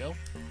 There we go.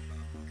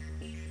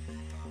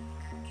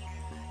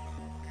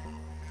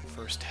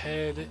 First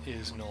head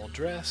is null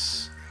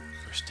address.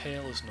 First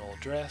tail is null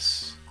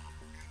address.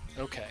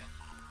 Okay.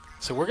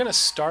 So we're going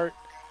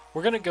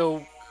to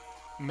go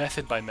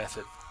method by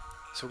method.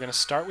 So we're going to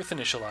start with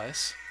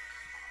initialize.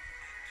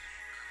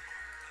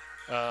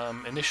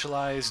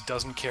 Initialize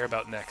doesn't care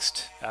about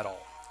next at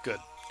all. Good.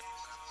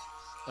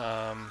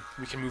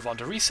 We can move on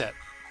to reset.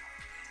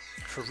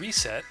 For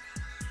reset,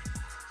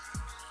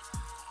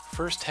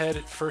 first head,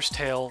 first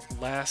tail,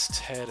 last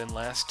head, and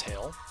last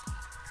tail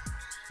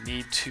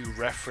need to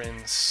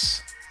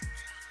reference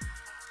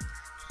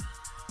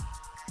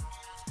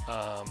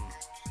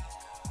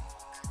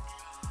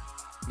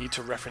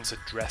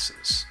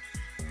addresses.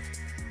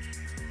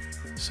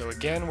 So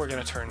again, we're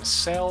going to turn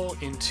cell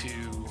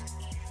into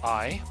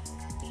I.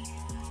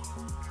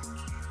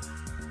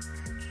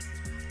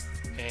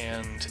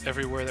 And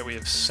everywhere that we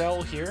have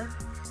cell here,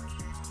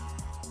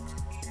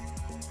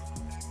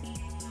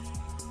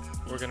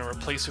 we're going to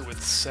replace it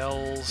with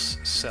cells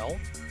cell,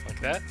 like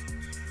that.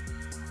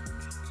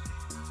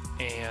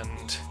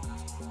 And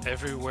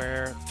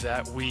everywhere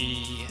that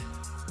we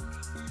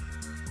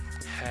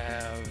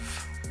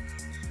have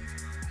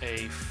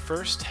a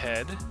first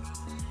head,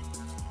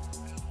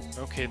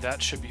 okay,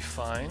 that should be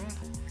fine.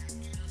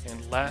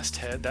 And last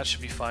head, that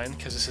should be fine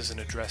because this is an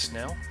address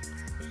now.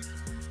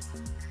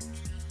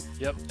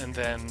 Yep, and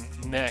then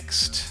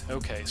next,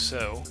 okay,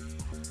 so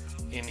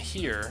in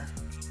here,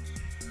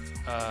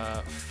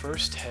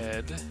 first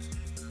head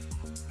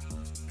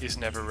is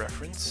never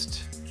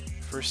referenced,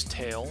 first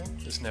tail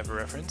is never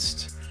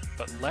referenced,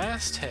 but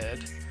last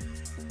head,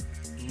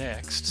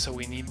 next, so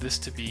we need this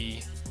to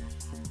be,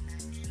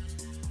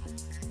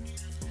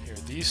 here,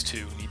 these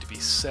two need to be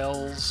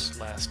cells,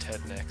 last head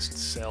next,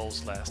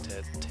 cells, last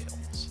head,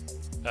 tails,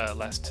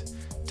 last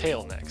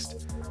tail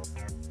next.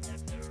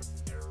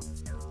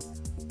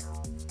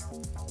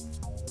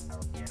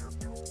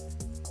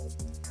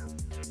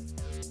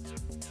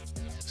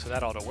 So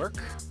that ought to work.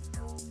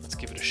 Let's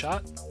give it a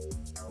shot.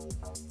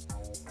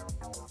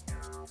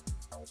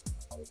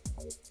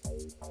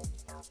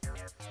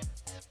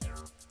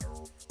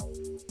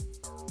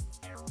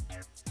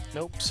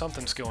 Nope,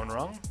 something's going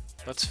wrong.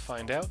 Let's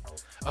find out.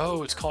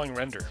 Oh, it's calling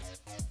render.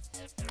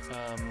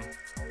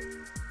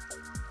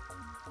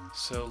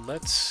 So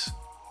let's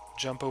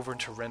jump over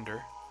into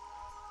render.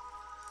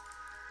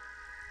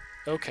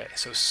 Okay,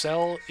 so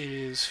cell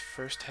is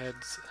first head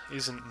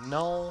isn't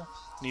null,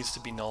 needs to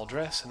be null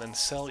address, and then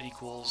cell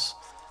equals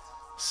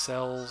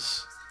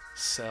cells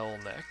cell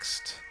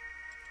next,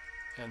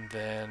 and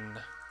then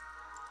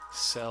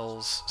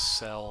cells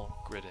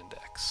cell grid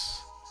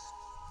index.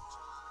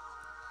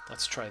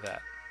 Let's try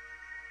that.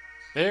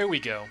 There we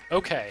go.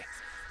 Okay,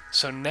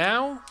 so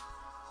now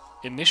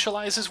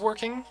initialize is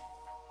working,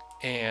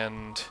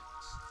 and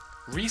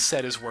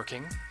reset is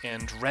working,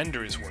 and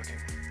render is working.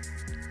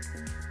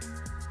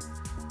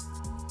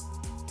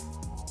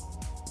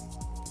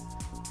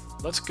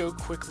 Let's go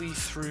quickly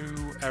through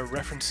our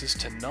references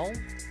to null.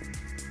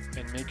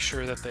 and make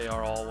sure that they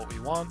are all what we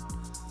want.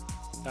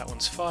 That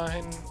one's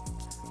fine.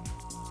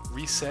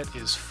 Reset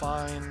is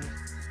fine.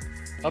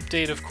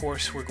 Update, of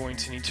course, we're going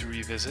to need to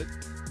revisit.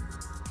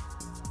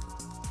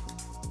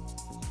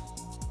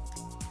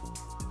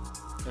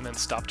 And then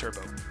stop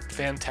turbo.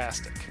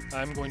 Fantastic.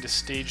 I'm going to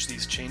stage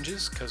these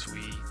changes because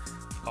we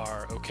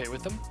are okay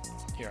with them.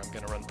 Here, I'm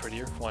going to run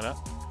prettier. Why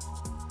not?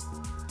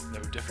 No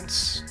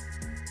difference.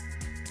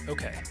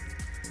 Okay.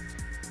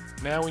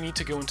 Now we need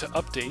to go into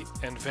update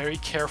and very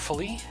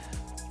carefully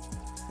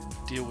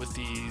deal with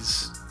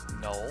these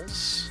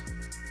nulls.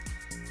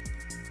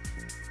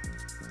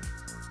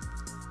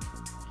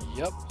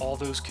 Yep, all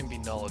those can be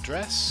null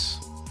address.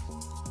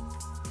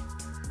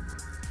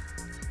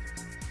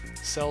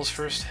 Cell's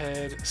first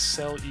head,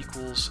 cell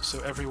equals, so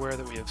everywhere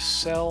that we have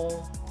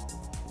cell,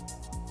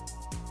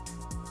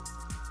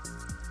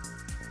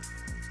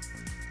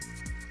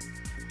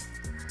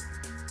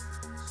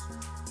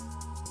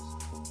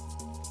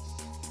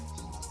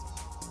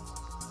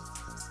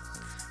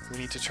 we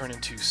need to turn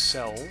into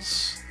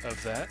cells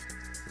of that.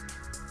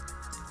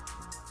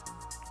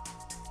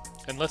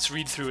 And let's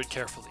read through it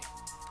carefully.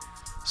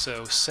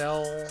 So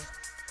cell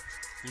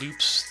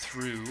loops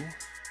through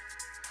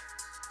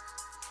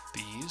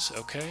these,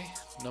 okay.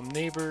 Num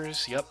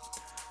neighbors, yep.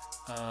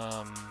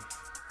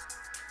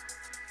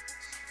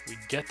 We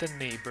get the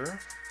neighbor.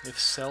 If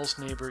cell's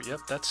neighbor, yep,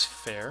 that's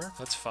fair,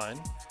 that's fine.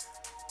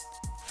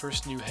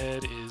 First new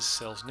head is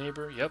cell's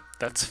neighbor, yep,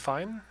 that's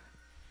fine.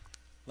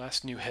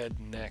 Last new head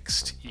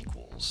next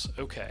equals,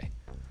 okay.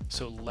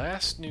 So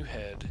last new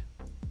head,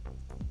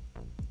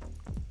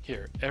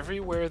 here,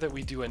 everywhere that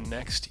we do a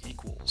next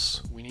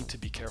equals, we need to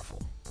be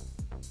careful.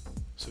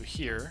 So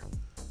here,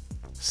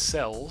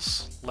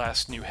 cells,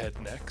 last new head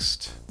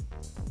next.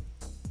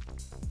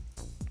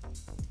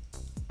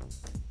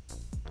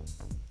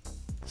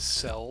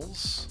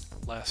 Cells,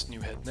 last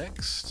new head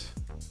next.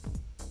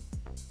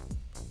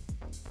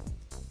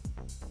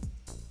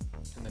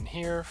 And then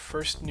here,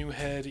 first new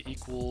head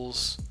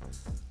equals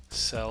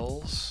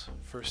cells,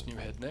 first new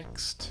head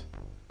next.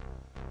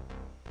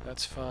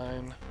 That's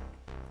fine.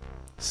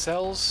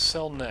 Cells,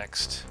 cell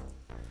next.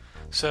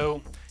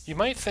 So you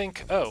might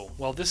think, oh,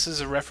 well, this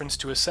is a reference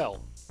to a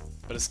cell,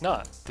 but it's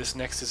not. This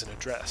next is an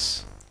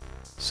address.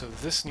 So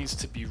this needs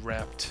to be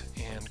wrapped,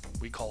 and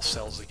we call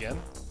cells again.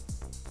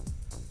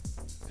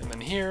 And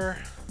then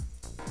here,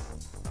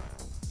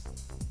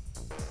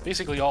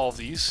 basically all of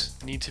these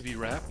need to be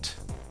wrapped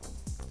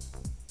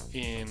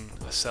in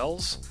a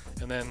cells,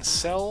 and then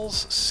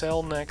cells,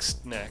 cell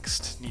next,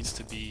 next needs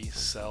to be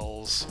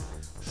cells,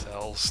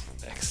 cells,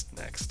 next,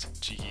 next.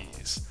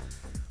 Jeez.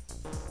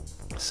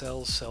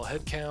 Cells, cell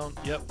head count,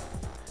 yep.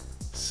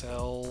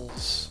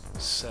 Cells,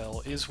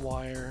 cell is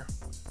wire.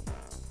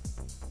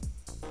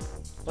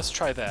 Let's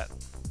try that.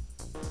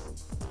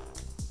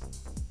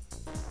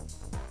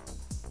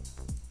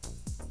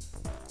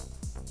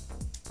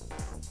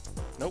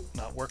 Nope,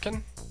 not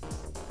working.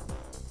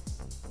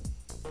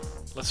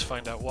 Let's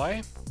find out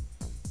why.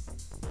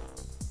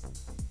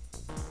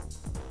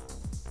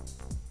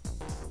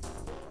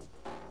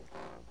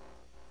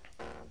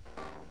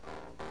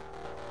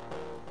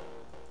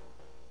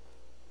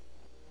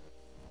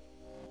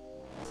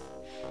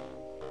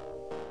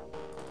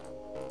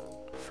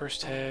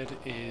 First head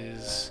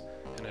is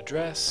an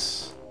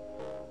address.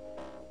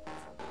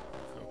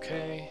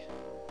 Okay.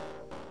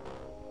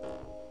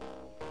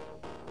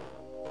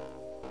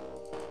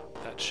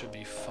 That should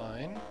be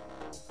fine.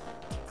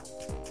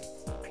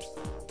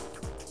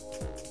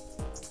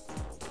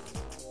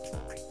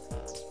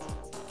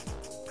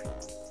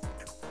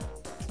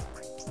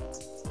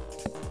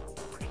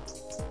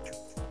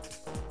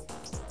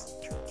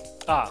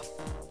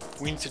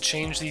 We need to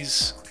change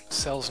these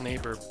cells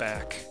neighbor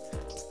back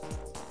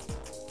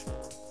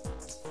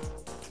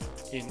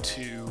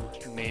into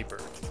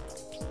neighbor.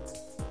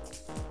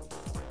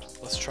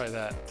 Let's try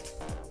that.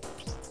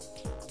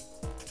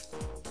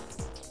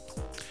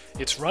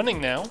 It's running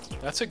now.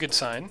 That's a good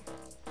sign.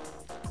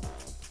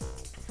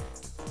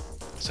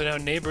 So now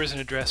neighbor is an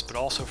address, but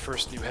also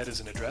first new head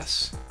is an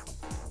address.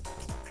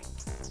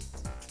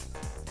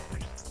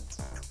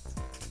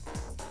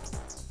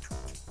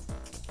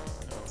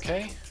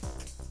 Okay.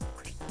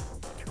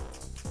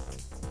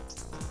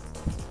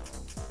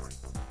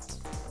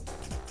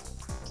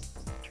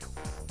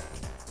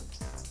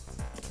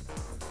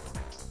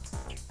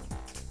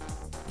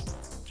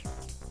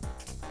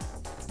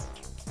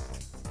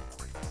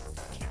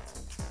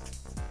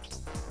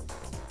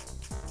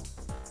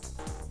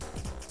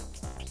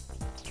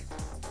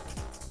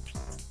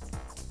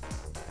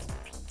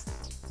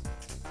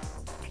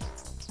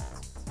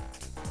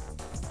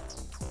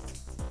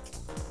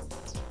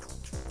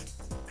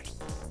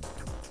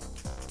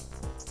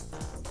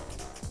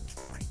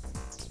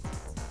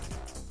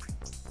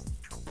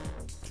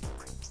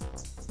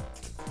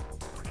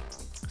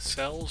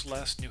 Cells,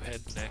 last new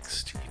head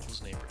next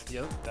equals neighbor.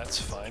 Yep, that's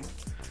fine.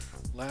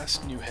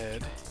 Last new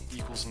head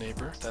equals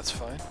neighbor. That's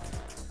fine.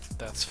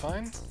 That's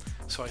fine.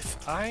 So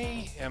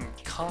I am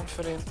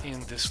confident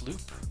in this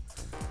loop.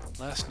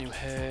 Last new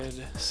head,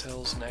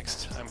 cells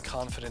next. I'm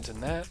confident in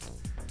that.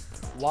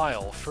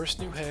 While first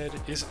new head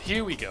is...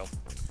 Here we go.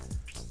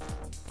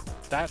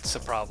 That's a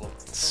problem.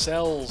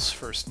 Cells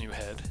first new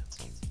head.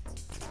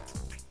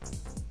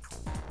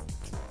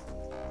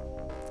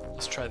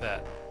 Let's try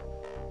that.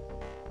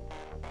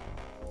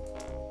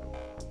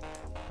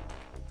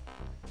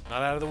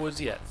 Not out of the woods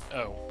yet.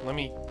 Oh, let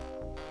me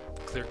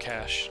clear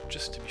cache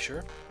just to be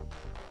sure.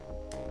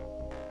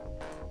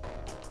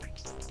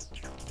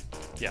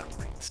 Yeah,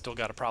 still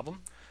got a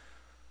problem.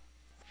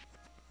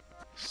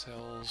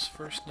 Cells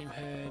first new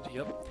head,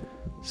 yep.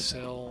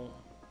 Cell,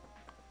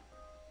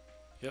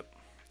 yep.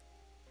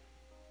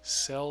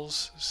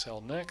 Cells,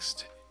 cell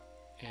next,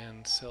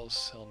 and cells,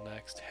 cell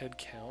next. Head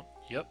count,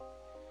 yep.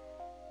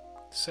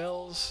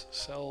 Cells,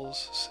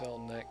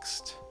 cell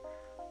next.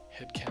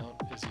 Head count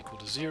is equal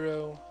to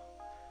 0.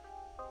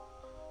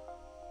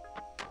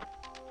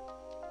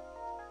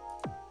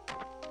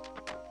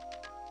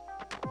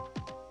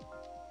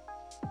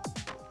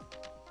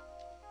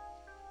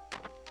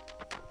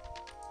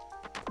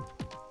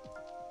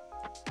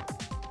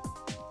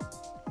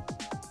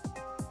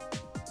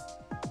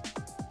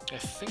 I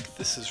think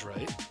this is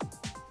right.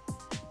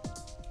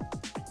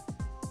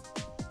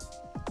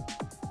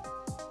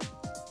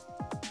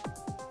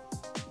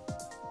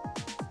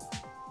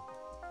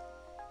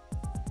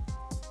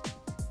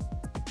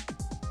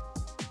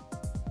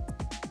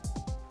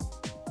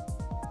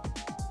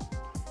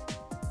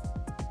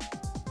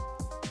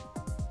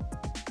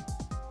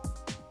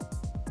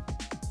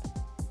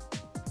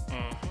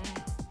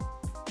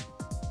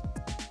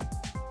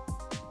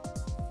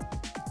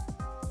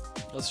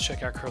 Let's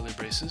check our curly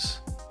braces.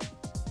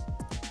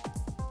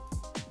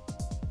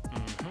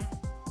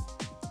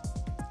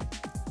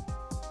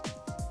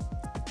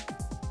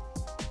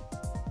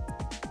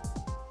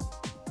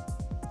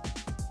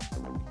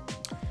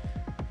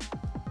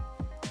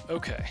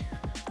 Okay.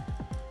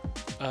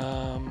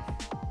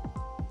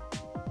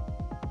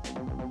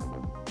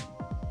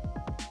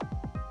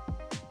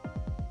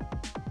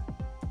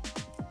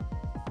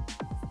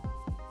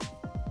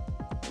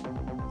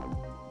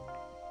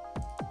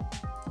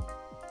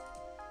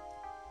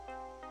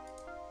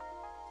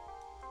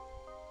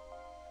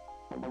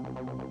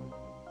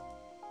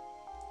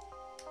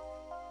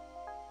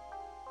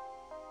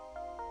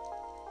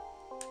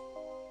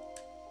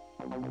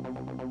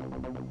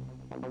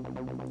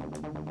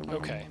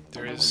 Okay,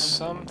 there is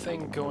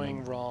something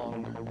going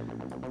wrong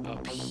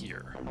up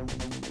here.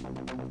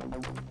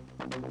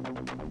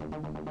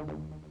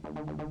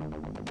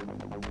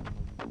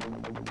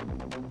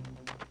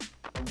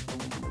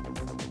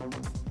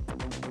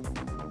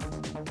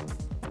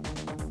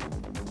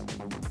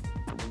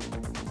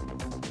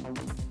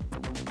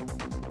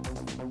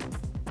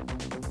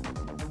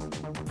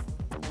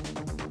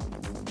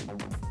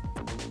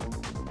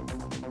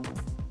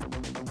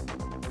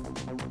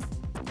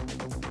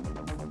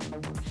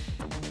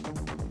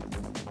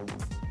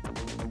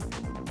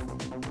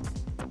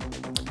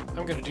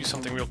 I'm going to do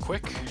something real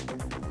quick.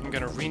 I'm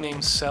going to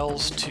rename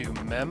cells to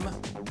mem,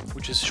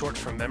 which is short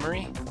for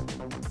memory.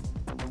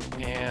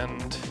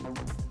 And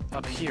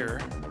up here,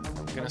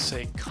 I'm going to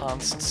say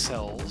const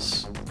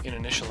cells in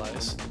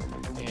initialize.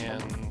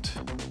 And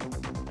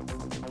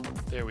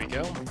there we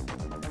go.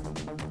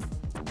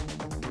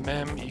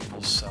 Mem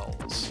equals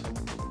cells.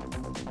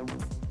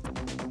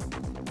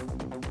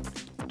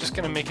 Just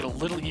going to make it a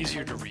little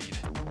easier to read.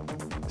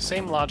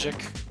 Same logic,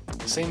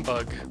 same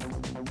bug.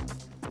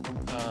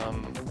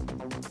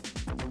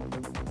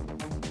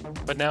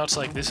 But now it's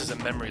like this is a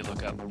memory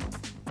lookup.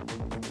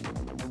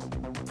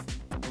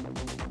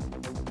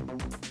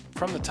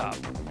 From the top.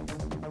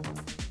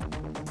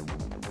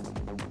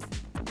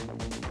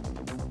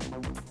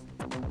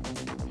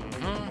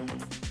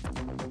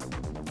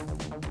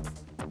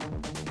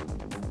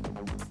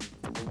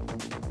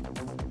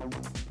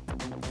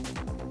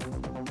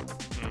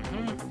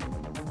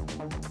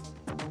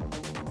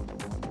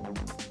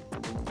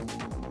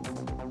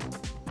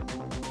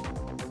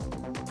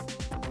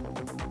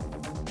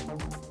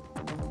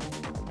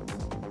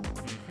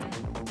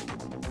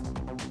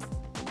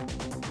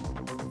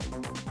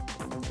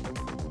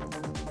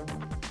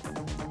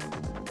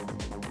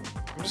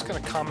 I'm just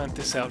going to comment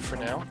this out for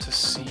now to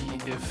see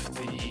if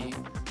the...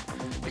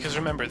 Because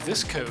remember,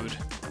 this code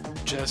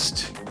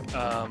just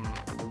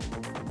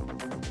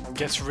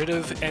gets rid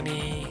of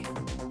any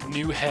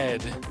new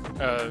head,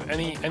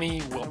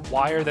 any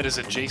wire that is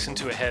adjacent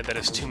to a head that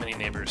has too many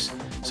neighbors.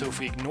 So if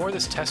we ignore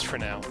this test for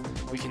now,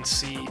 we can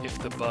see if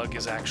the bug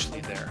is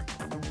actually there.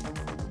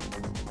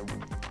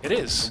 It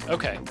is.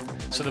 Okay.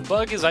 So the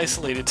bug is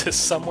isolated to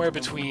somewhere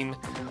between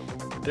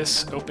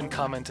this open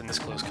comment and this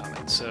close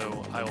comment.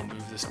 So I will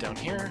move this down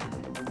here.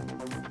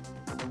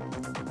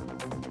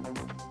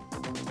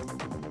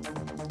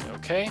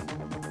 Okay.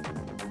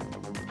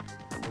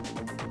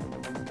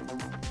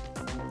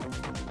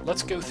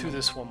 Let's go through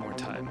this one more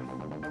time.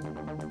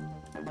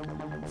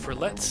 For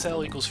let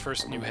cell equals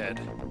first new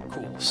head.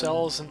 Cool.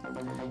 Cells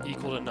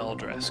equal to null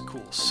address.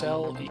 Cool.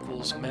 Cell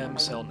equals mem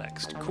cell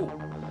next. Cool.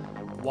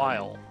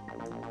 While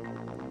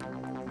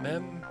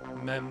mem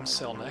mem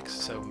cell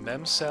next. So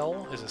mem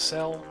cell is a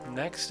cell,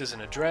 next is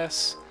an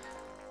address,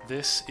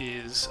 this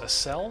is a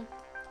cell.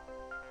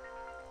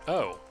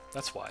 Oh,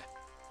 that's why.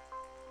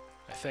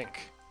 I think.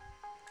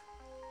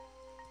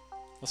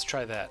 Let's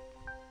try that.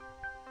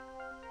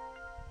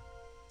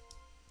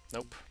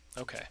 Nope.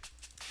 Okay.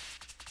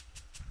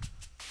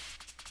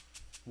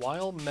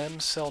 While mem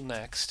cell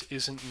next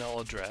isn't null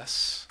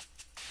address,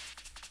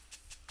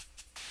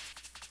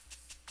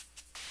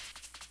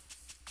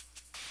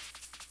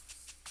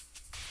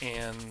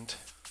 and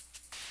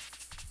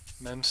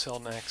mem cell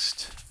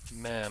next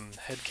mem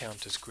head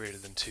count is greater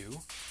than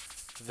 2,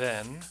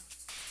 then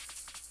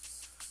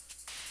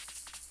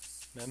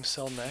mem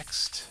cell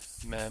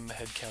next mem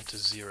head count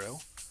is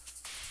 0.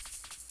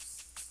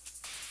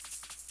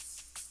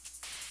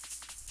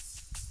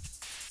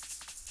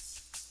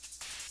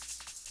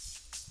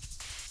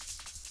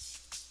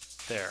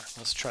 There,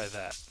 let's try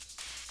that.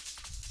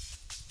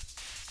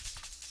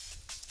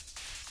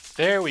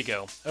 There we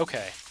go.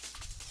 Okay.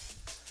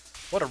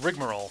 What a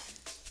rigmarole.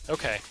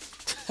 Okay.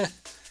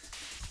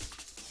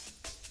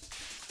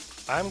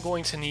 I'm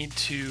going to need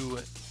to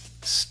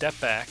step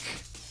back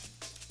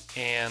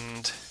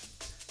and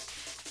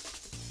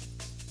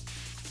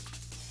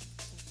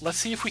let's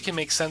see if we can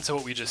make sense of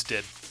what we just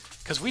did,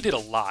 because we did a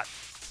lot.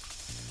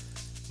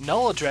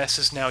 Null address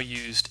is now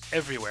used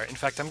everywhere. In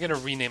fact, I'm going to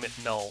rename it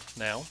null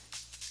now,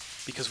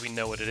 because we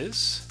know what it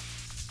is.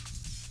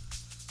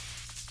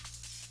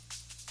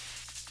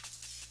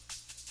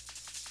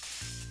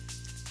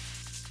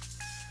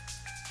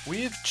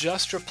 We have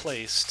just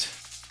replaced...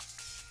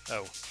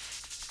 oh,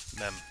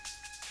 mem.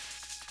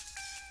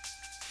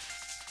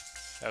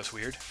 That was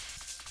weird.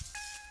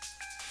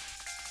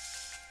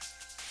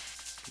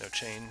 No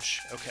change.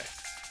 Okay.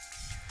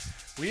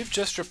 We have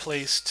just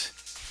replaced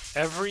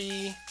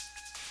every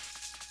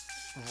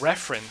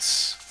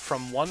reference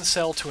from one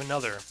cell to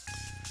another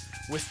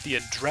with the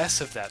address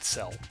of that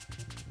cell.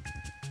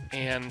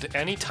 And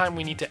anytime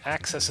we need to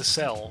access a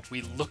cell,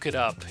 we look it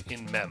up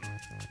in mem.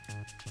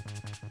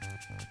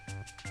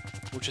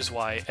 Which is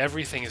why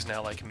everything is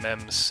now like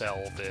mem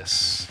cell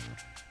this,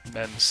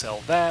 mem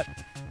cell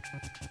that.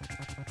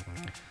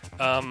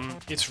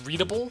 It's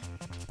readable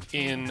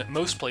in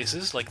most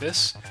places, like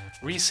this.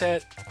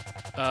 Reset,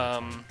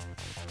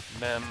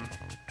 mem,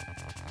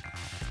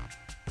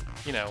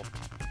 you know,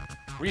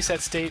 reset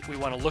state, we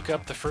want to look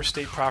up the first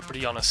state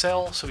property on a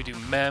cell, so we do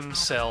mem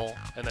cell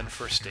and then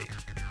first state.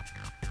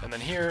 And then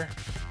here,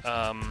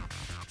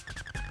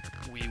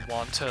 we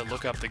want to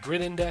look up the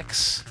grid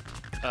index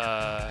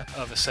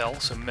of a cell,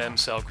 so mem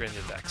cell grid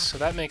index. So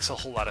that makes a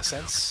whole lot of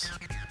sense.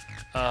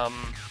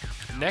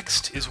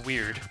 Next is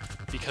weird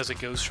because it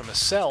goes from a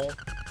cell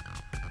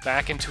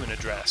back into an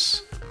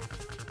address.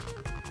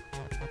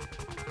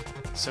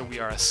 So we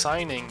are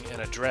assigning an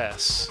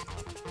address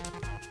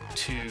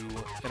to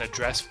an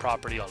address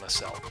property on a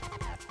cell.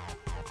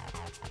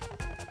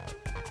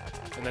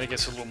 And then it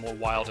gets a little more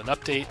wild in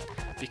update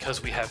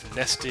because we have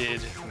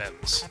nested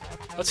mems.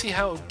 Let's see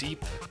how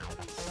deep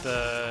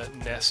the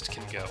nest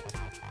can go.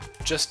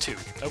 Just 2,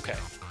 okay.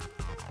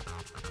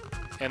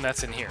 And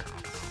that's in here.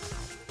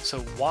 So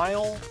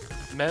while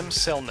mem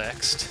cell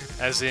next,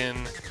 as in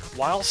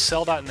while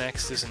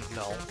cell.next isn't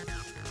null,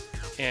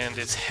 and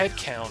its head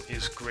count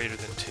is greater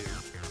than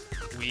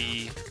 2,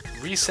 we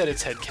reset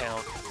its head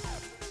count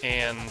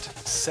and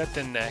set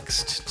the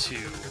next to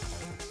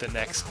the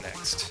next.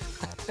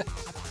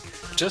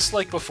 Just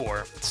like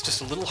before, it's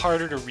just a little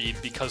harder to read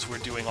because we're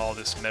doing all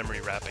this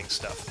memory wrapping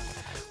stuff.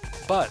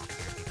 But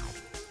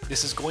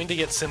this is going to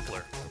get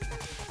simpler.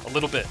 A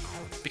little bit.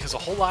 Because a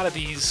whole lot of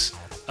these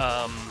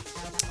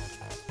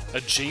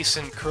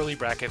adjacent curly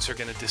brackets are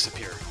going to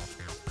disappear.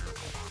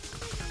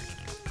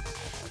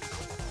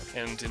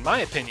 And in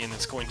my opinion,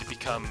 it's going to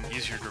become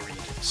easier to read.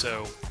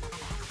 So,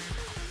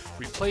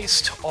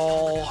 replaced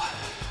all...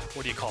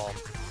 what do you call them?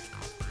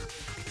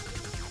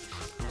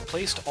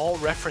 Replaced all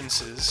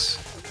references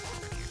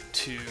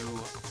to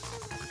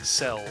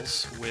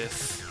cells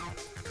with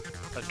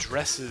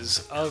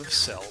addresses of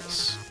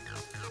cells.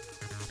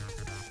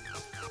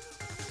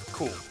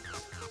 Cool.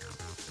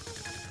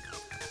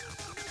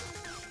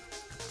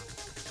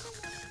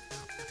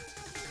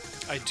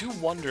 I do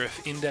wonder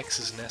if index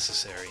is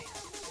necessary.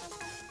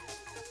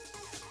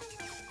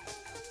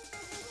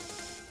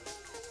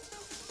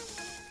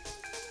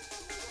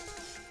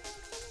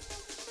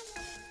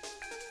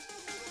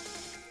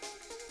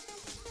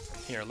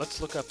 Here,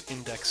 let's look up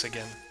index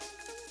again.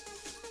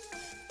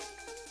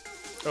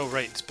 Oh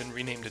right, it's been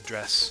renamed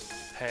address.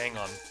 Hang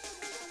on.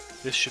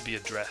 This should be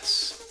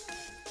address.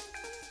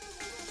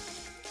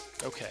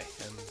 Okay,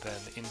 and then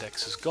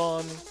index is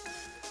gone.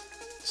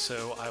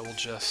 So I will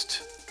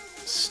just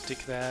stick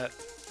that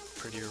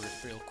pretty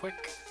real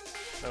quick.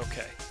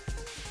 Okay.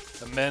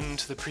 Amend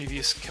the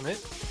previous commit.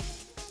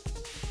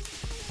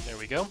 There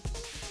we go.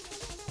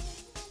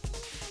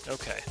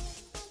 Okay.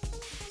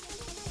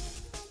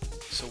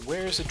 So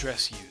where's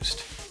address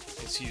used?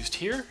 It's used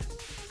here.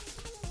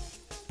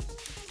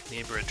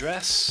 Neighbor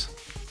address.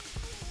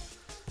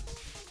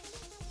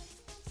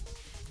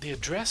 the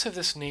address of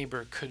this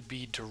neighbor could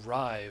be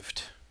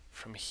derived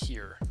from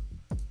here.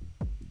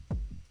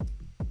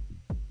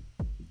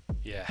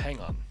 Yeah, hang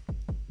on.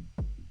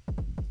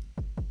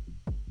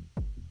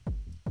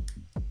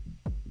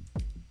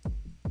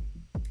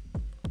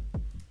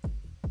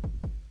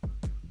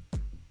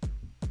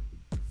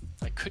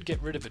 I could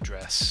get rid of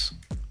address.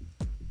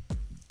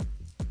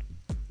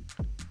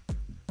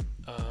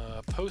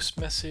 Post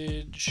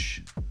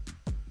message,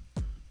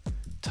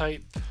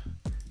 type,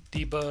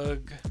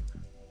 debug,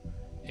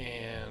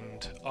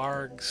 and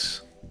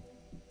args.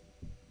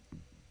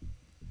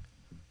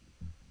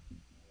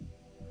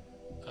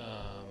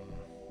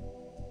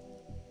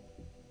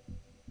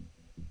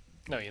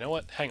 No, you know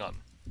what? Hang on.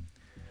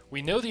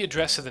 We know the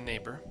address of the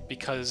neighbor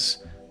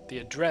because the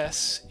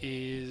address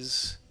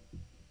is...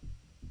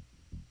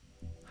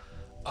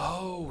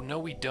 Oh, no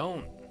we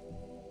don't.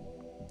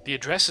 The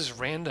address is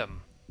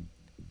random.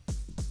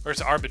 Or it's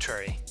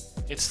arbitrary.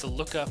 It's the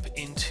lookup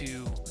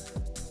into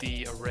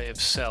the array of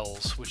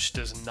cells, which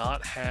does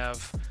not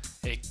have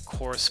a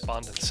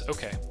correspondence.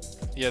 Okay.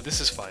 Yeah,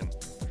 this is fine.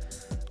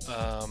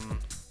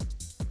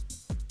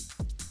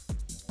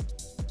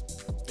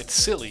 It's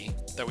silly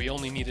that we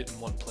only need it in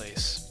one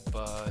place,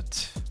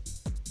 but...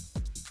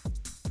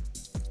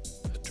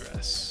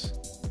 Address.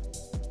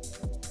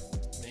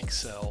 Make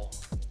cell.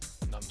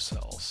 Num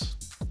cells.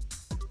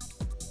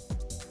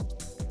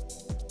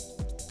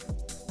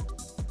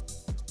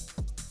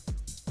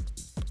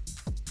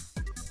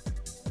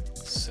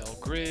 Cell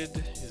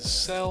grid is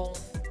cell.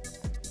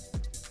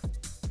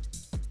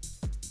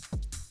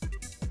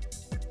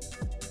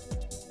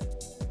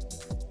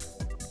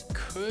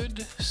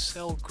 Could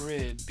cell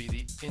grid be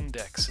the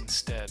index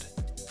instead?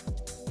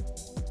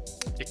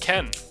 It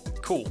can.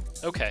 Cool.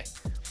 Okay.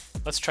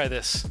 Let's try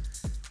this.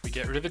 We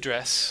get rid of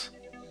address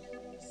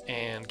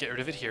and get rid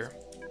of it here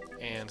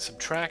and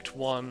subtract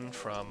 1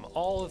 from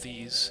all of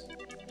these.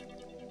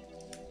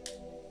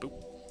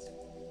 Boop.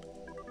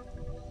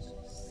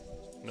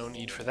 No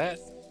need for that.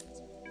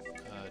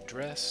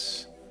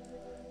 Address.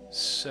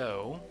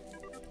 So,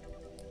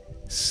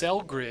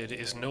 cell grid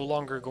is no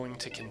longer going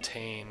to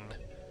contain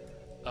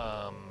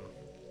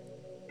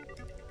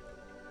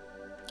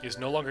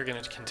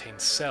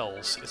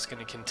cells. It's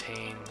going to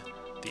contain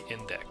the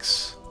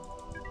index.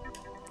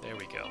 There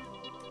we go.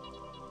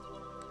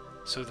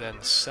 So then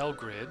cell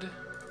grid.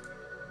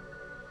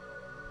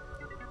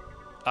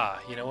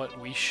 You know what?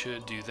 We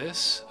should do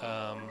this.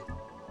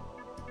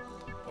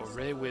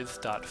 Array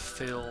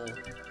width.fill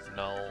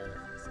null.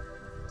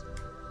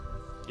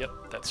 Yep,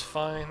 that's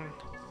fine.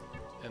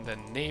 And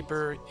then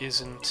neighbor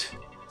isn't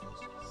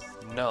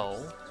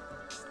null.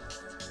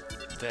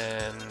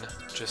 Then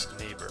just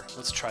neighbor.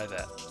 Let's try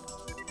that.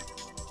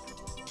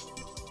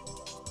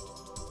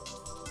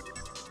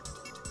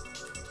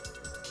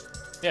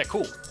 Yeah,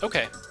 cool.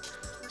 Okay.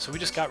 So we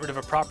just got rid of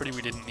a property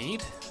we didn't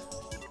need.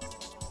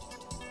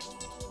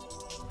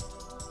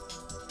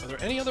 Are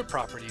there any other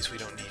properties we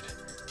don't need?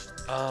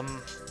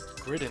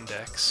 Grid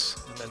index,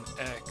 and then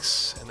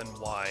X, and then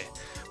Y.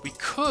 We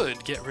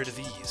could get rid of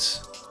these.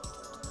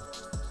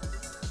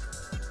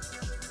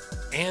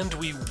 And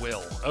we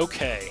will.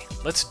 Okay,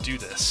 let's do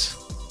this.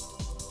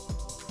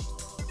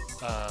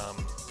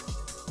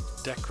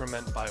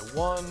 Decrement by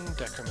 1,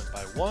 decrement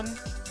by 1.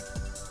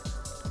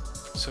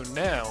 So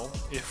now,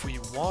 if we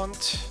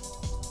want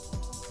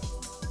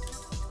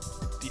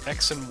the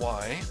X and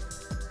Y,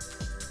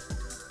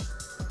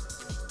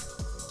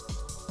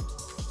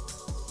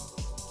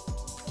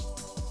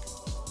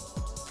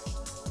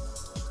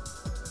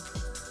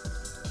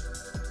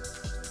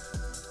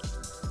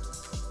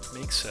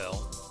 make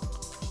cell.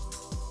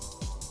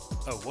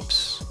 Oh,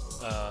 whoops.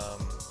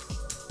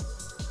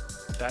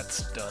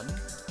 That's done.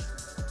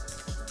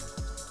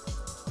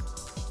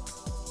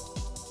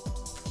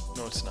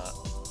 No, it's not.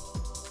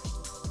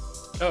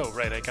 Oh,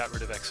 right, I got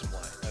rid of X and Y.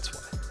 That's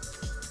why.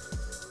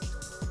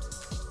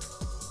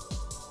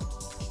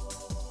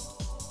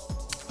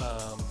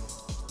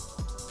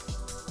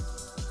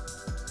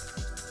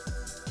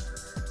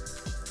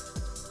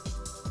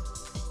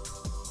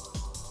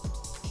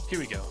 Here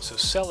we go. So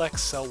cell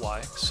X, cell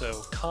Y.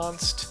 So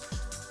const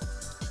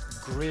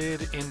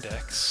grid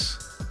index.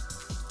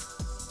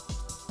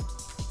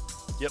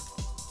 Yep.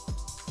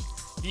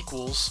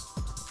 Equals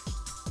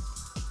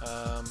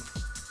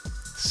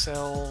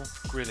cell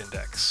grid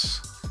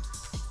index.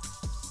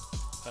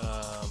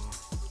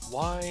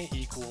 Y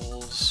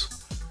equals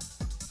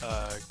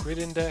grid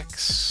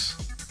index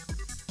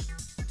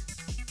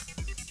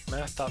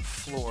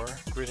math.floor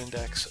grid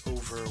index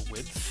over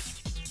width.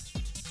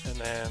 And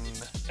then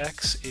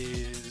X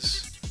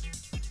is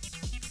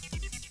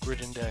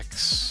grid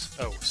index,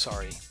 oh,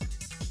 sorry,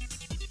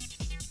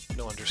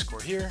 no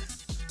underscore here,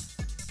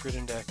 grid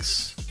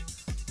index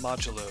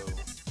modulo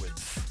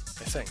width,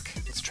 I think.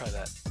 Let's try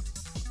that.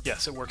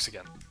 Yes, it works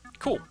again.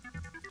 Cool.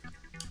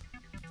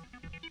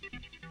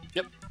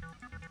 Yep.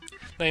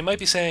 Now you might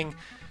be saying,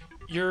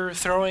 you're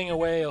throwing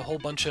away a whole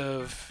bunch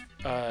of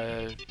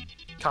you're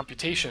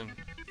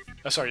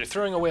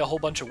throwing away a whole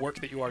bunch of work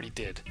that you already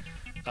did.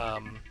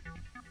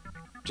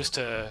 just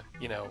to,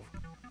 you know,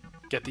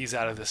 get these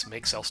out of this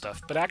make cell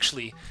stuff. But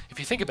actually, if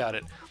you think about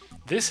it,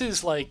 this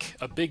is like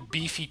a big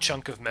beefy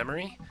chunk of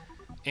memory,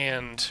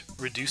 and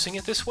reducing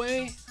it this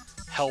way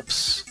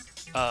helps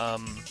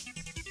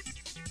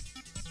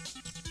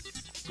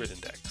grid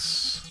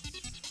index.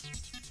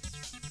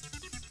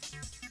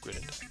 Grid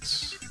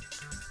index.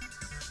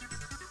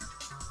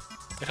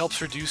 It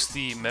helps reduce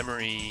the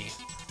memory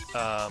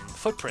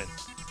footprint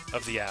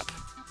of the app.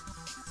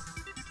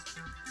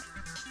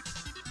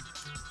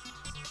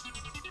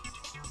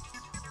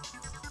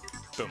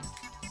 Boom.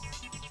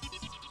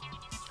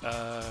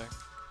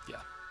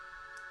 Yeah.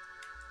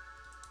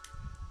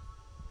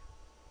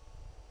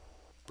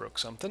 Broke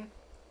something.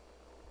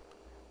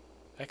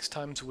 X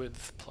times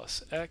width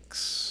plus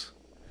X.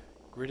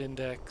 Grid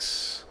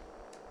index.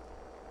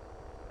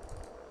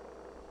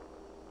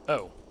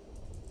 Oh.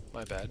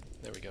 My bad.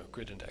 There we go.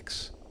 Grid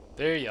index.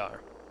 There you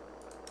are.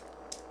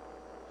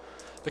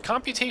 The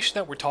computation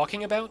that we're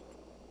talking about,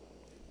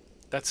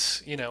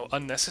 that's, you know,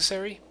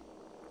 unnecessary.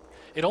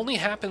 It only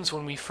happens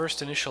when we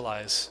first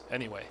initialize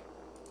anyway.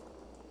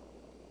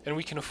 And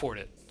we can afford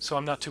it, so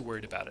I'm not too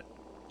worried about it.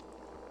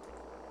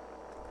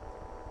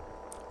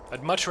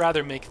 I'd much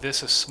rather make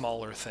this a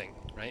smaller thing,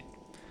 right?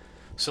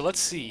 So let's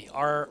see,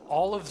 are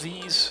all of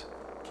these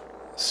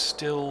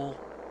still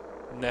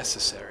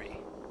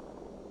necessary?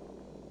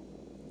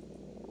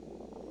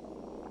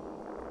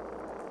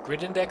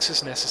 Grid index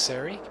is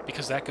necessary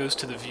because that goes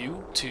to the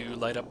view to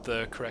light up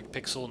the correct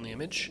pixel in the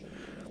image.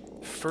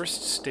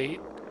 First state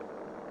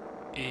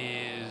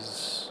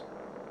is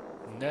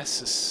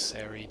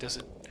necessary. Does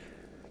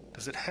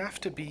it have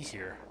to be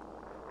here?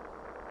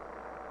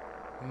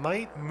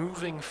 Might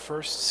moving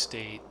first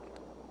state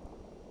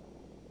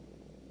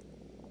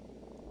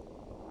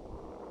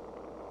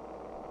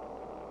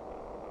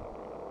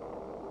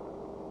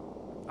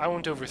I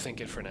won't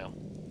overthink it for now,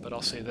 but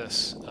I'll say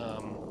this.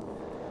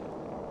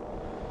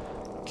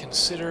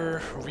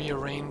 Consider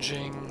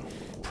rearranging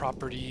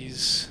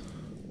properties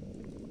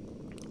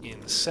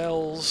in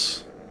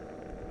cells.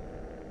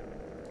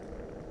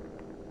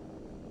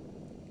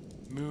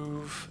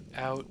 Move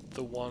out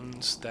the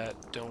ones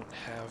that don't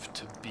have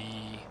to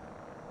be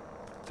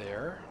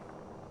there.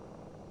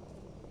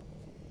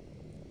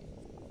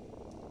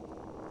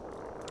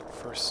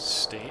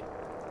 First state.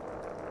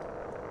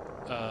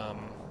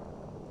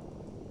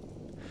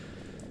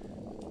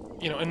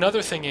 You know,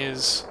 another thing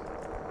is,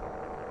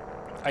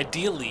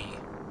 ideally,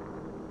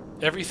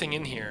 everything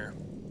in here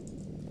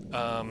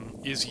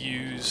is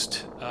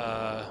used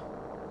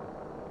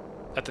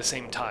at the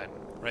same time,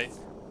 right?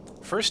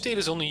 First state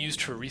is only used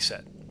for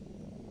reset.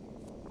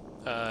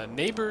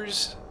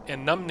 Neighbors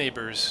and num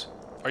neighbors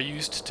are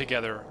used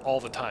together all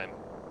the time,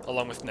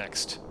 along with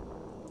next,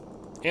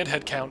 and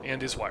head count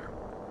and isWire.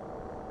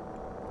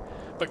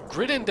 But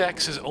grid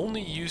index is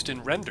only used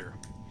in render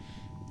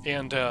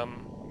and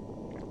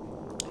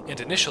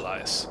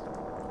initialize,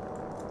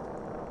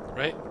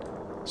 right?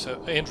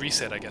 So, and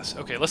reset, I guess.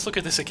 Okay, let's look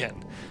at this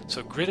again.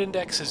 So grid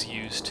index is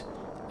used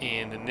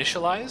in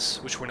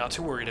initialize, which we're not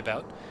too worried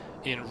about,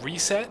 in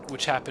reset,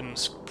 which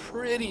happens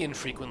pretty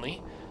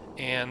infrequently,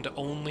 and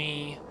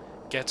only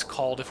gets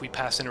called if we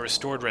pass in a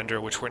restored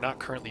render, which we're not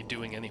currently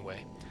doing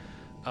anyway.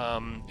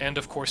 And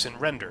of course in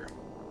render.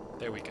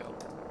 There we go.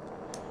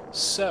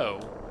 So,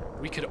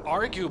 we could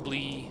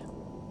arguably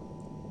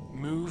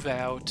move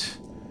out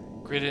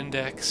grid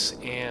index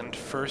and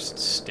first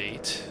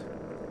state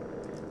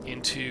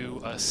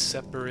into a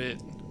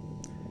separate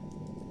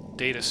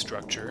data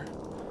structure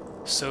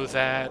so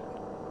that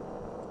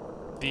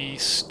the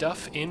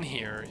stuff in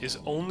here is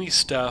only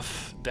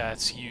stuff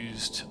that's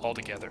used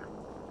altogether.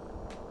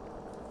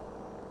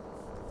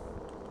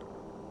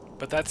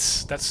 But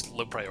that's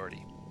low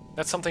priority.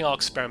 That's something I'll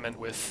experiment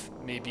with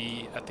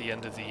maybe at the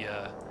end of the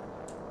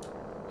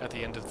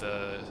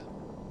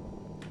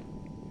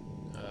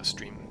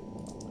stream.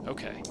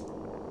 Okay.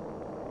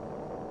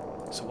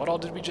 So what all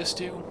did we just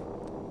do?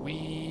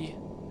 We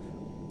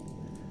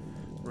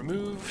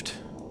removed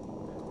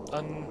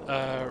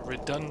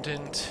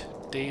redundant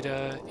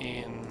data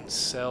in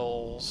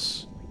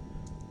cells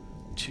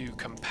to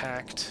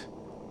compact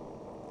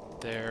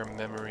their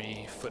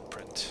memory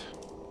footprint.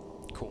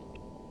 Cool.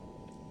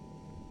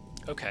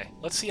 Okay,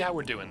 let's see how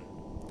we're doing.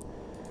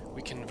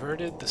 We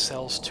converted the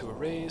cells to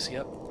arrays,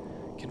 yep.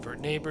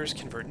 Convert neighbors,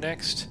 convert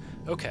next.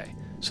 Okay,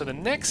 so the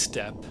next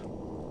step...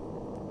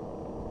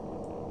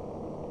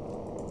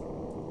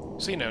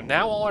 So, you know,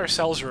 now all our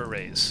cells are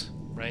arrays,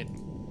 right?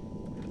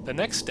 The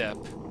next step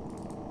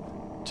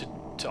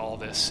to all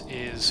this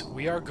is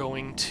we are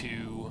going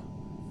to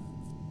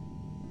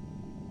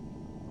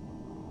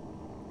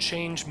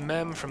change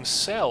mem from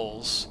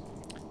cells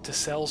to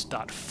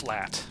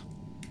cells.flat,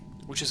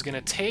 which is going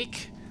to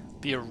take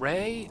the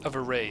array of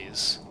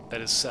arrays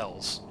that is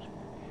cells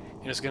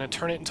and is going to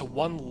turn it into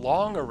one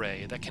long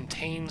array that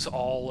contains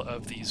all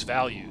of these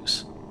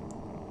values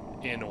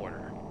in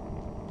order.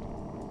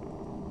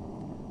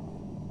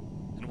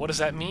 And what does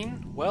that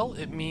mean? Well,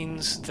 it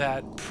means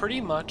that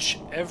pretty much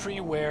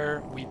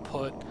everywhere we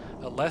put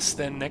a less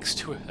than next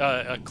to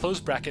a close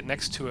bracket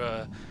next to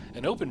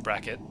an open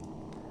bracket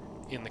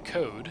in the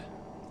code.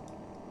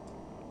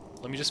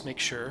 Let me just make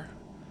sure.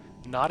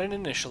 Not an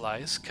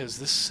initialize, because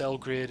this cell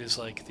grid is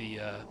like the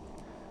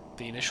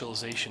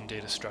initialization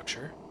data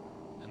structure,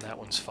 and that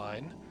one's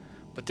fine.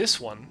 But this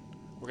one,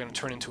 we're going to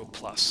turn into a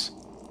plus.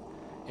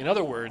 In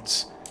other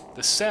words,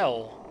 the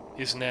cell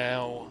is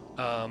now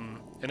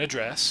an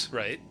address,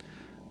 right?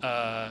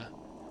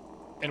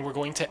 And we're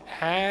going to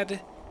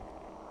add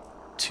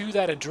to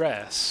that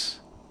address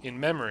in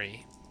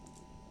memory,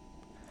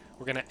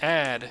 we're going to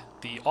add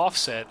the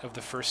offset of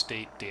the first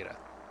date data.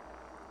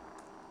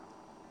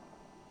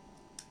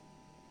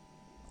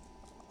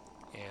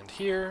 And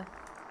here,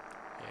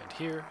 and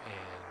here,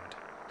 and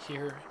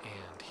here,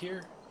 and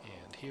here,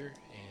 and here,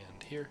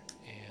 and here,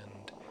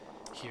 and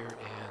here,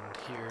 and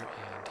here,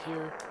 and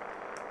here.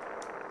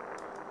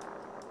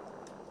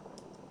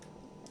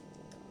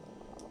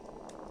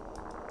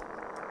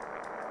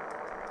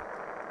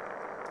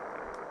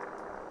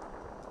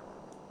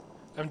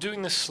 I'm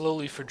doing this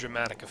slowly for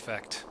dramatic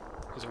effect.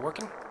 Is it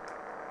working?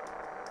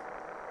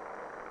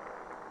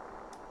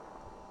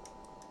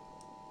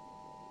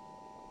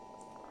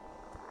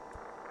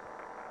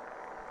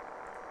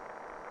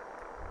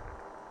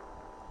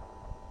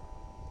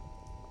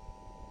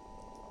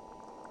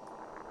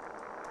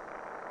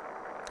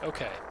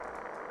 Okay.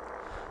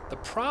 The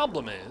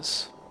problem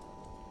is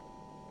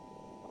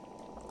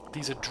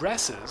these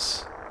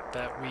addresses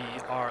that we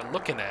are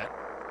looking at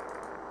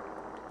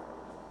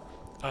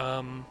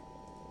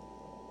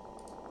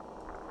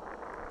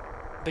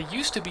they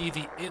used to be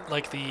the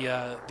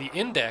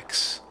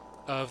index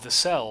of the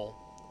cell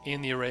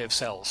in the array of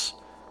cells,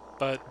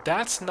 but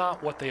that's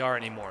not what they are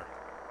anymore.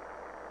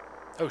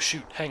 Oh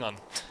shoot, hang on.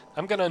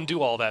 I'm gonna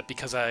undo all that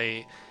because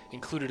I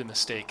included a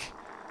mistake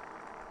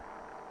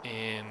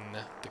in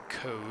the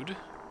code.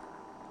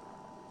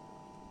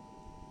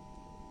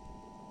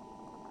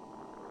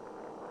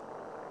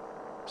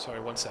 Sorry,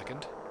 1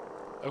 second.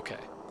 Okay,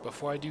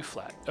 before I do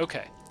flat.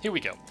 Okay, here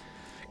we go.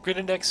 Grid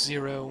index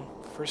 0,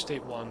 first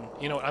state 1.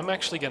 You know what, I'm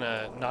actually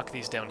gonna knock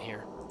these down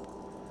here.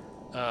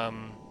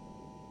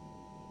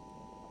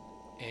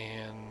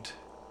 And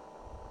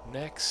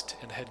next,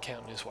 and head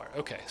count is wire.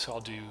 Okay, so I'll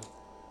do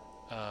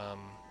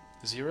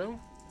 0,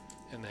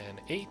 and then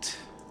 8,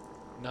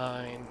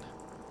 9,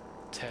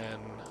 10,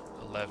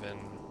 11,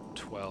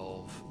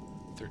 12,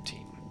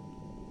 13.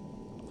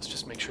 Let's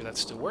just make sure that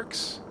still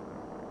works.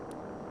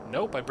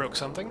 Nope, I broke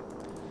something.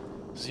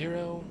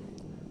 0,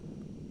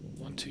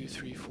 1, 2,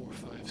 3, 4,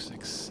 5,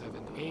 6,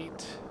 7, 8,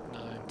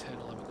 9, 10,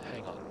 11.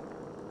 Hang on.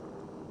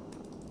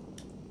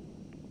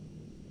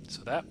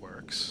 So that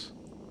works.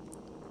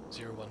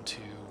 0, 1,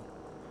 2,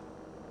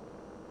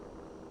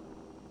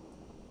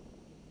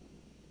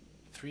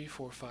 3,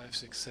 4, 5,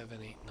 6,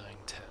 7, 8, 9,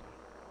 10,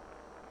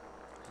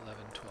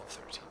 11, 12,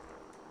 13.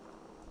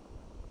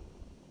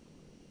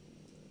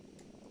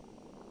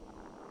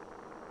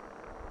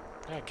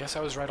 Yeah, I guess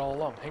I was right all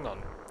along. Hang on.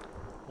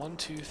 1,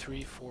 2,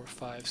 3, 4,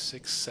 5,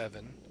 6,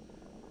 7.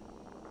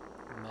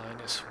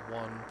 Minus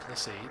 1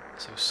 plus 8.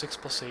 So 6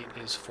 plus 8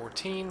 is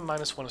 14.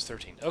 Minus 1 is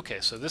 13. Okay,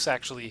 so this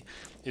actually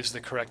is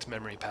the correct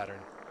memory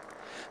pattern.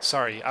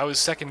 Sorry, I was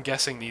second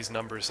guessing these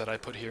numbers that I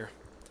put here.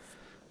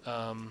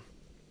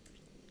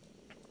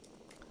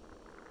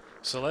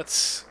 So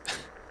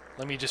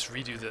let me just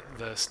redo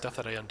the stuff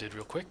that I undid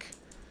real quick.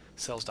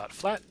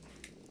 Cells.flat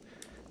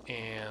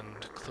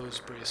and close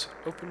brace,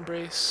 open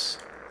brace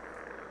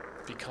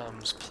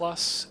becomes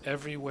plus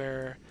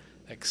everywhere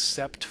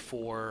except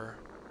for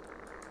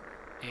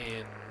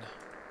in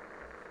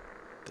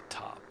the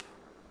top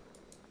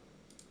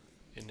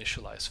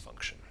initialize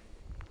function.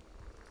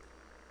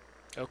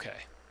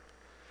 Okay.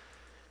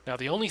 Now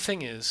the only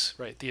thing is,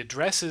 right, the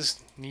addresses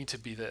need to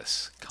be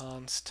this.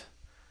 Const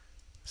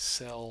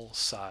cell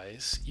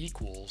size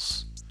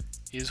equals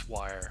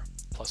isWire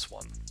plus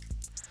 1.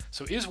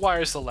 So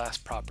isWire is the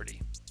last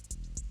property.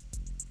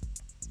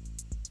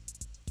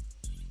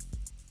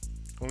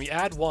 When we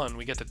add 1,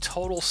 we get the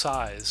total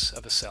size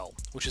of a cell,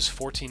 which is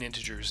 14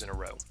 integers in a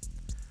row.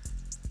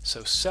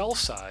 So cell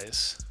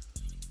size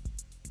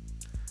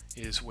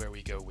is where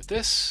we go with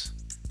this.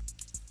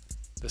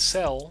 The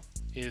cell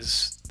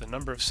is the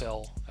number of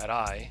cell at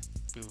I.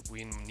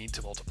 We need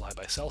to multiply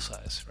by cell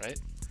size, right?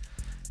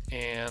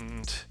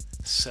 And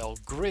cell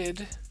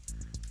grid,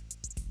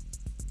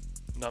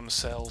 num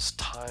cells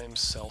times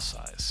cell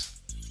size.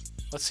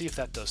 Let's see if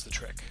that does the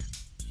trick.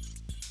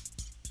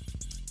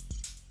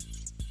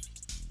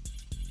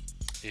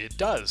 It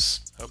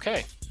does.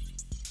 Okay.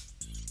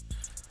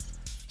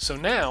 So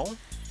now,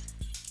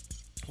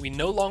 we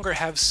no longer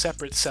have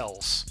separate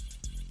cells.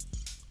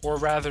 Or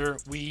rather,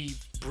 we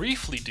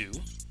briefly do.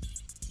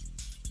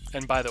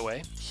 And by the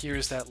way,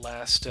 here's that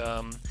last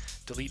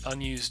delete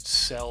unused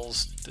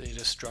cells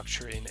data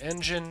structure in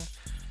engine.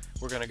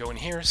 We're going to go in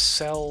here,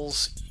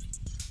 cells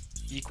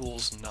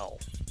equals null.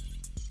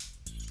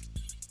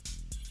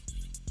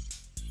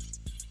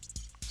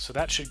 So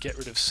that should get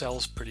rid of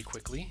cells pretty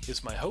quickly,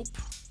 is my hope.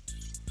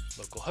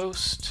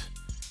 Localhost,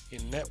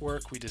 in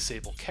network we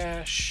disable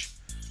cache,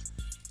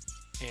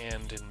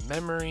 And in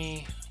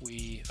memory,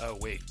 we... Oh,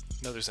 wait.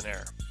 No, there's an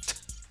error.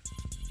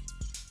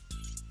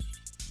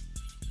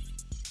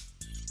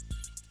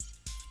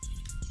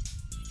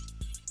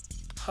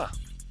 Huh.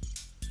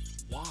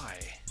 Why?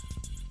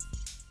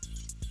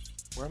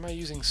 Where am I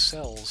using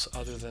cells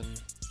other than...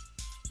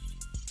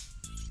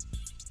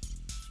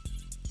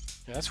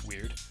 Yeah, that's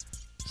weird.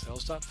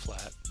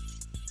 Cells.flat.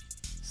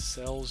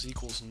 Cells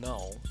equals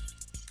null.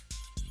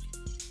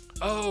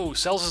 Oh,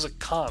 cells is a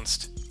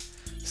const.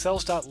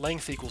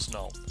 Cells.length equals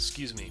null.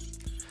 Excuse me.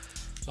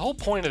 The whole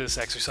point of this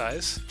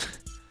exercise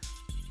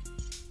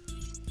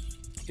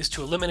is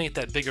to eliminate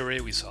that big array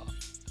we saw.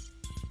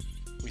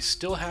 We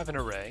still have an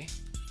array.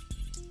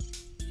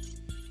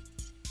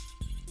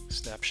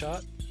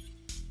 Snapshot.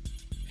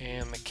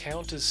 And the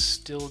count is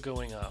still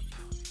going up.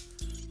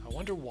 I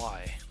wonder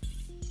why.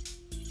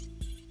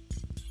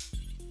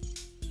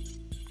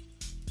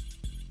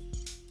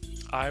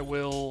 I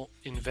will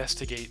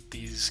investigate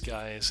these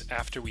guys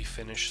after we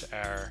finish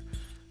our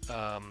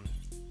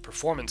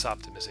performance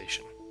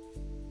optimization.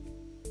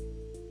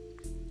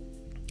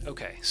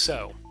 Okay,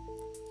 so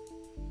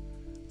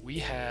we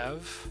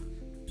have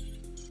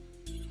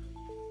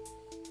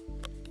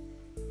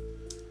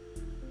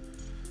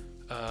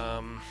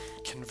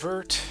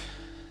convert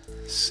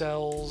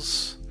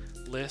cells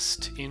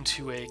list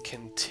into a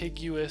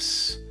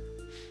contiguous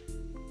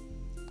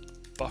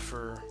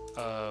buffer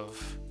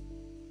of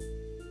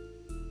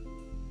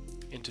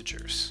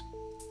integers.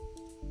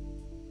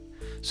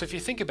 So if you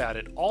think about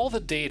it, all the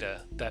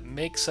data that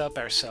makes up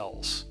our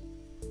cells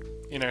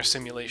in our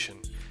simulation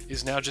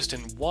is now just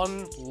in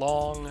one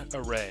long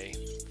array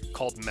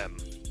called mem.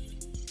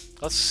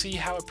 Let's see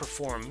how it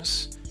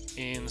performs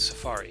in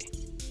Safari.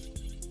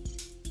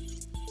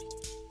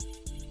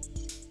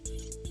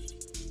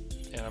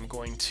 And I'm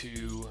going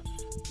to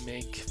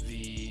make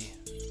the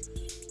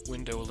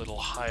window a little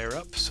higher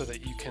up so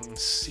that you can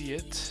see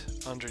it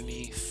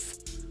underneath,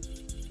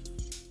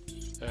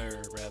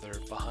 or rather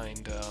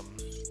behind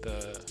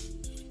the...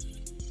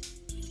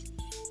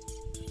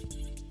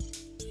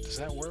 Does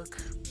that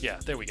work? Yeah,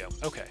 there we go.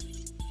 Okay.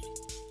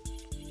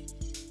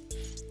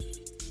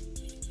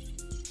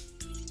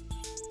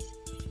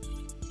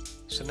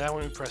 So now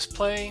when we press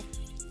play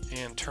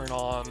and turn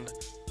on...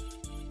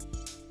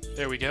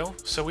 There we go.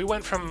 So we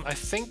went from, I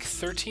think,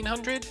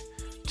 1,300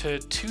 to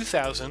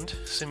 2,000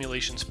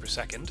 simulations per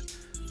second.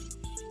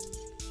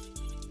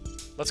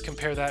 Let's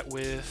compare that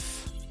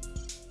with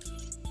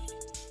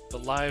the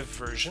live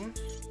version.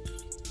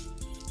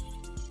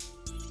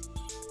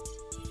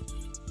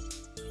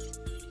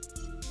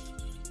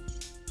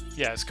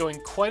 Yeah, it's going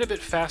quite a bit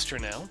faster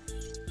now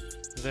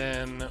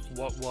than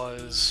what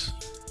was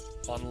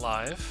on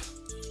live,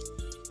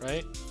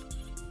 right?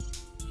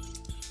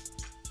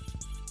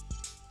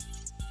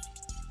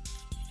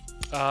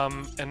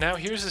 And now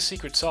here's the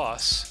secret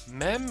sauce.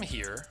 Mem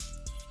here,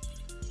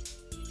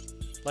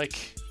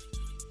 like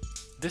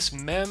this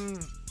mem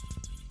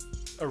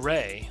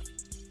array,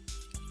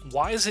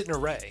 why is it an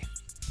array?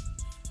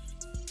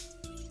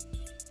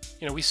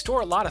 You know, we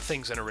store a lot of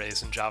things in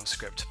arrays in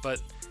JavaScript, but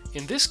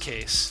in this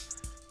case,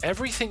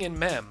 everything in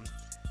mem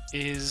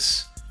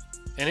is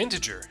an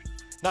integer.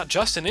 Not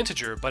just an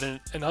integer, but an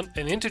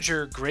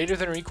integer greater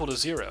than or equal to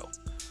 0.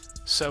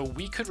 So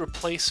we could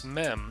replace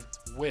mem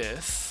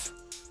with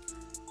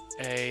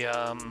a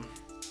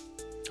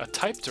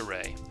typed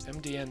array,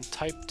 mdn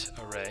typed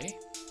array.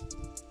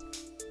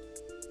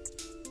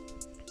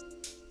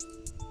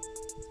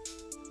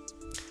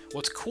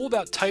 What's cool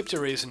about typed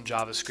arrays in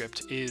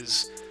JavaScript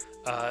is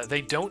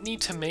they don't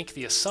need to make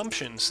the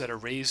assumptions that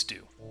arrays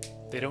do.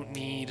 They don't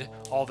need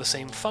all the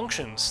same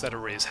functions that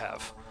arrays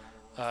have.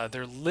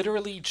 They're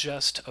literally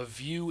just a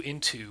view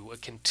into a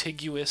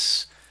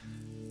contiguous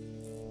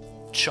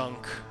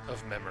chunk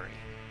of memory.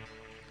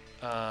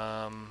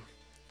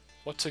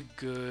 What's a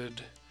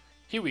good...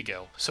 Here we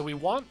go. So we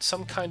want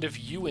some kind of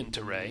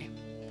uint array,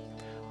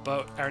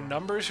 but our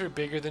numbers are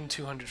bigger than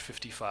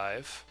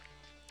 255.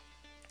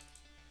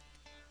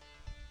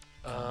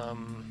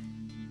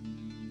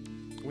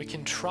 We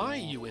can try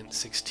uint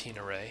 16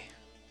 array.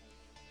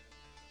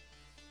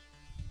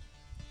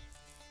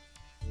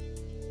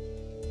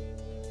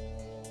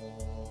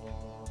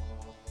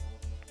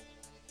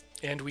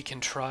 And we can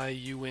try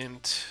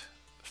uint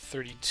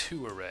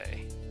 32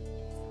 array.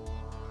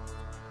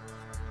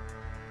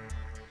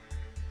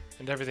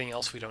 And everything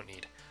else we don't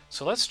need.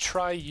 So let's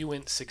try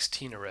uint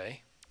 16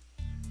 array.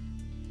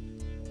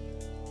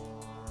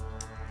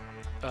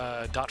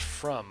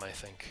 .from, I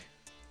think.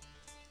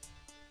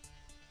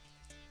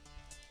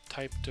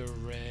 Typed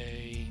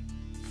array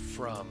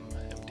from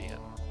mdn.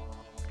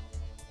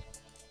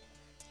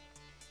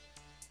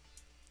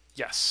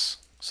 Yes.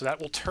 So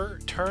that will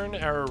turn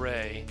our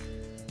array.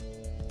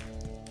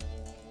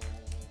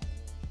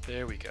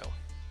 There we go.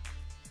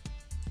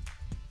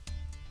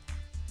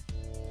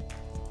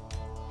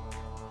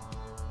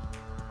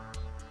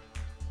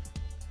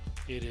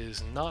 It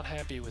is not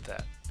happy with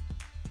that.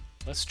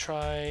 Let's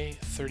try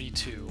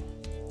 32.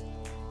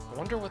 I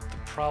wonder what the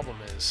problem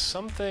is.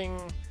 Something...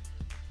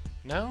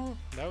 No?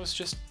 That was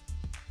just...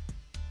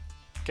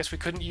 Guess we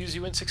couldn't use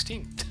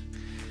UN16.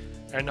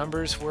 Our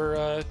numbers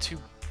were too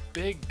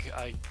big,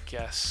 I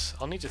guess.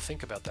 I'll need to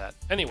think about that.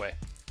 Anyway,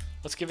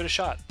 let's give it a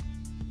shot.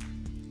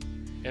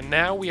 And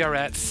now we are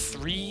at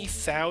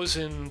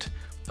 3,000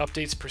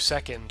 updates per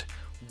second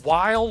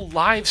while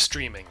live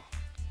streaming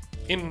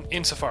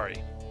in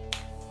Safari.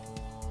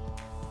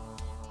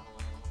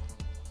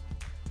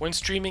 When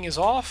streaming is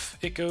off,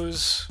 it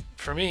goes,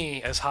 for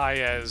me, as high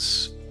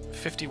as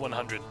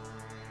 5,100.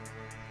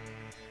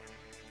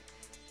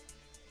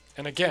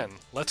 And again,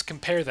 let's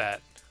compare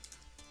that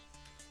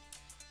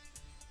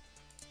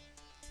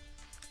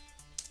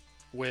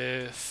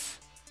with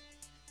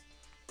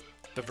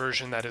the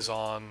version that is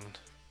on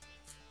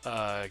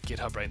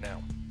GitHub right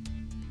now.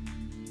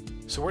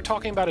 So we're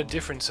talking about a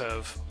difference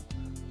of,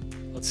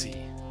 let's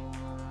say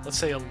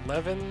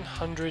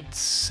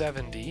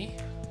 1170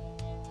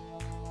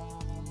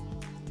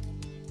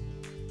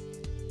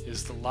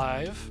 is the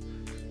live,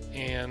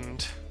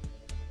 and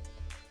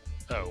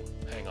oh,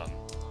 hang on.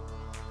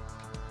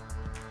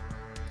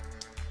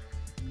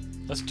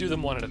 Let's do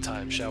them one at a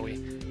time, shall we?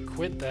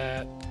 Quit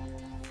that.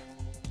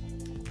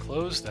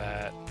 Close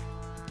that.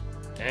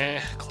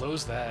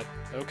 Close that.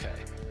 Okay.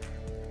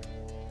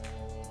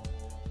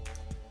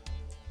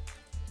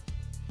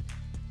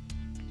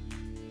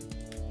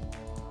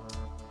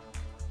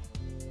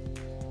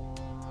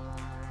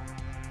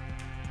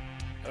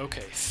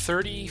 Okay,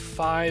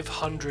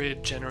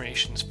 3,500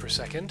 generations per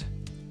second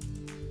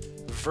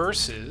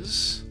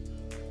versus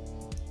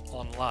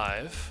on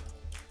live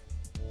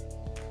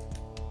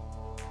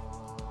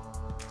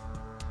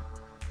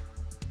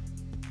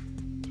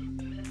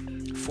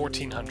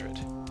 1,400.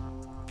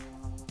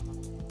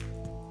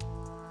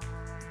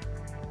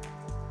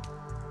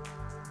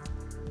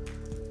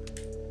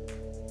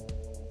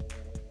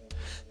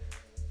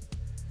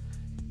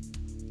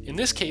 In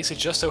this case, it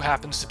just so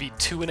happens to be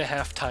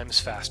 2.5 times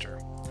faster.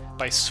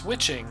 By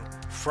switching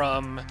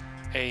from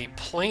a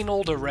plain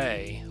old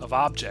array of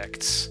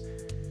objects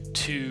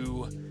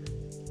to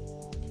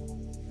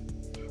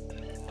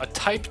a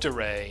typed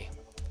array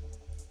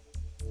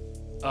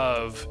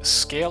of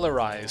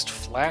scalarized,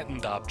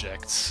 flattened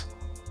objects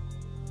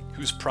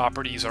whose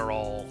properties are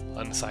all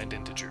unsigned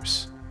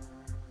integers.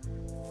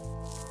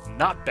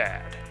 Not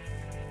bad.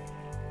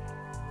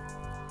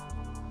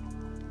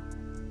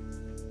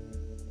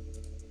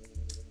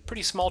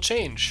 Pretty small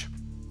change.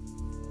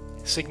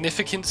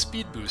 Significant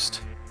speed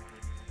boost.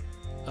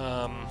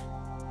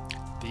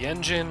 The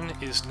engine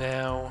is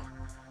now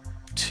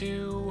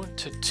 2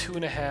 to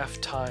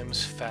 2.5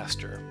 times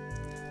faster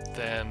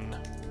than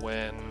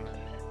when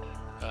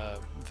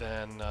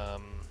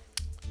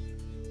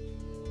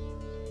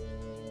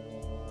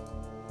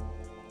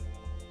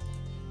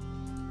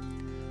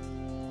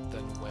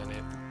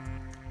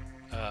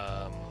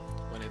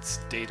when its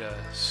data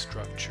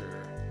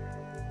structure,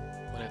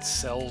 when its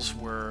cells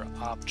were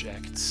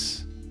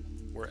objects,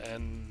 were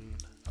an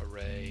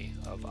array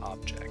of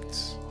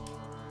objects.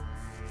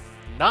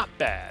 Not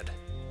bad.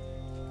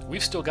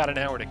 We've still got an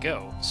hour to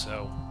go,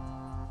 so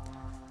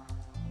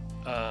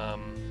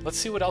let's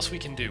see what else we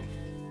can do.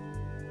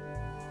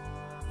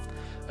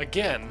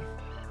 Again,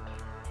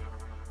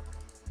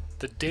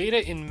 the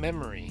data in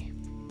memory,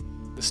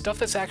 the stuff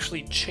that's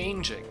actually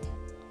changing,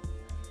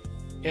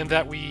 and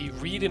that we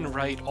read and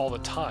write all the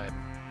time,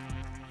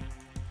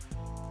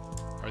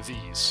 are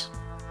these.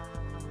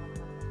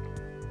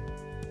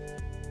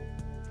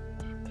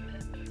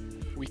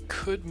 We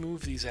could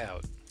move these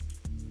out.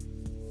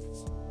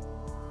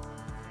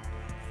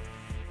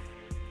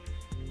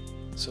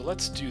 So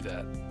let's do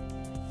that.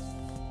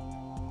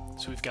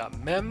 So we've got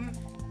mem,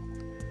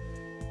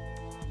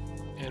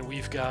 and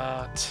we've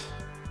got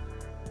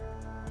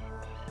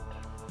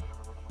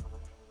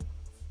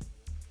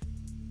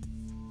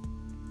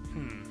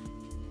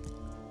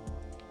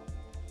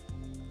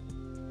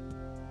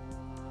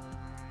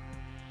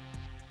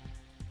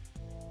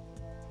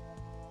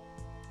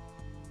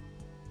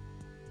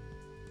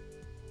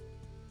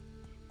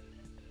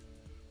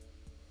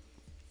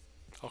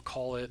I'll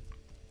call it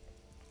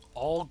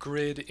all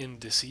grid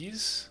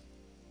indices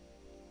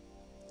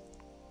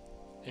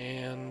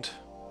and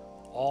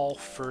all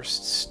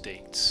first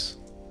states.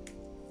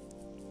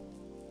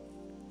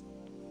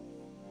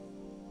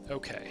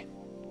 Okay.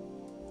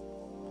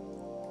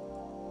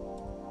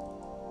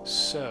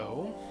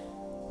 So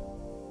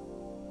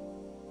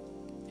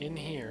in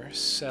here,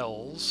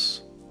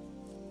 cells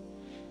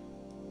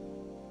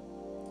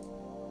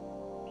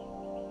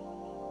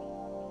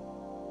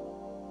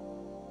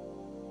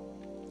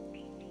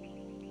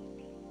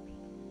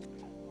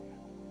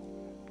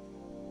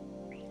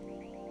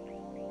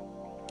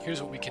here's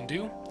what we can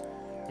do.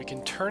 We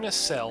can turn a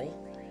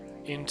cell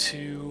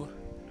into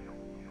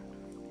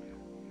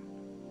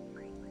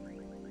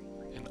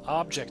an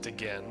object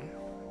again.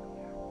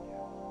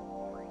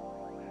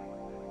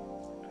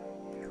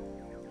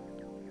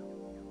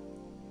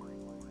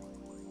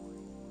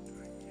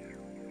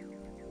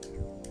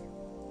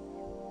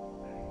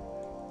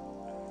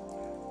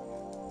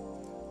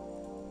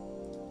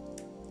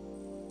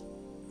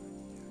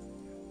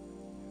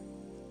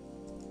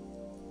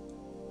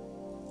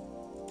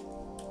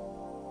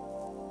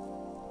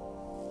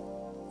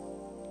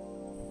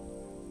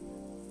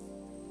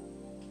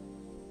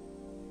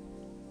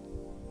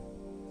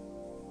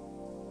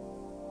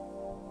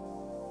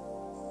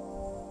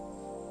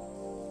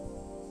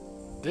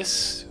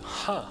 This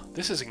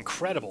is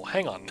incredible.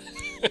 Hang on.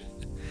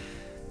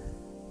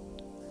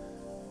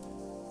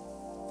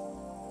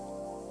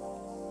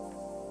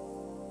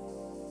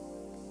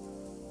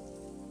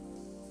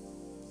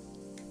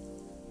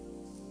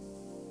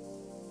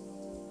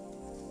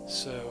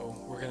 So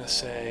we're going to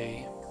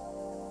say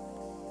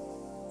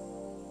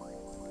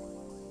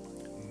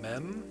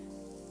mem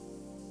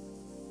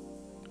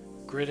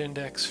grid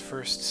index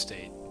first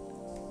state.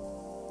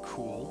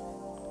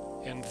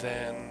 Cool. And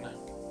then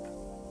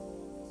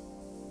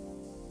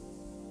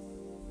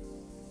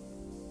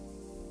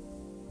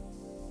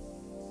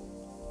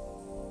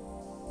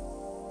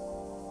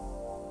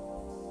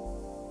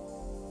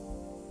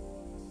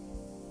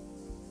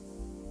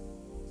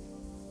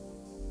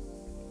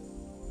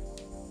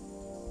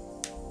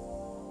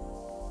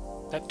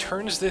that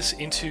turns this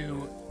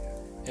into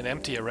an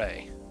empty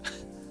array.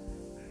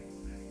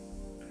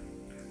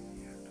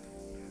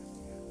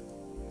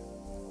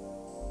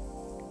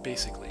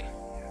 Basically.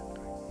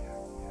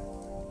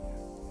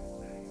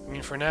 I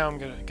mean, for now I'm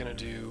gonna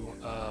do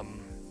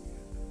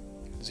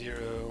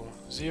 0,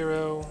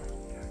 0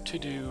 to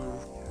do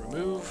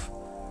remove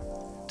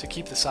to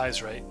keep the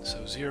size right.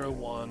 So 0,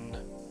 1,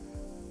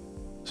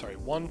 sorry,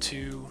 1,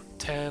 2,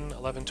 10,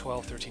 11,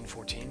 12, 13,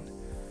 14.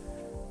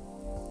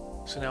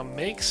 So now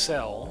make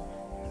cell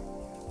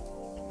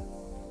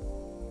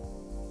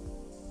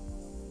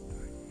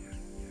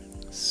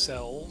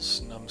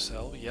cells, num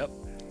cell, yep.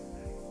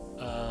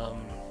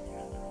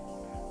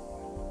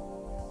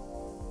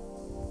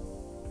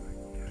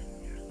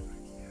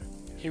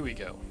 Here we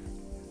go.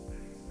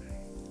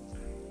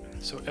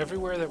 So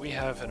everywhere that we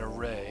have an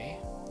array,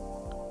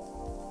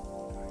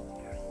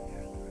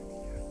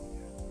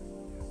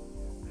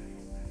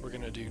 we're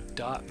going to do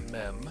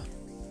 .mem,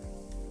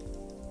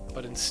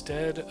 but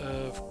instead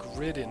of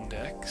grid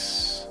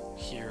index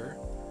here,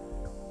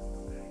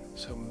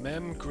 so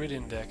mem grid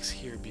index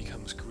here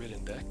becomes grid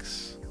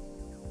index.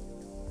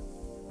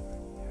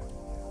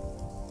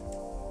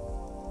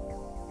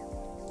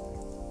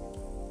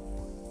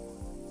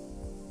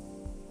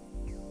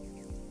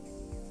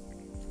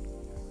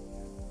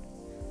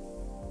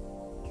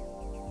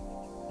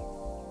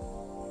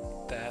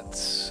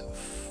 That's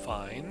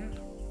fine.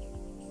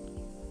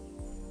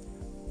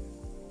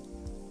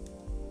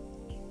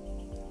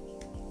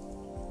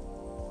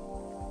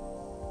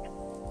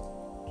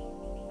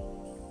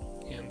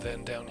 And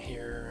then down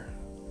here,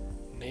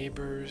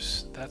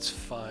 neighbors, that's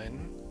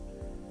fine.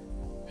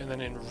 And then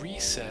in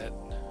reset,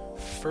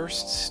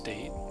 first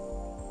state,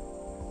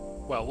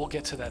 well, we'll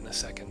get to that in a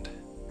second.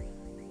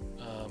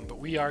 But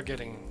we are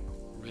getting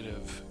rid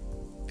of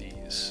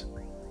these.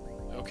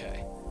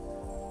 Okay.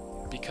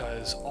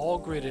 Because all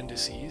grid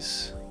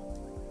indices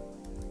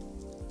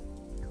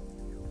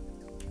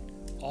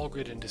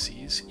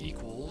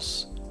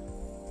equals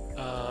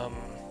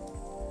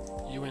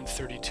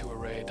uint32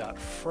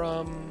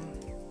 array.from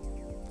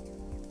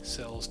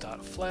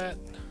cells.flat.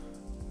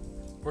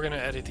 We're going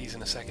to edit these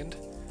in a second.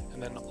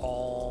 And then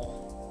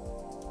all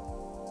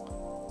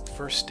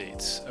first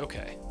states.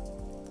 Okay.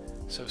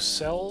 So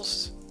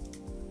cells.map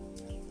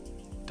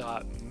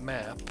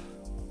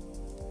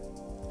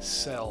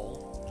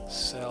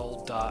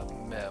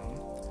cell.mem,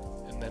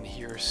 and then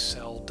here's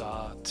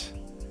cell.grid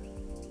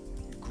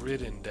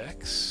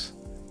index,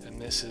 and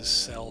this is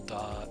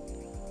cell.first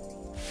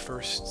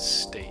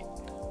state.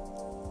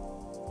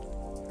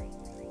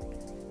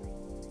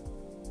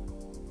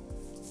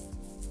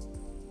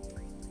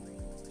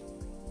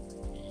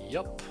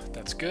 Yup,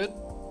 that's good.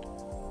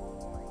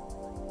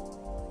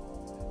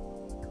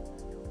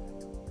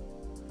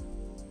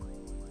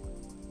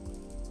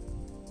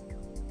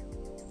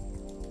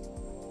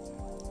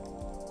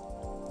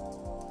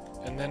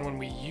 And then when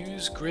we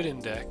use grid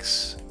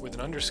index with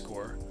an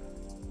underscore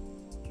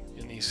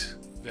in these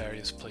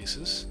various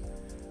places,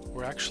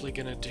 we're actually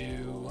going to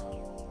do,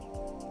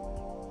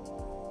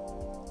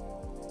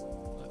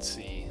 let's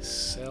see,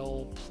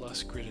 cell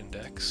plus grid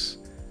index.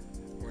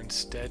 We're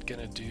instead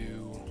going to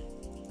do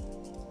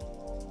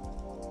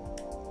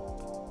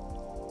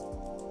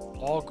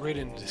all grid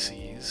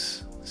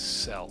indices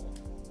cell.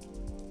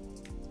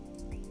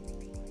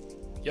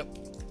 Yep.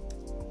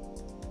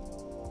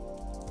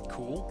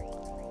 Cool.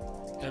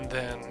 And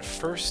then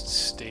first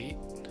state,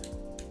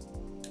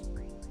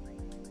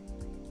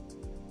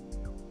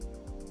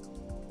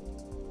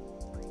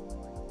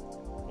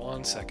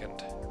 one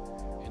second,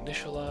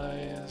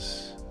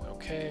 initialize,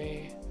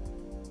 okay,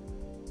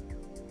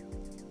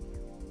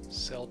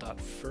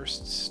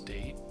 cell.first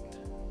state,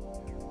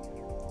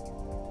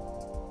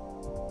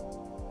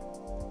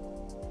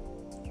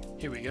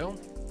 here we go,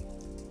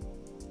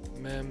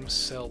 mem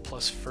cell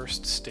plus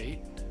first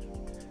state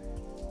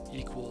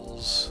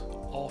equals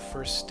all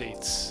first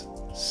states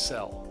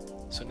cell.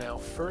 So now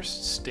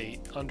first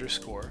state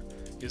underscore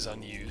is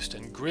unused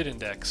and grid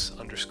index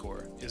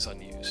underscore is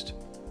unused.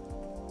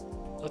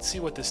 Let's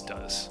see what this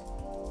does.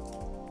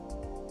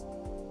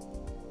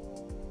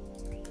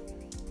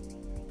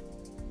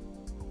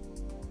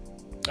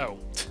 Oh,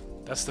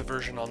 that's the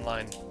version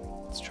online.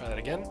 Let's try that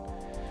again.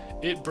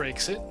 It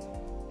breaks it.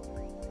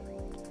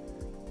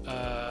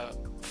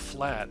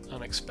 flat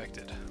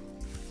unexpected.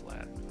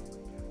 Flat.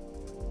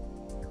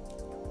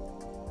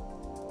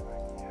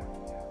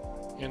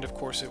 And of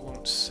course it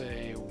won't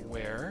say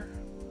where,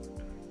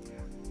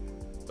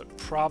 but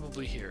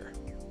probably here.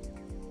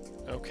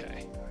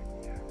 Okay.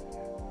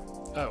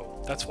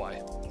 Oh, that's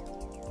why.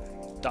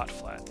 Dot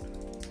flat.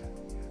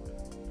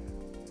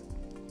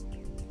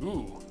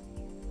 Ooh.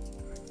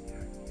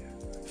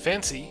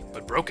 Fancy,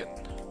 but broken.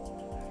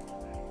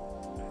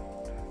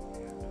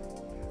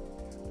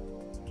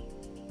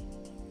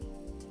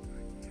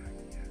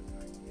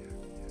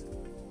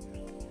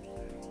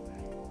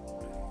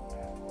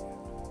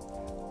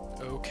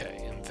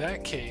 Okay, in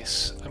that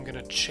case, I'm going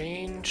to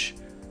change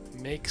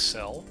make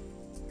cell.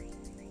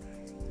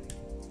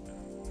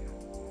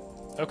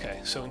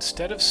 Okay, so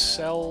instead of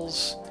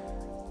cells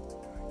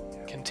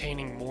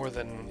containing more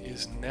than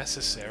is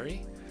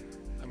necessary,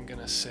 I'm going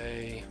to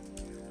say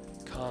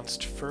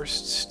const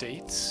first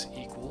states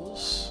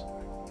equals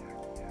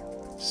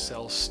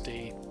cell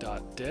state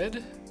dot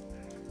dead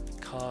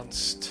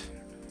const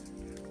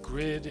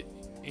grid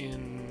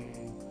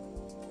indices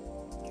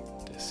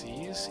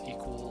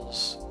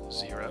equals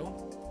 0.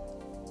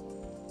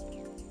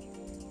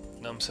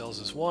 Num cells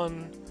is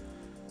 1.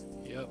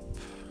 Yep.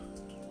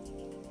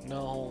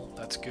 Null,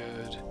 that's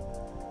good.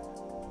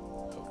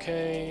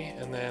 Okay,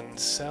 and then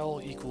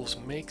cell equals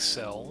make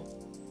cell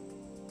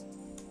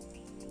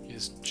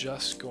is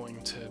just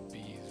going to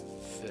be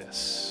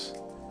this.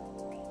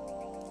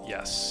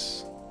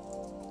 Yes.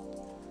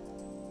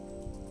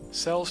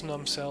 Cells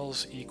num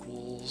cells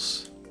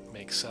equals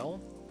make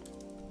cell.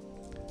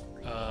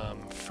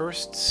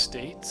 First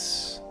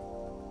states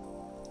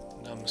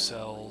num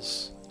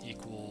cells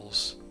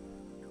equals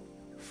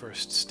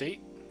first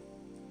state.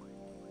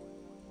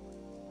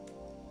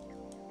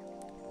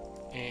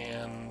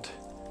 And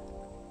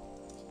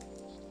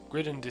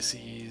grid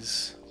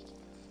indices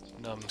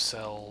num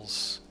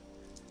cells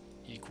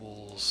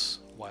equals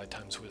y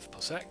times width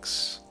plus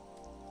x.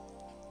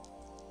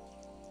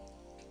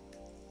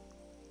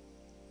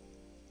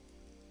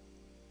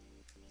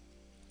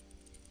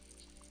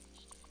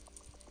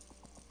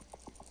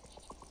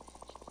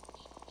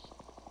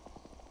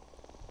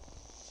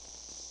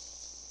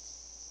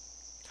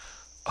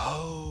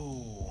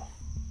 Oh.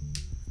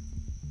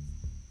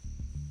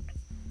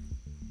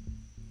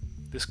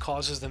 This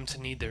causes them to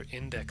need their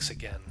index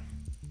again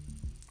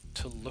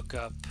to look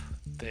up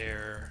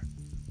their...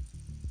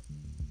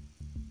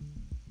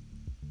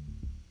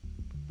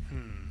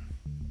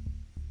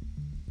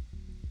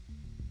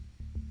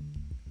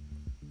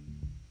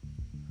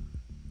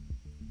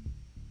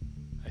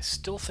 I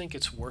still think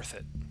it's worth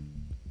it.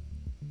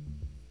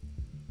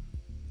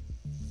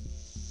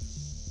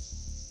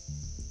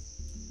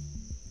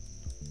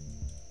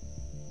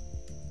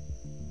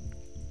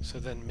 So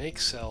then make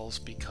cells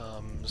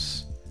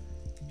becomes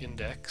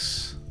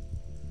index,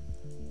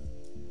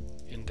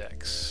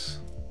 index.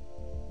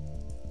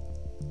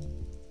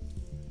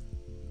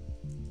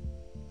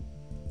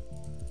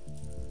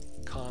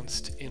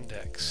 Const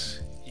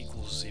index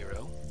equals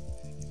 0.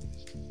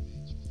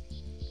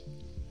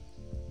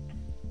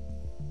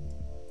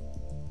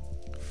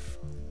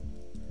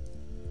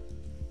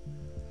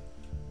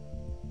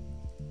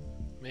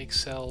 Make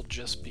cell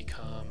just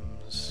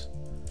becomes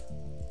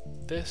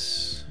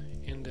this,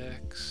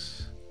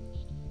 index,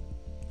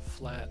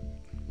 flat,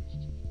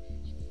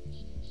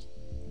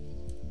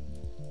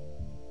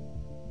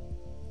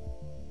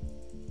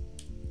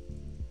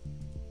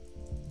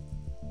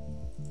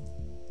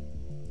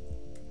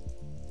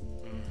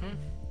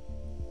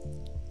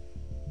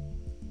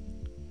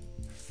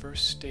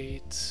 first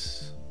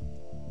states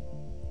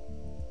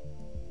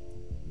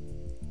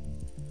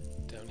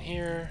down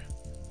here.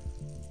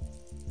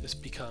 This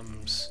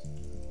becomes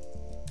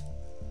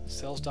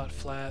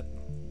cells.flat.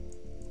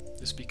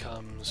 This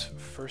becomes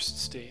first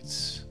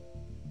states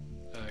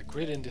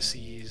grid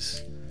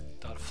indices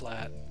dot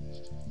flat,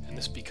 and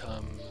this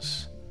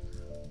becomes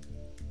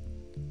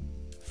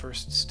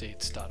first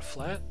states dot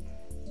flat.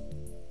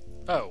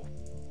 Oh,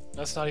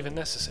 that's not even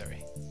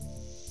necessary.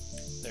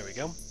 There we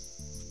go.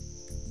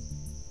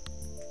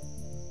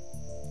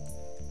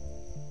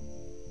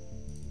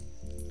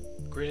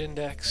 Grid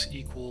index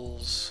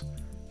equals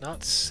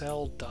not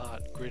cell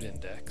dot grid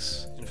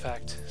index. In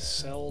fact,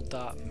 cell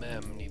dot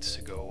mem needs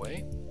to go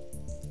away.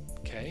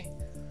 Okay.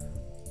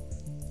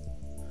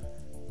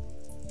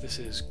 This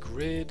is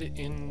grid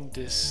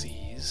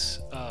indices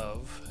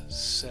of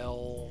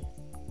cell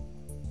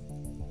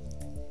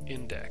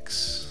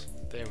index.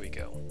 There we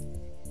go.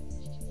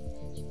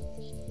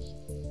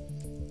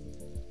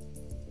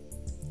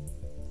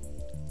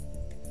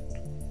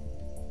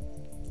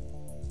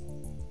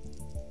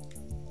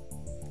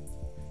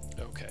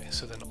 Okay,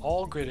 so then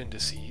all grid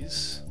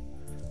indices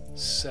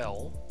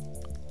cell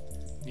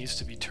needs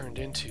to be turned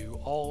into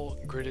all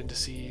grid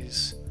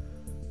indices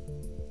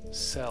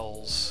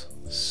cells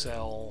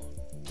cell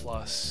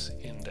plus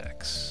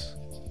index.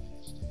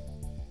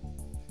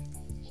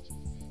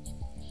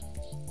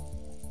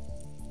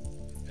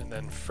 And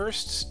then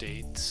first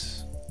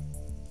states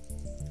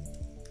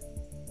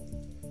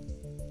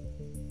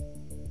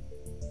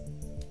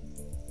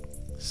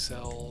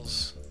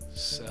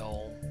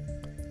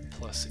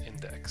plus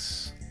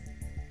index.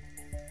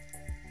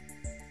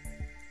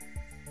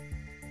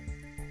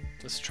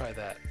 Let's try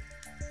that.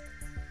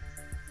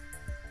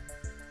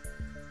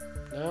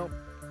 No.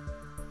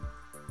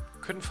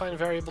 Couldn't find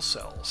variable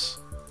cells.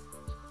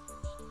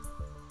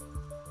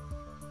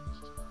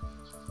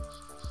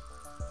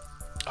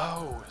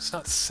 Oh, it's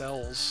not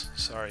cells.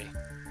 Sorry.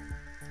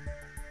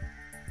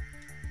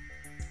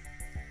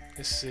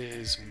 This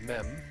is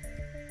mem.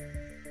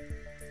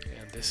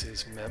 And this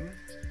is mem.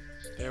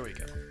 There we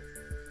go.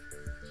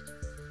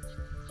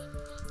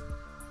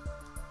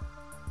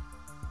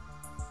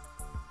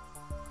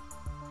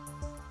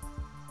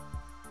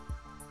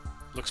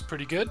 Looks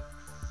pretty good.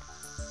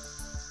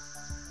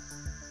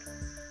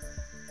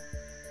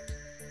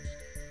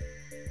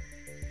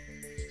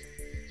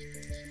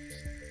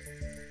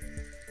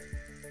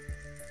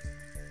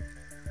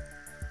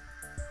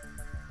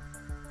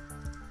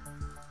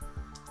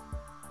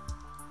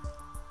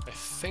 I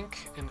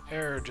think an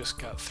error just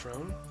got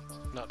thrown.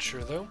 Not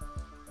sure though.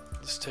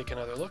 Let's take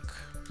another look.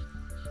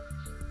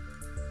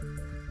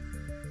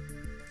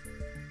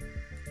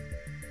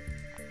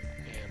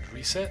 And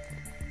reset.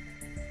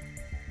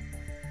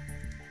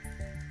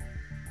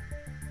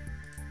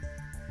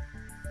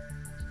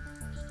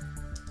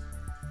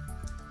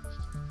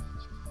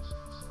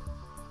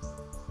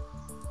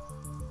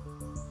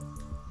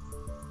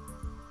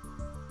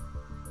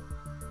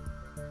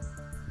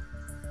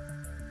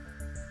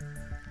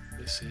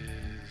 This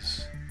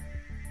is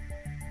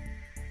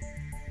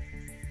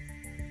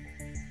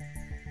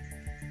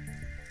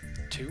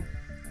two.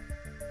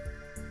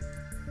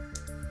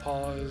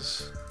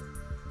 Pause.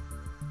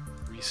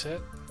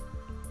 Reset.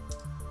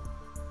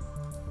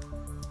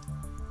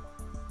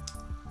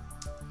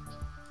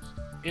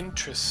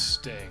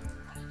 Interesting.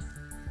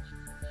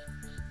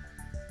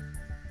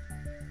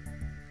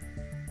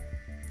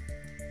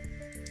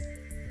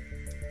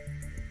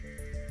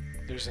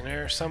 There's an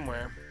error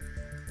somewhere.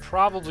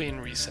 Probably in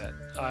reset.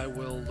 I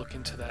will look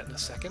into that in a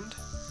second.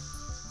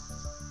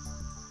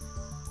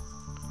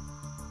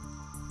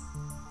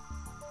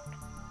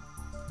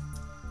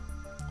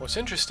 What's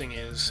interesting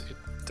is it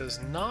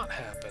does not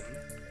happen.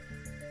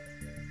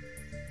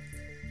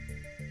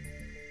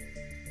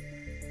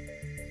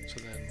 So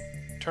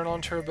then turn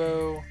on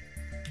turbo,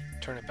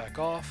 turn it back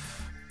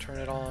off, turn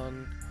it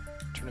on,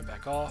 turn it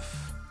back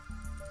off,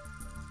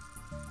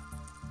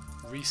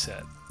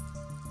 reset.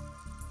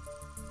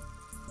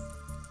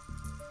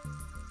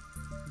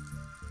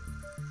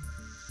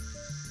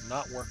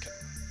 Not working.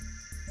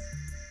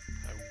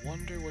 I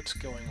wonder what's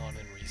going on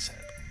in reset.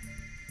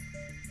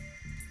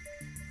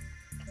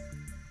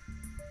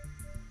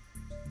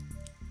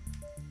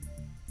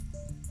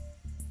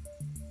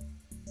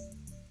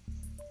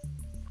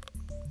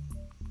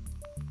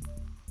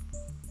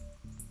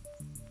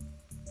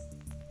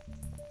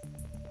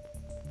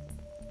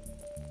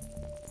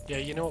 Yeah,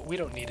 you know what? We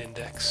don't need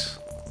index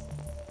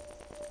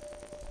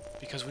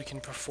because we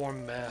can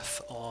perform math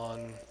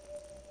on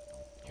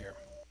here.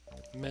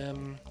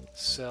 Mem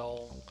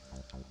cell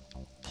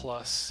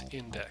plus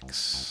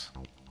index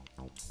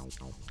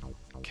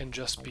can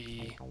just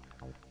be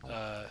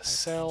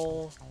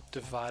cell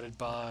divided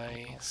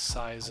by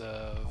size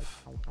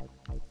of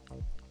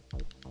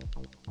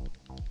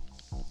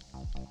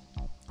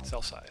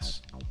cell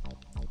size.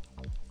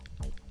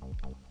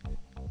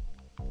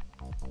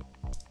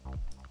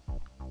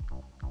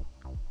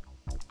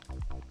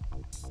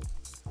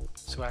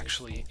 So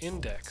actually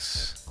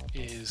index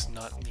is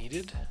not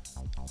needed.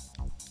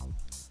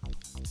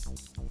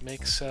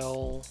 Make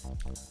cell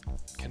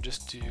can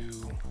just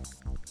do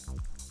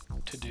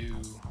to do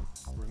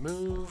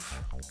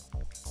remove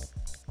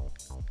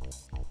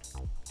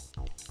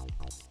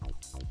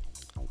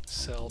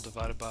cell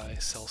divided by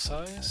cell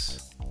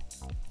size.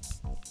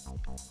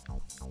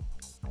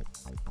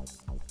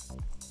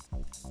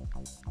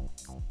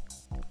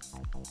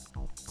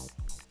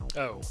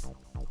 Oh,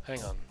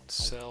 hang on.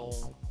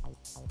 Cell.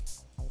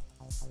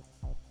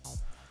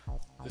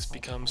 This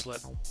becomes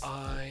let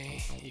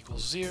I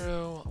equals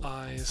 0,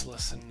 I is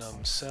less than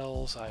num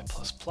cells, I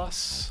plus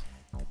plus.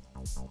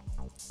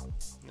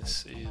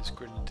 This is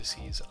grid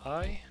indices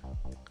I.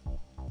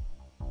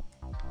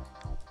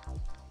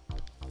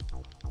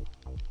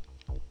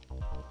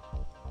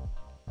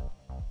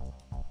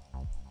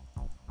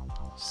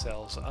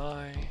 Cells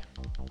I.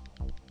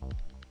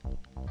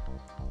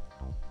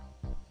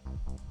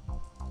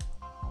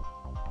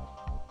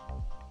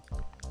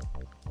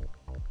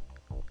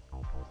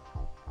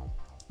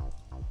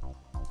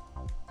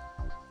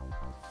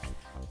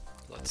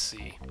 Let's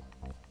see.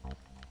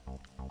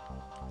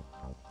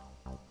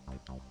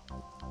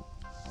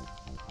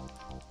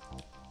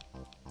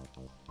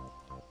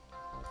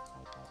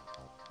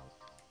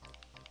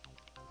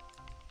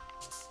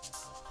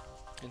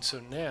 And so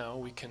now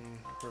we can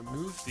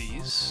remove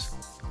these.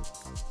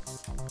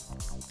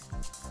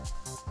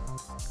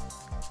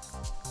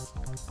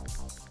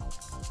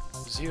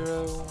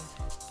 Zero,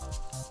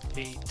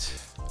 8,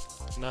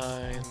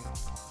 9,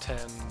 10,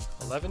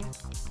 11.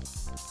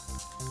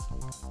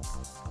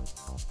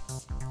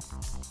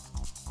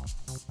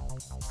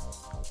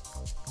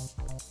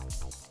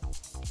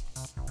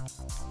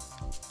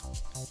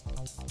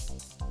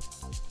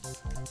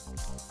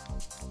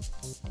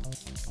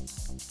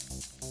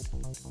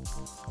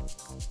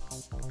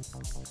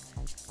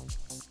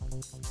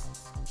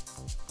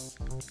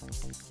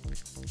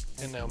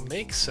 And now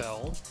make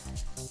cell,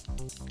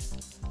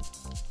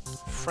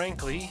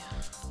 frankly,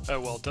 oh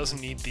well, it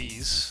doesn't need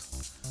these.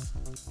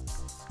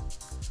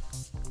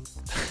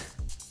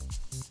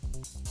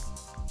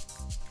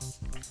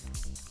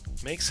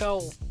 Make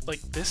cell,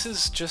 like, this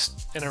is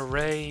just an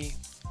array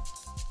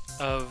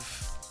of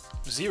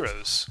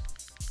zeros.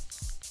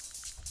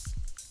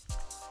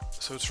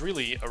 So it's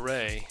really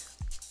array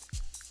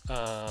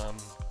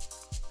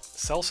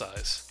cell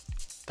size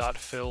dot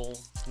fill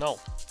null.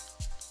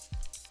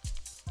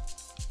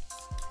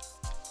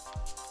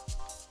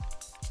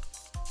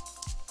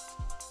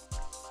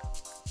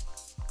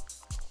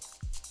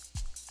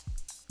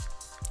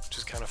 Which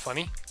is kind of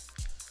funny.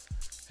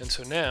 And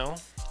so now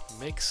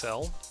make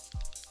cell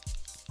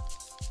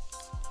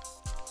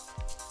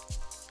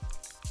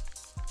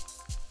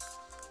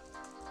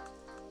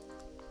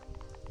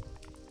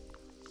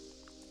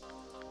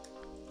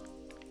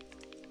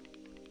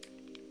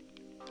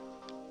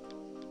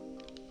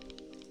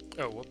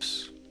oh,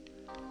 whoops.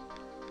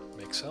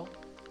 Make cell.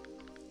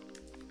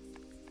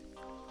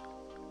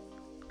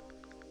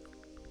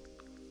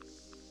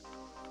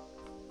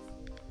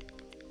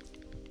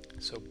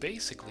 So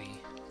basically,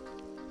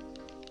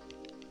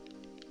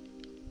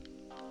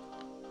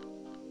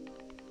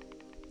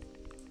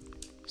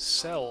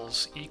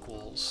 cells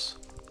equals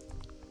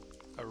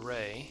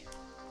array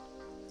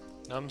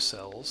num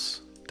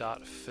cells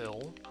dot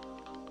fill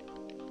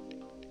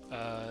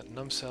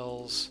num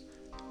cells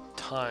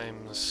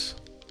times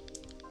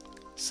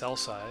cell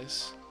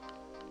size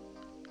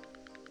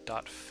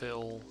dot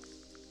fill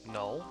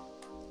null,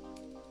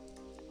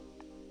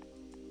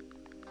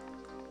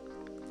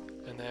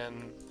 and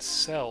then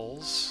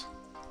cells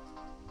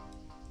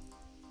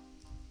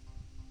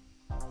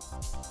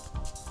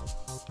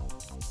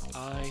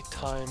I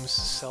times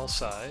cell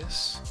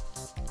size.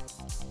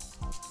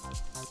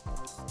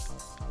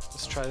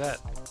 Let's try that.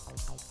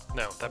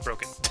 No, that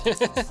broke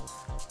it.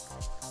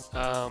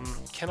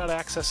 Cannot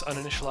access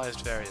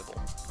uninitialized variable.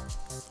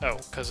 Oh,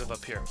 because of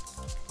up here.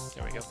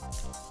 There we go.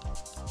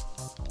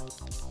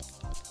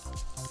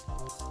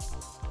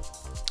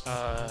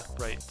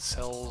 Right,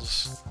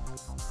 cells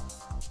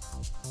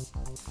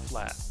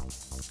flat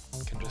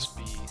can just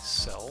be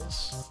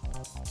cells,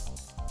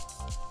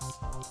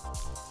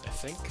 I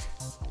think.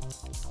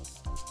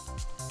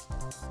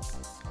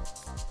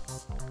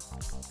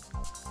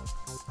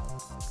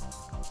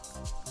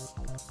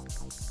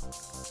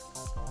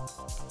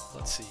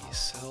 Let's see,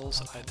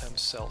 cells I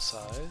times cell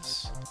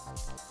size.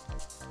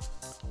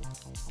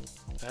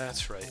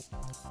 That's right.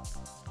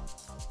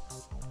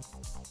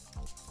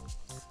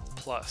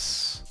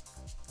 Plus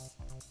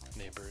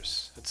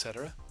neighbors,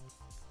 etc.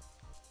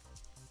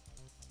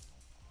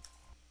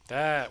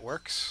 That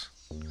works.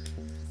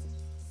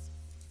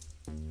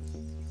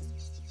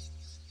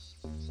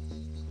 We're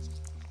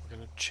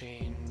gonna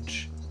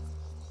change...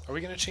 Are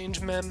we gonna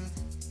change mem?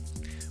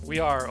 We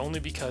are,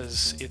 only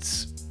because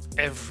it's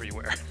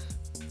everywhere.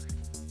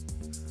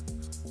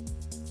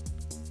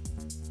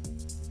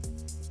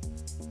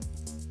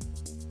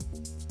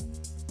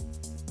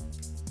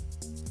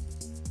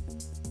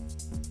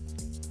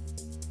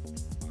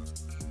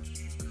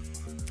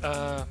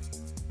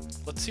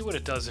 Let's see what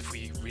it does if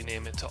we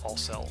rename it to all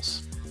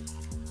cells.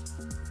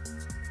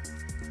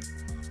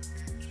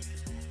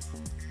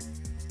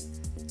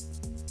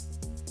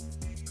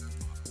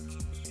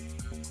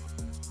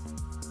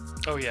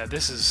 Oh yeah,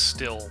 this is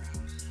still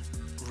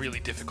really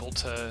difficult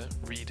to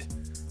read,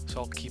 so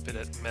I'll keep it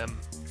at mem.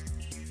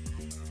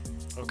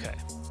 Okay.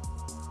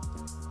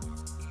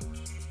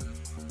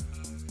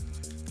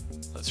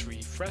 Let's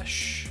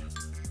refresh.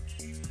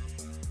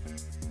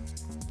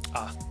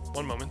 Ah,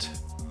 one moment.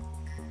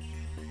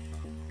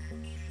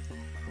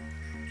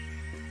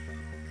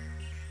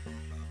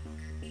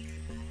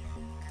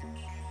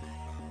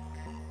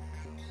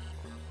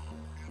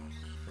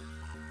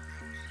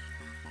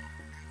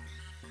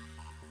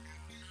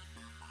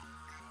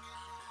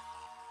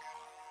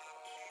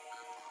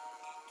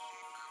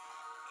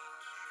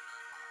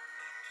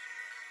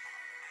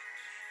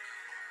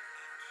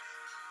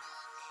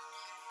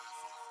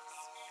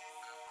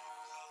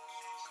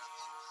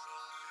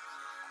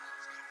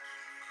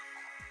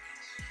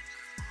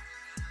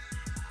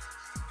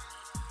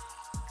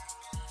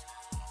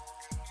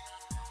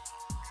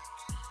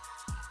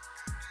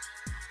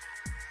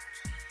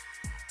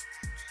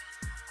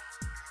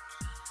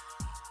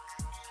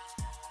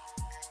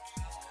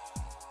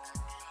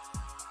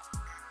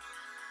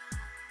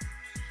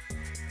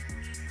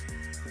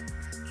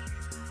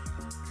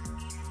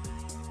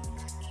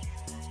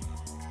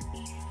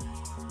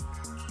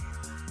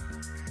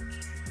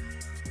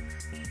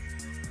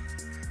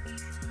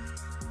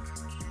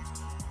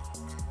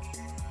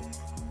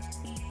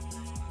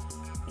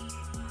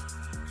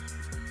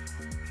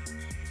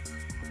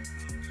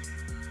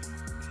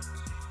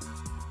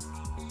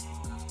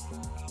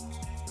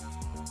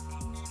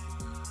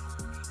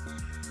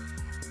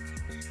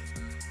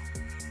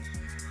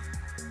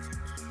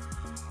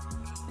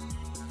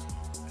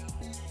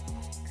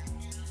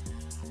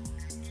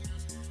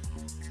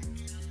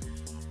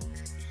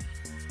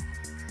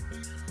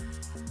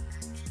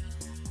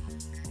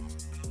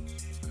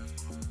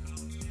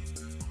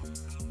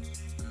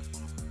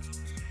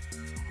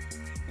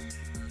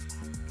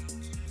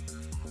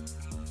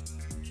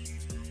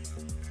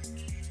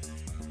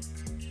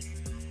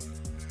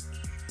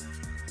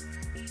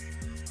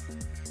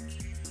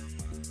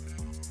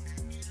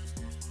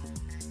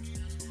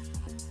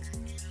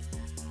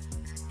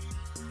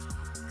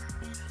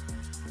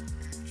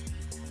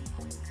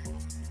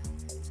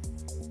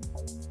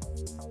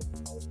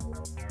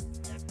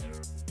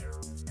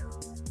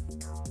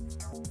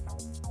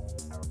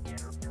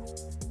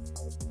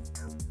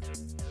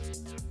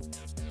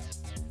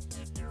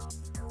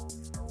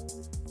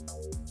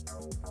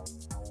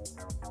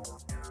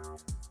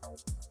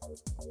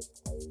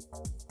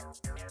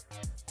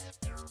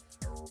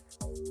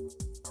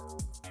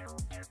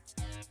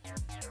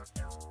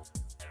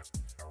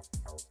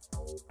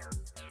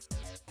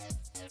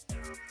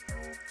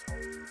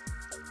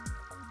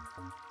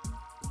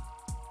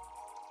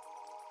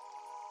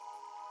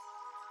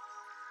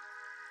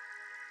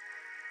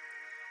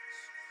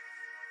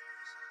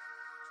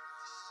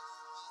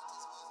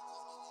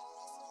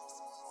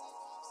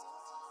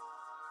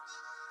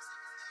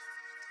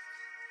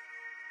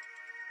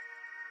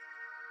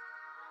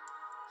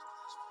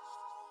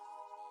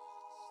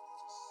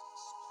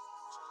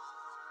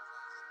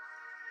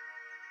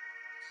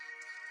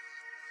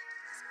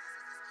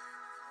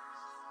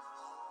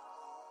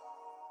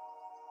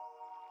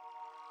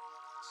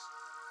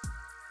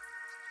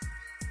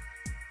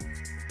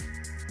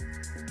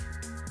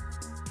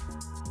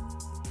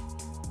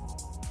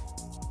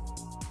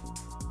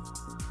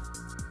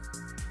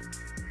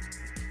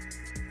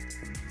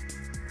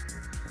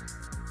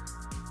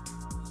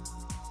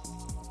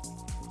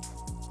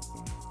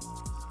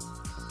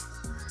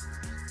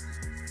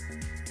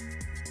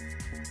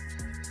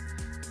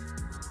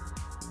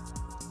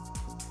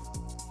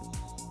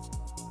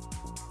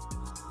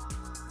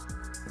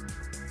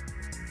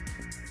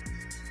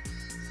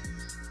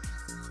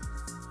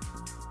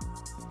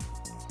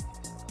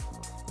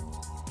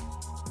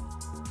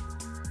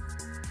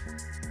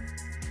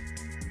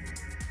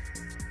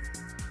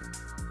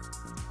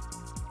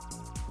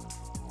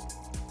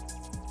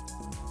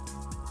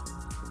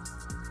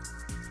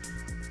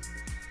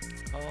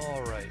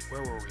 All right,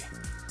 where were we?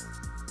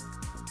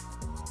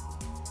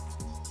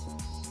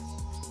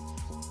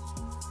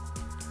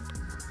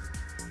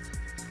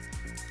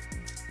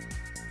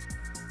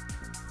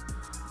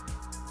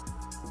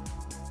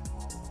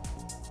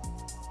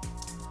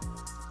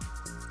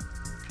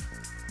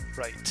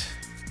 Right.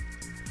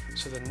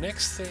 So the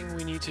next thing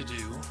we need to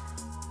do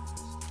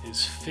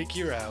is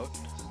figure out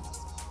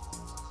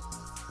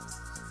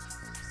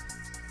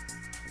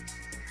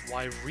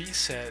why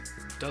reset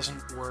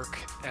doesn't work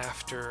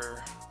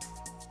after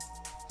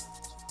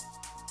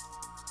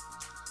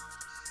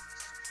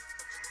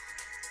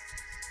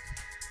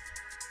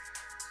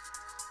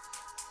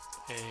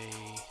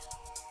a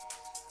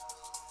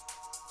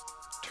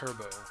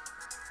turbo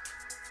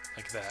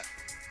like that.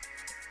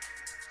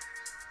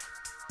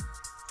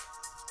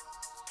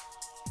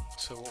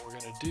 So what we're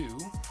going to do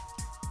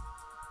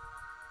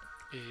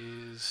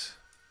is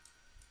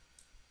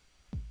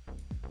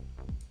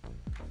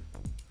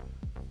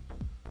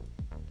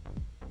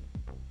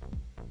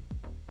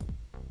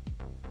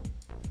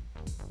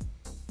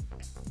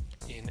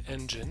in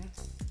engine,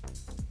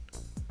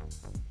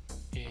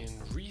 in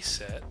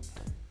reset,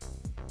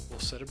 we'll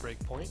set a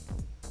breakpoint.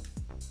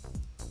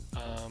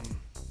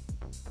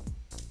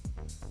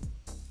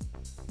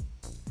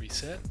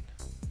 Reset.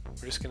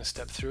 We're just going to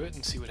step through it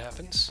and see what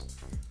happens.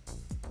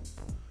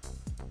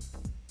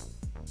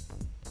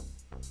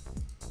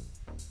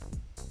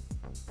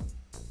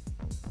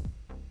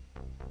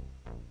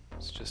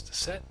 It's just a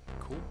set.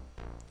 Cool.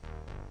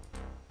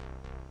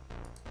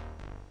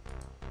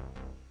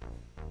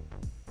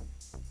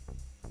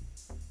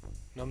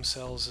 Num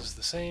cells is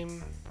the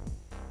same.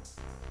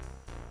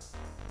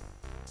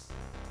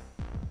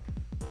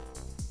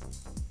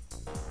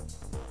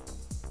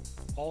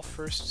 All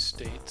first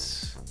states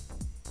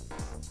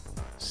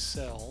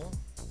cell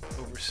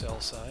over cell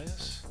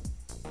size.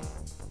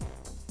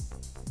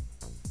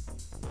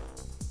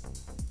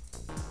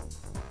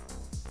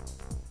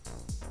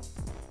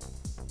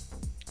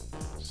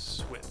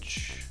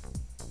 Switch.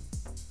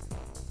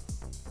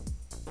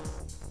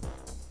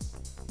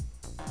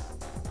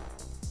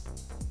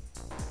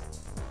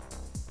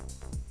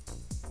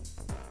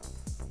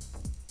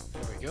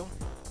 There we go.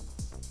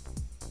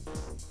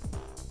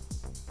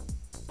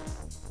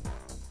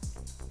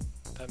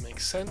 That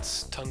makes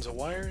sense. Tons of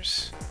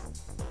wires.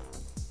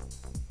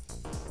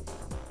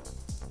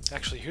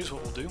 Actually, here's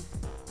what we'll do.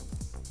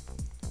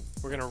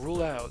 We're going to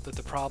rule out that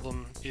the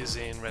problem is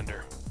in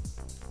render.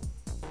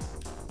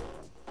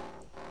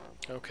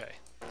 Okay,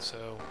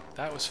 so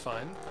that was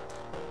fun.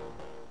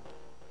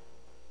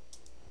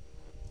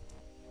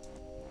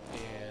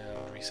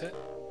 And reset.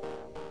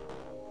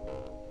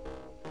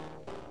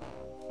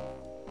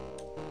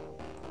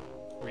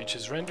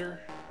 Reaches render,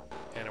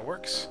 and it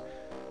works.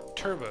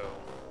 Turbo.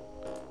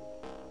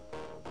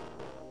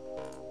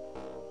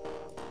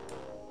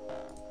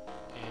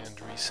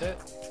 Reset.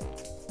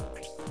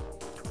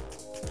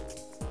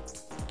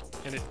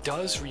 And it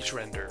does reach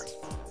render,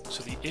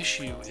 so the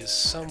issue is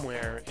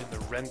somewhere in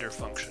the render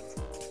function.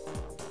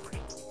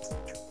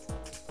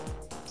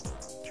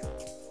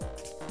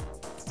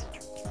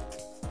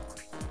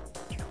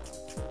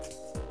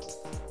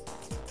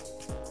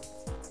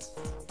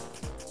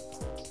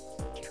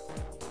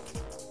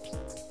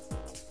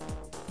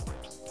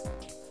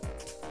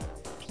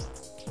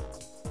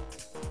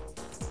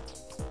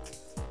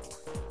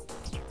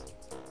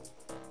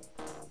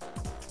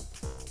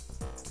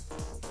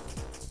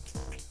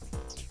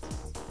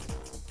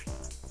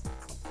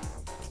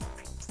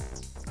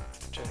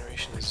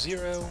 Generation is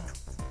 0.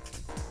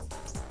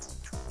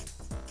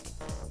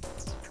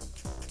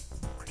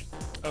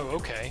 Oh,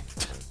 okay.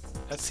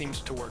 That seems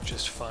to work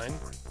just fine.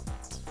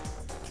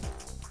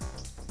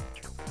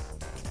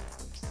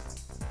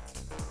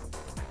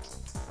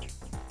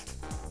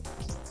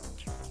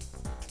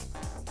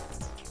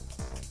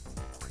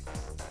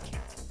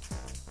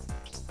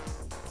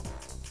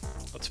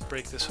 Let's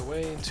break this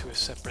away into a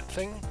separate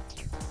thing.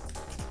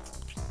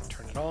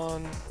 Turn it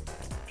on.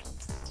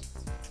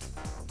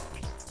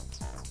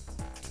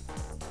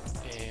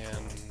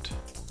 And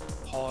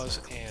pause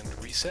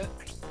and reset.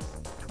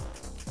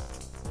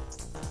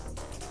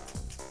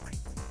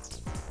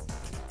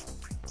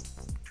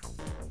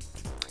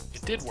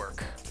 It did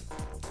work.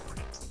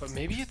 But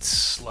maybe it's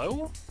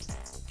slow?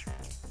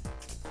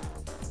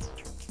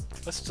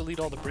 Let's delete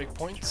all the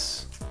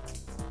breakpoints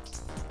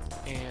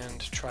and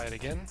try it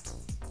again.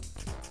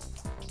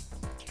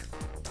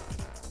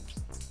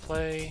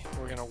 Play.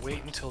 We're gonna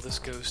wait until this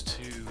goes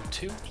to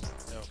 2.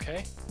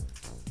 Okay.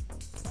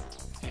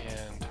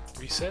 And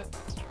reset.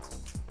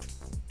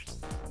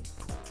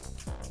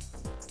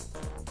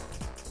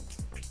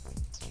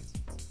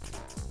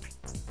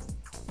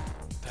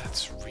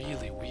 That's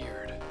really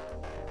weird.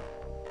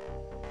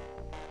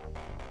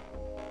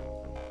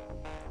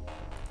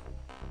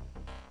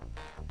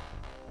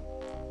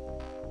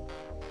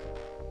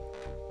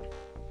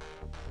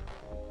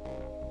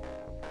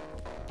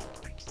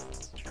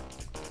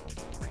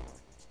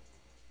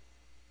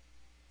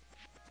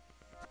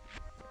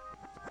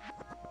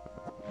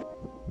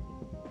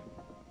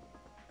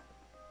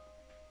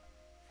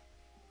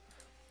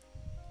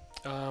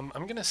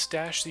 I'm going to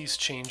stash these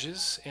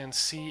changes and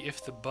see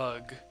if the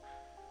bug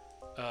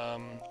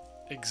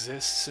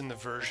exists in the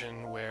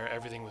version where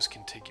everything was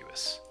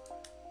contiguous.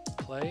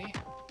 Play.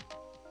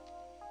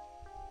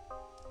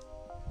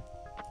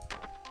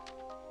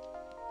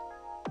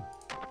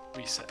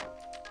 Reset.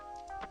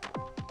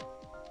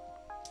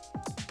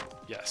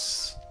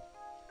 Yes.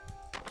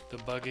 The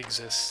bug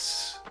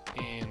exists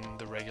in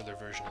the regular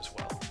version as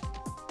well.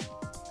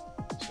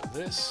 So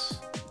this.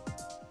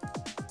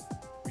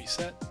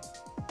 Reset.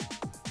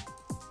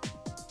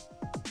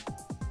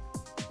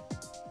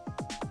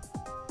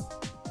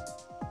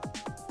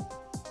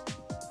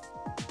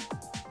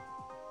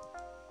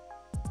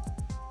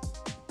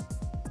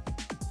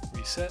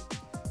 Reset.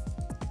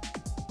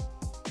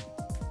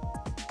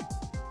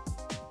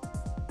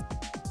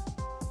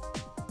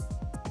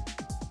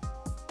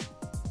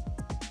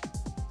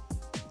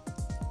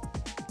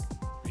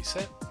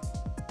 Reset.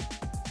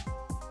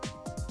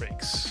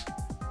 Breaks.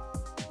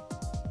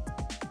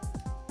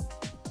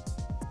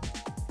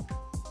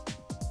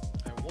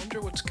 I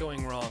wonder what's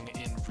going wrong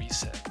in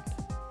reset.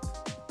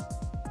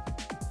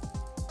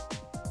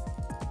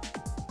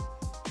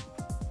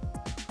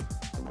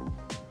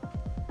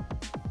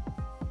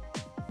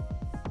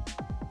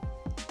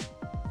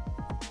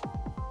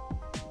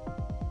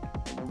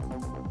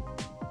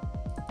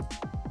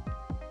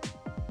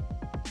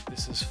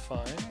 This is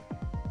fine.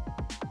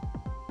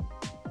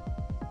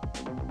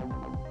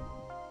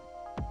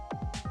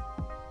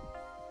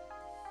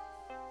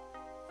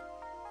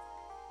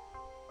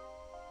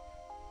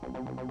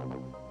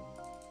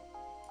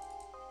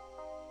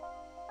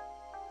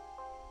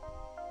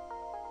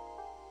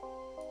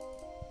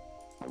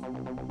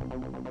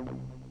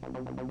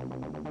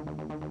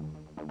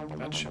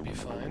 That should be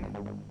fine.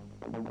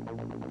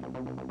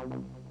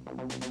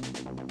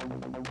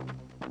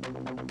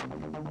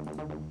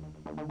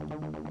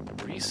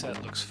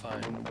 Reset looks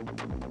fine.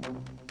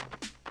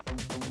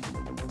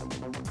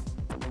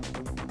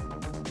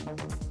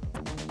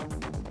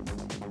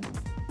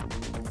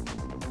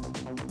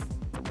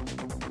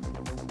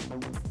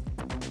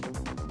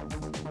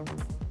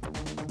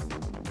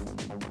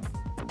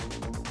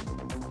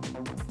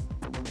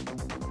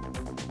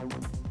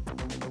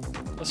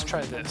 Let's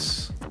try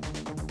this.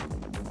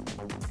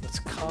 Let's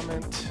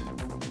comment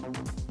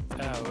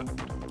out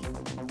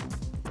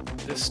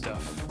this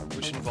stuff,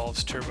 which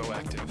involves turbo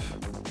active.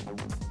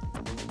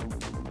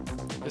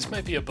 This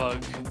might be a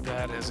bug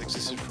that has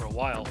existed for a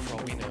while, for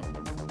all we know.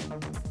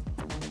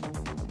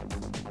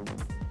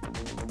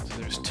 So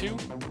there's 2.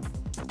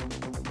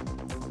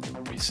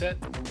 Reset.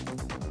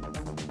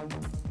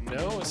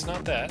 No, it's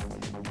not that.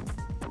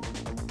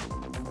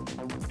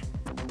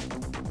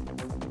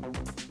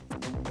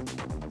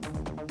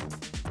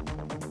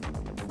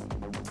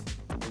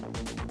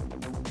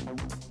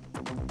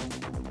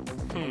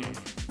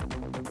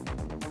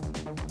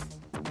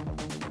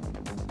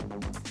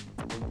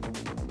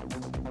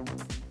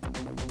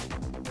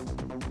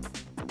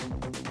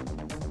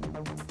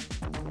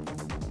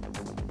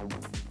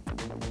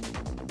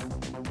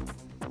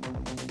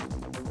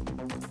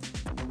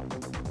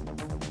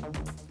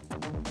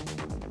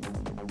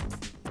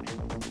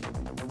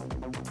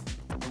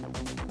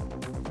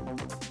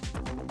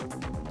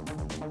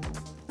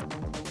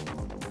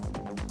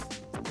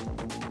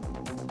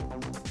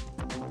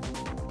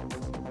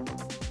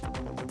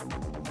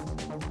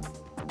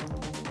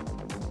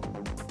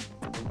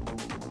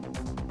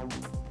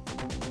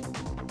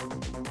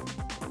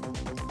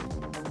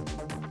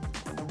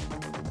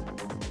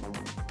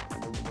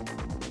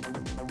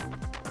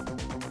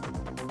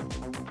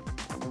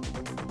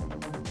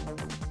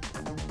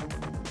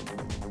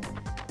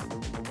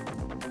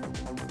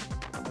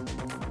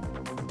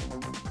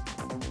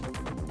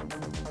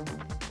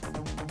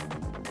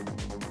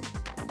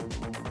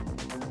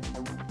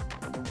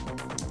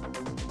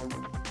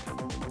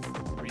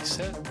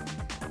 reset.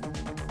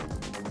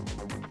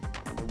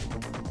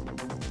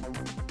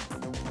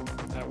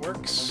 That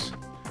works.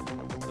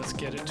 Let's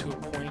get it to a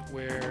point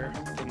where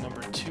the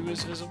number 2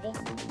 is visible.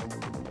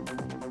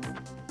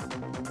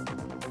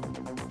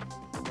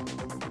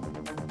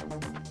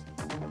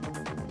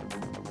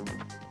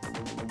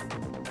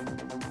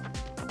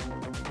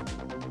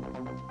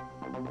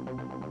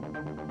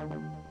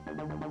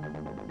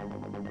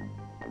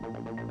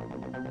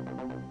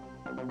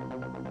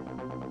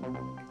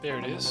 There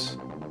it is.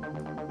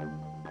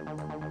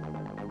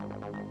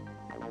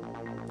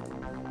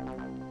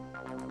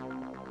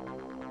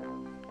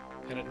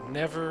 And it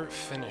never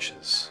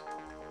finishes.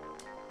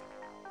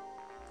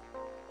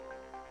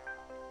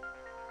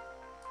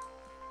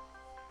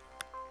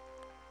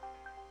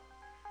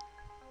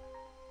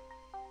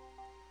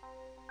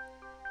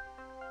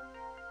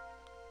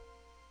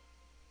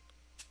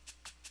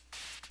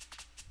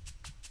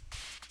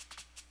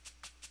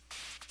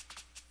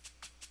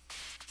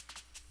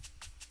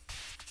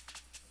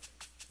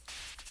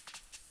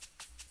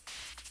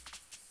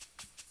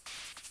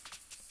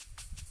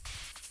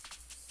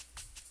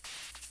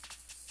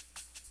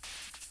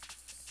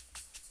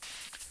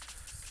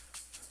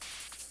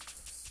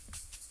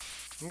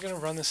 I'm going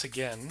to run this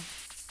again,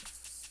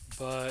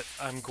 but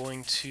I'm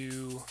going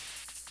to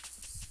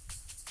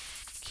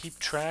keep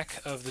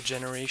track of the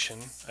generation.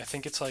 I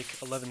think it's like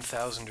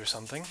 11,000 or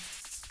something.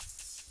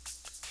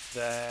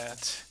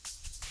 That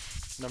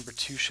number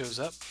 2 shows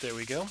up. There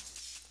we go.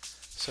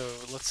 So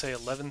let's say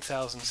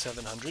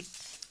 11,700.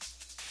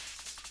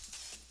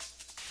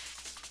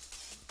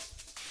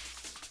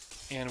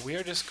 And we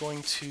are just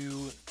going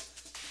to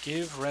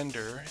give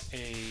render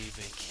a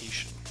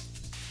vacation.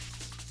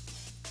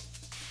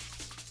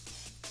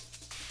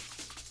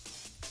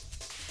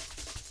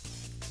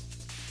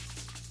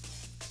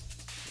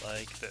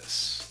 Like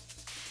this.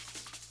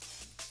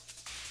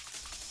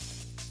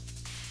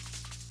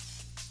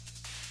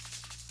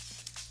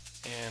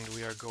 And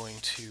we are going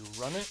to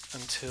run it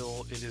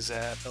until it is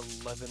at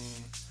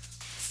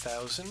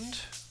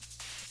 11,000.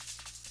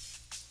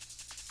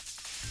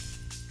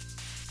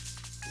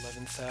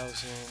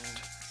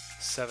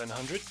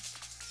 11,700.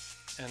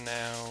 And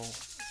now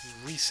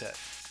reset.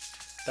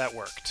 That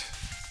worked.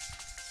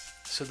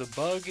 So the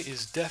bug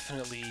is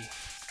definitely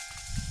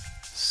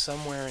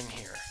somewhere in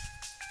here.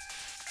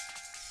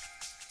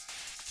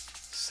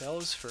 Cell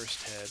is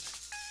first head,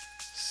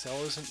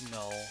 cell isn't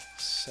null,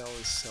 cell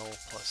is cell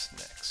plus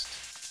next.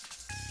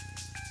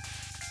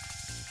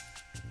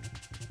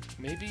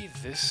 Maybe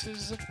this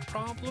is a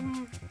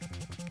problem?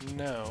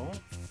 No.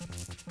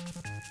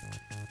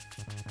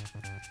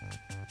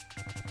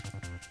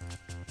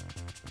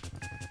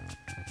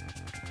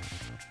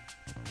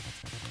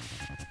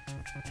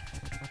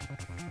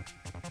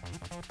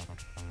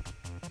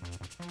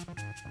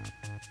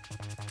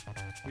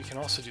 We can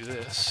also do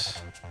this.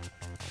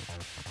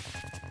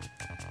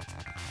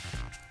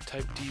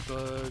 Type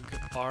debug,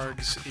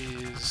 args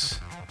is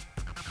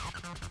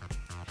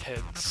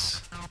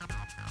heads,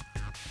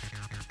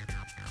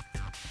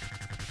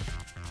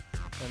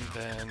 and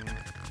then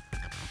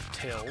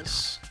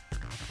tails.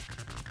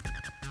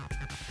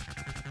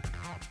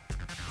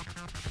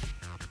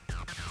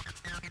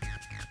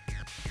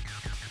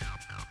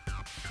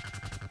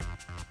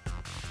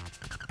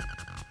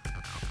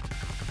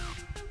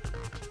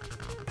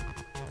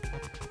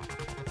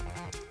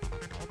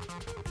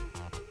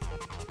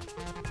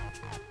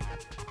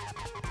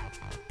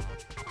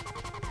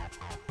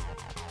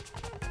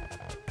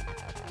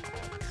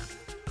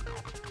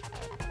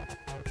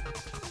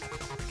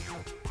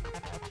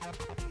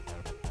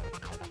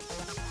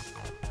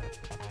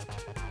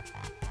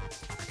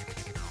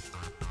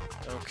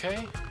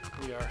 Okay,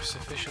 we are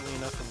sufficiently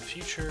enough in the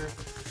future.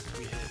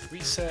 We hit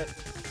reset,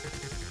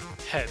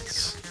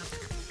 heads.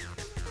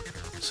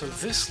 So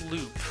this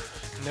loop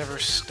never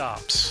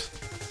stops,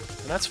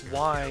 and that's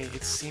why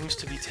it seems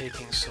to be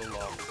taking so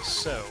long.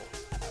 So,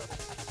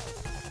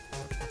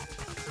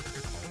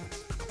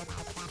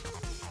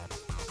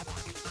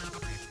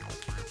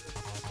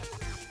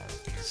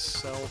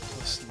 cell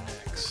plus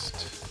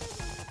next.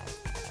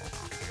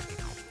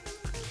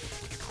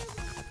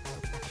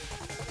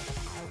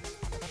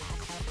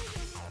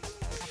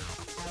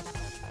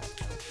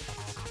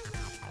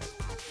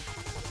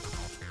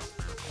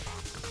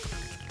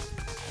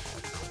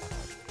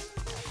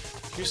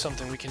 Here's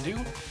something we can do.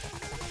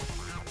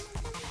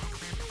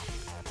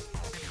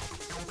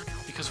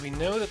 Because we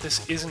know that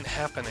this isn't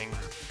happening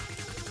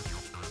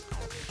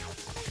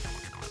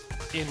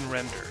in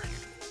render.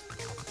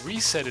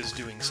 Reset is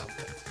doing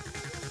something.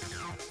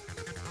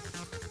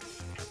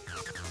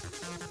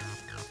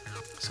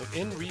 So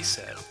in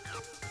reset,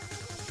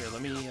 here,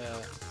 let me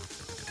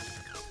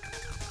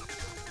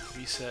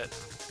reset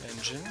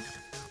engine.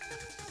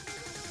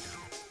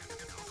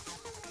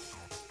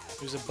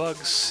 There's a bug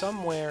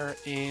somewhere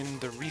in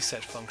the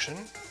reset function.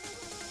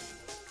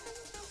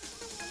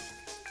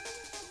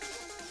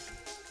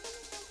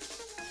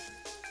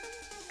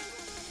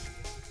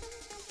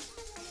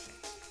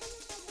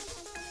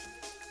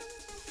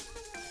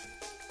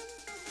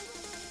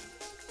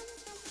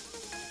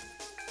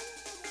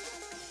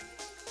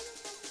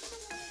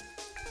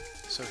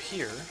 So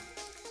here,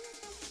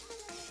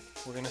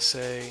 we're going to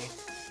say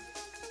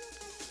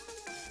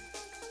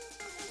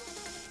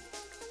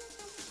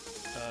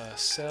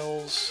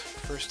cells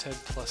first head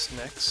plus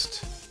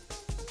next.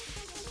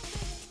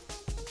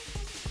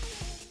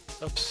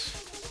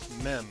 Oops,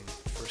 mem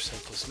first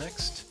head plus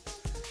next.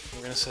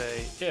 We're going to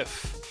say if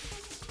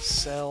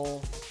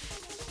cell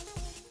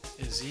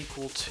is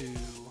equal to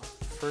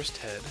first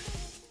head,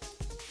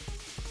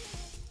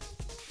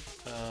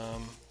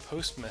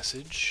 post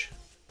message,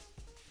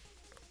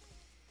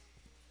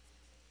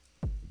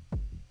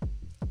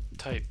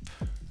 type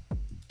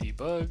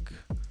debug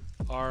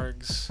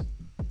args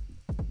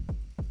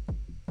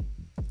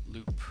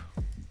loop.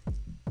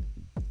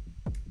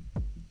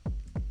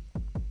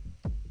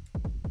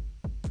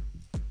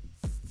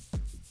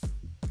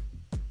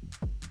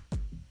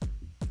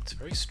 It's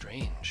very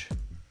strange.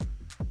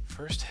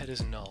 First head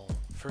is null,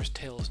 first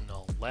tail is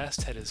null,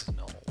 last head is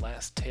null,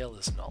 last tail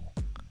is null.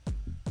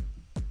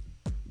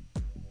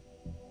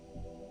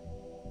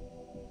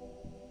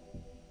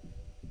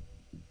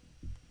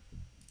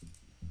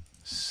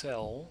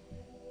 Cell.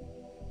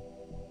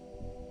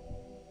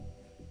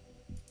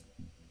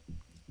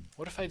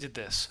 What if I did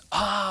this?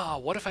 Ah,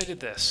 what if I did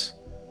this?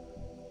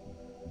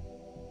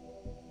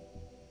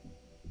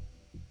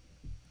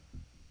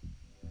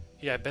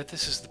 Yeah, I bet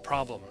this is the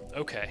problem.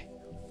 Okay.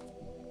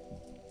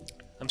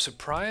 I'm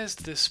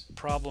surprised this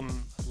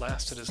problem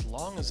lasted as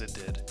long as it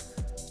did.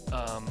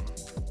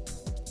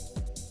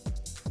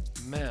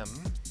 Mem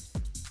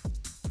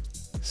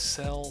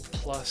cell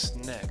plus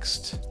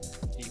next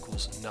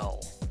equals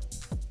null.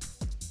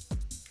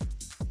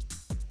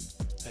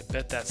 I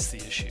bet that's the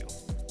issue.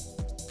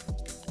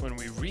 When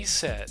we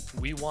reset,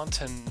 we want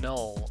to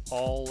null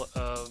all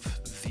of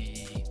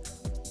the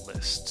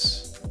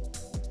lists.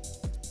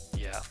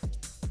 Yeah.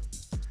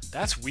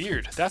 That's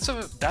weird. That's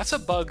a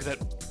bug that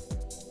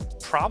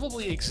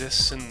probably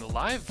exists in the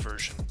live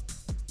version.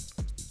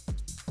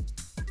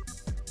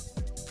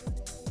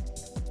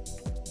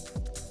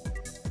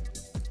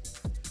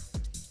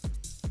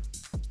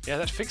 Yeah,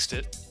 that fixed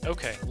it.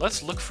 Okay,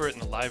 let's look for it in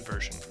the live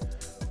version.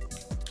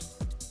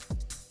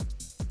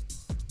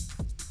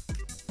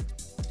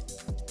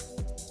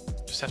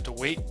 Just have to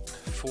wait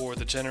for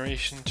the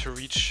generation to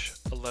reach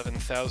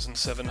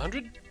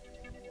 11,700.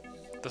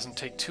 Doesn't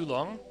take too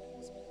long.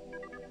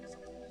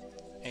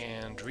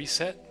 And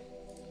reset.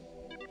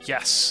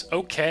 Yes,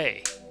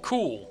 okay,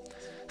 cool.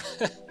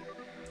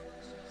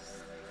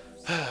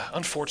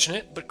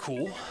 Unfortunate, but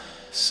cool.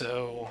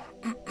 So,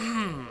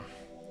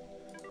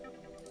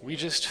 we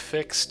just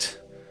fixed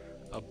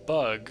a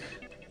bug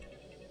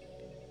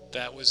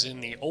that was in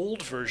the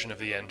old version of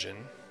the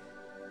engine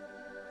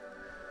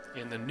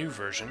in the new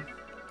version.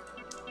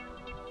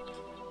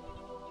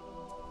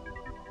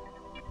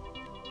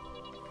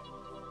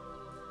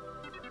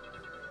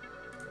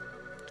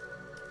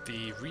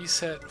 The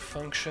reset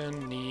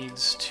function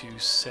needs to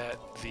set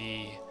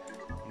the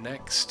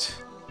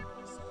next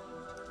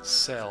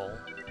cell,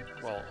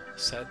 well,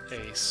 set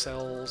a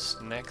cell's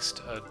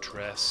next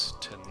address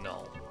to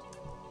null.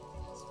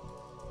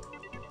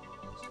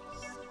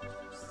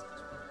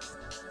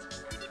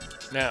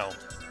 Now,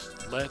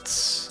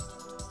 let's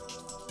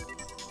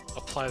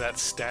apply that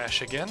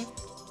stash again.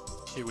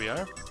 Here we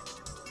are.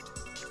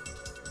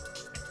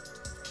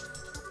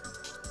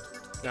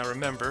 Now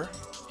remember,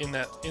 in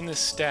this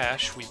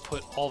stash, we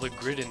put all the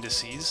grid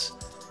indices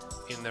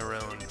in their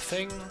own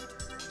thing.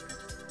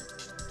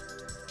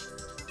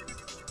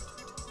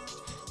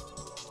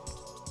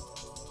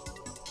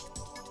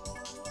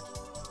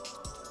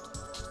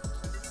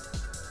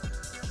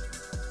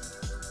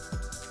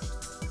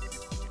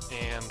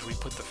 And we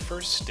put the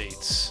first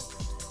states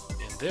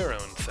in their own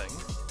thing.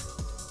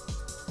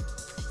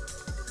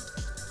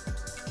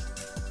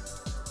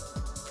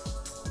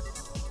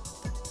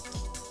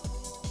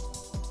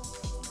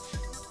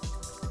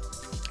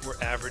 We're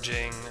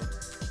averaging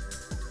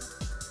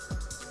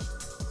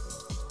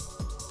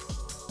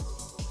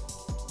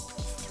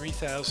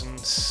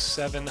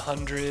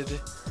 3,700,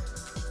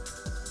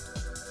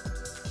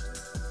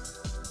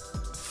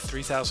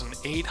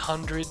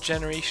 3,800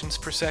 generations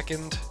per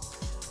second.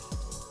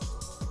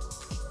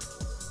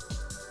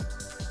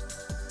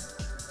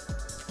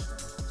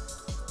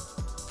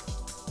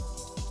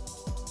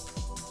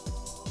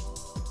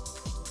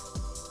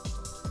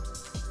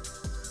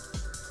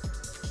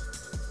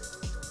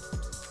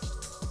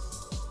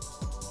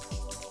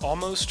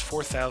 Almost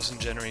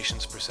 4,000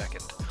 generations per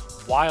second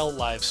while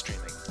live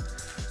streaming.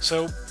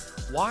 So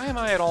why am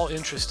I at all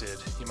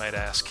interested, you might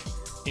ask,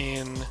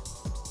 in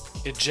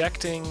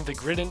ejecting the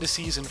grid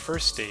indices and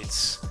first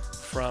states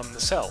from the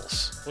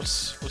cells?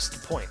 What's the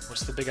point?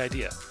 What's the big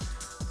idea?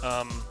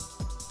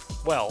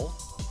 Well,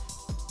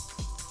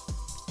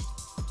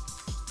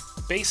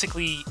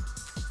 basically,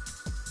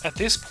 at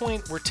this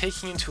point, we're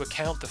taking into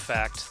account the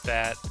fact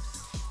that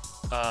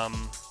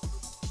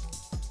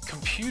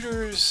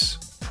computers,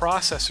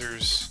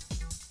 processors,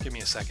 give me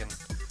a second,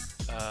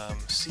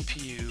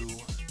 CPU,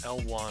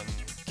 L1,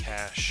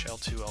 cache,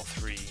 L2,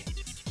 L3,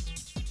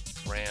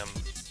 RAM,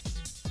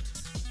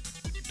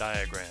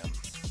 diagram.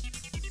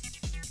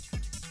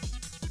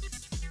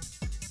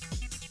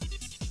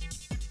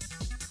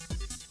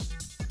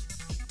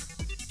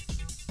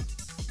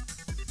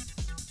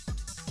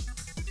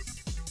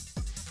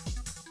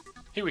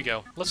 here we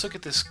go. Let's look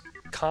at this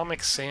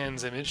Comic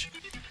Sans image.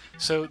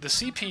 So the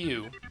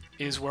CPU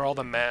is where all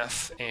the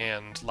math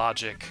and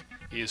logic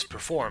is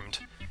performed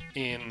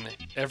in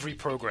every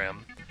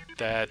program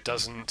that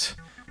doesn't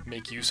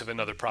make use of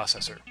another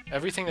processor.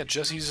 Everything that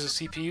just uses a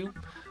CPU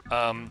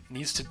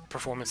needs to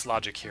perform its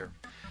logic here.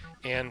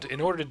 And in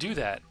order to do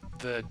that,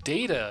 the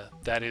data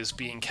that is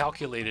being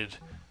calculated,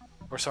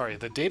 or sorry,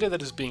 the data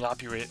that is being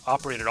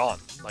operated on,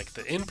 like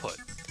the input,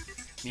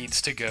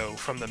 needs to go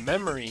from the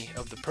memory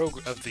of the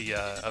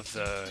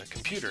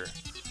computer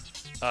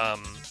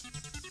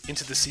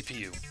into the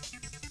CPU.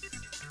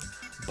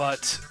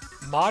 But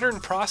modern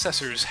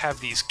processors have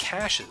these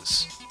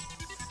caches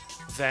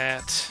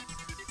that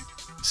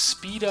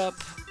speed up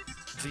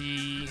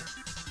the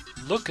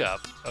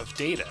lookup of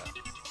data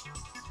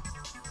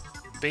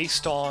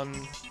based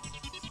on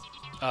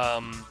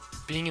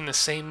being in the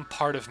same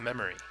part of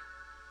memory.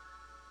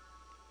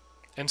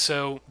 And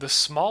so the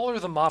smaller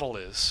the model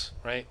is,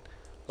 right?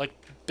 Like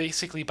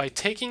basically by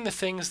taking the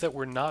things that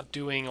we're not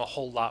doing a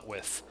whole lot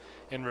with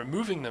and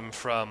removing them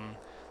from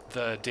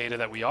the data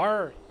that we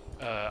are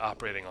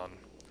operating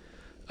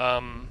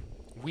on,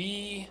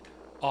 we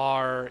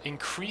are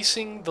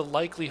increasing the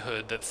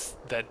likelihood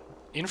that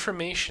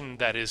information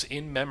that is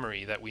in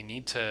memory that we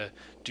need to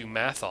do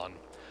math on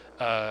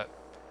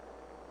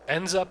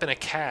ends up in a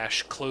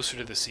cache closer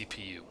to the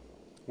CPU,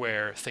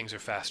 where things are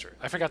faster.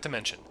 I forgot to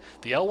mention,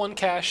 the L1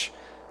 cache,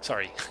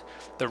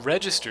 the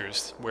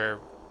registers where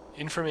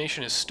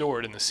information is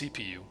stored in the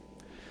CPU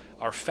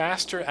are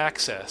faster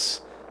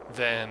access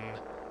than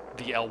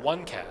the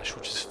L1 cache,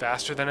 which is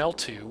faster than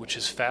L2, which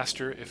is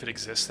faster if it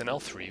exists than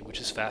L3,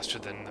 which is faster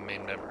than the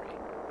main memory.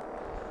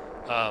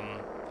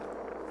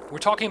 We're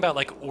talking about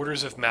like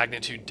orders of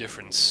magnitude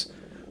difference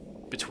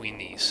between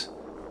these.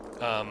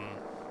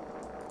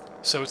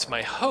 So it's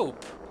my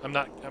hope,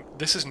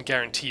 this isn't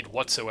guaranteed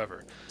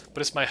whatsoever,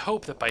 but it's my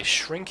hope that by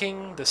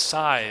shrinking the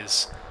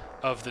size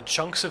of the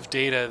chunks of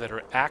data that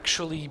are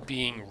actually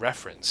being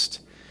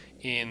referenced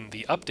in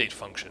the update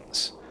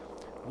functions,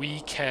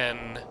 we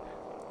can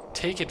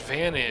take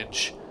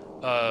advantage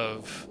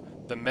of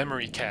the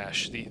memory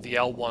cache, the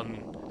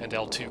L1 and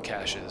L2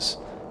 caches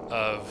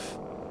of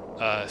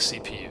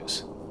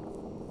CPUs.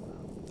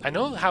 I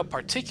know how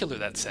particular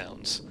that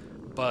sounds,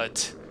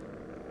 but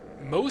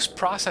most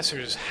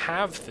processors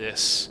have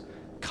this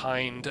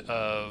kind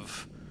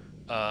of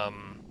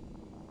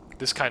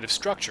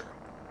structure.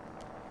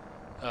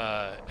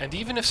 And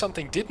even if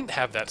something didn't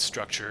have that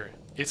structure,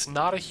 it's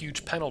not a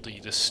huge penalty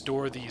to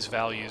store these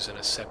values in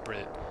a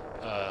separate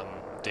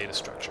data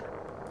structure,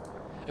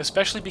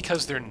 especially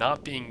because they're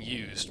not being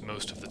used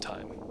most of the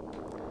time.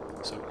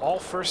 So all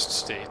first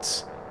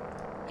states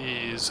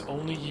is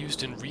only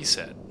used in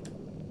reset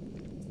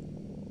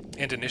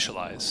and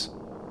initialize.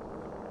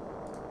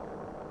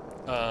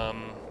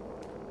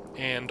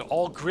 And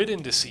all grid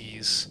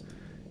indices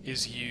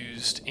is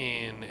used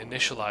in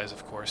initialize,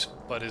 of course,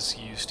 but is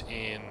used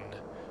in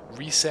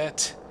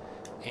reset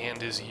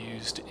and is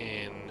used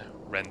in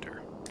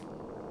render.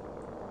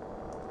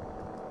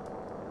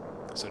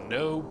 So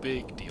no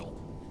big deal.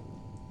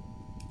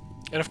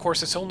 And of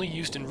course, it's only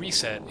used in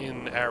reset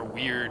in our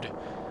weird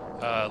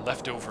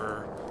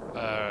leftover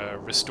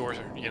restore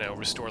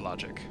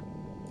logic,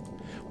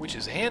 which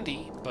is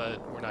handy,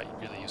 but we're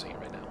not really using it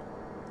right now.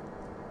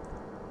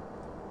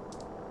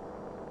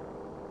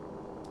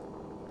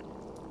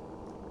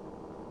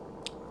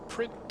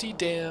 Pretty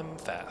damn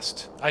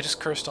fast. I just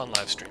cursed on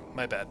live stream.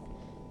 My bad.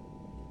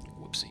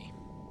 Whoopsie.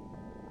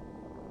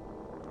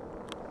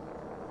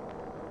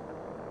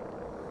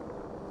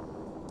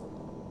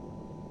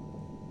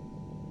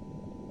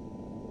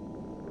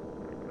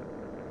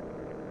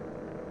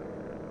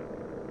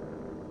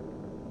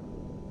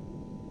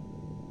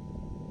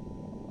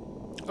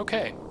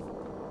 Okay.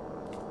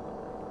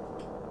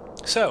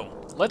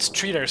 So, let's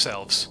treat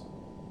ourselves.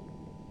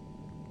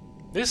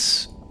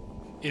 This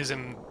is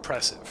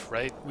impressive,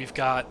 right? We've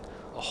got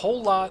a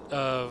whole lot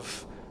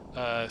of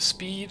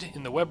speed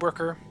in the web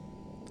worker.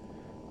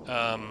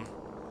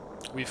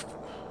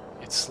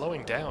 It's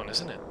slowing down,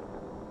 isn't it?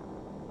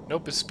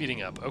 Nope, it's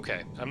speeding up.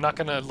 Okay, I'm not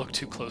gonna look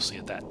too closely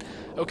at that.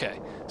 Okay,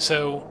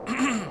 so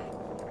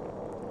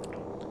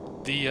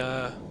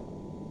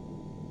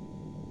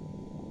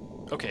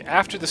okay,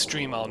 after the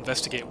stream I'll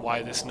investigate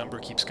why this number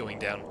keeps going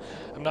down.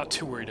 I'm not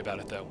too worried about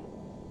it though.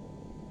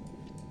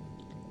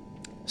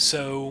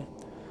 So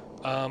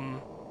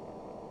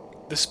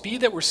the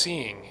speed that we're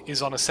seeing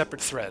is on a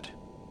separate thread.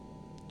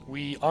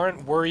 We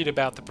aren't worried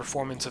about the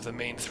performance of the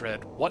main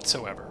thread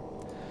whatsoever.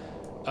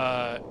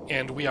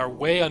 And we are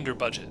way under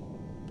budget.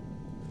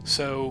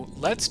 So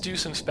let's do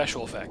some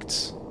special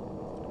effects.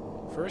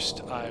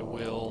 First, I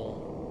will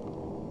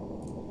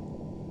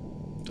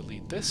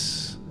delete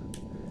this.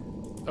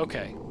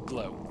 Okay,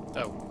 glow.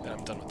 Oh, and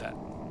I'm done with that.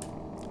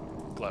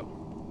 Glow.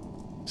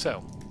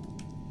 So,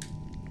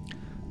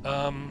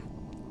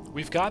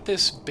 we've got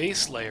this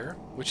base layer,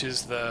 which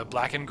is the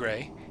black and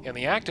gray, and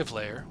the active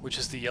layer, which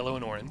is the yellow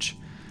and orange.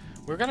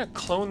 We're going to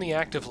clone the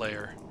active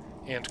layer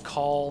and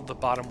call the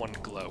bottom one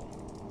glow.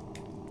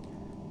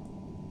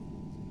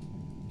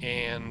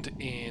 And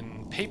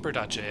in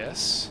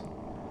paper.js,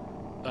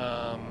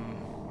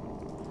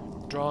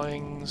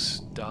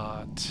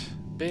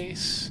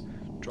 drawings.base,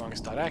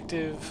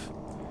 drawings.active,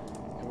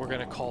 and we're going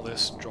to call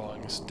this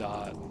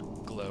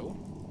drawings.glow.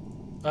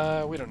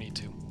 We don't need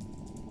to.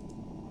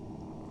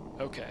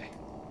 Okay.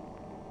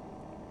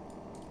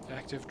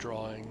 Active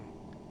drawing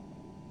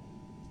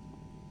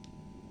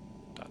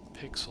dot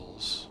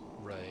pixels,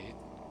 right.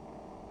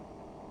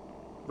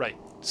 Right,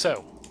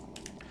 so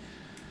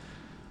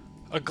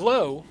a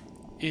glow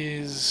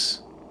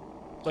is,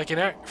 like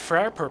for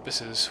our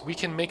purposes, we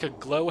can make a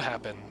glow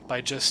happen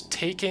by just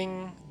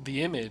taking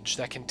the image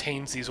that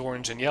contains these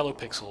orange and yellow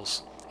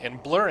pixels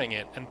and blurring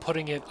it and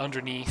putting it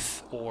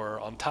underneath or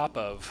on top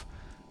of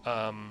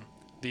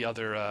the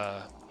other,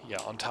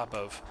 on top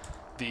of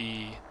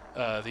the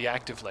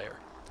active layer.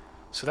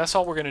 So that's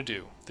all we're going to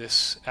do.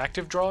 This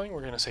active drawing,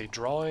 we're going to say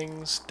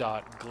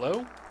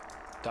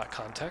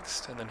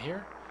drawings.glow.context, and then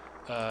here,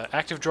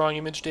 active drawing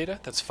image data,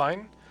 that's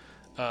fine.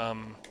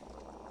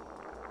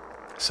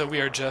 So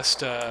we are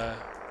just,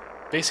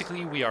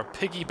 basically we are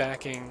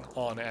piggybacking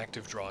on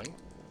active drawing.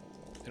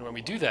 And when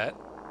we do that,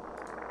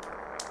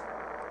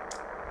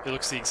 it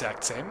looks the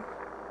exact same.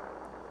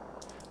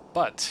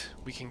 But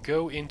we can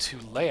go into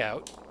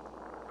layout,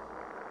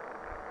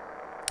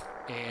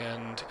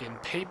 and in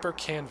paper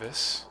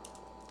canvas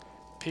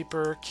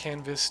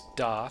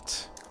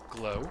dot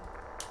glow,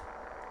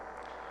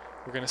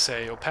 we're going to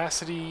say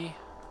opacity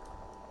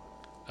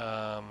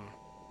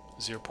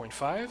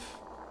 0.5.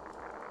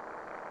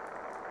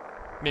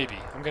 Maybe.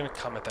 I'm going to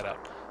comment that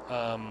out.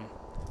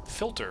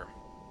 Filter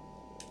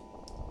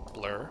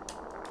blur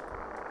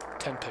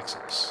 10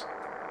 pixels.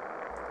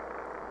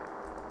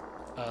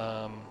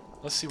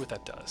 Let's see what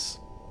that does.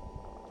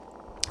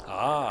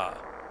 Ah,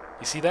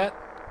 you see that?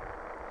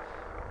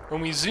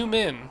 When we zoom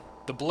in,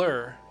 the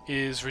blur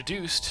is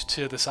reduced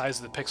to the size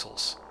of the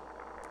pixels.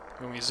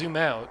 When we zoom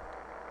out,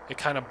 it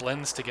kind of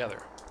blends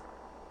together.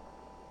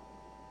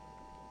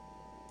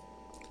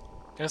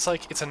 And it's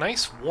like, it's a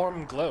nice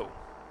warm glow,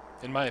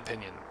 in my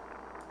opinion.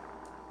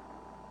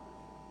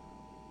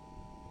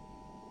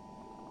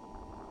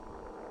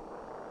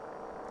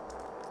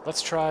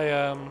 Let's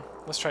try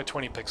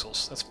 20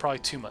 pixels. That's probably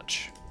too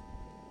much.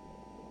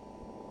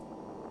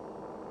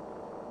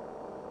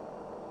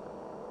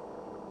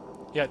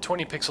 Yeah,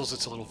 20 pixels,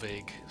 it's a little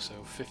vague. So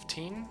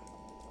 15.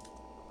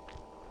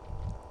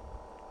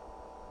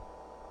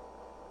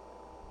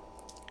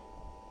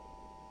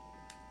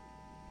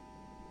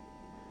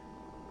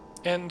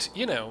 And,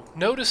 you know,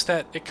 notice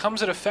that it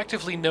comes at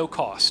effectively no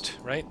cost,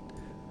 right?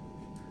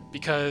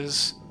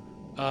 Because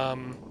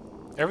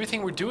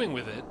everything we're doing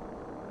with it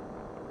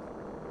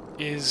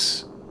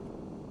is,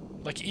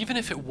 like, even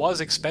if it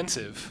was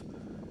expensive,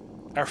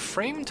 our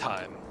frame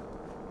time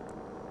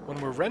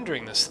when we're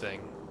rendering this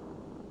thing,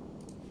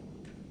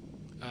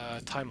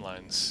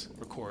 timelines,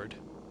 record,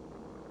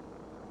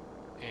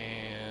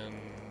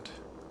 and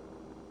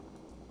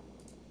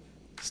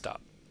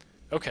stop.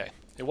 Okay,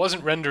 it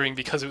wasn't rendering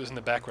because it was in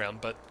the background,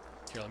 but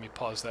here, let me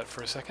pause that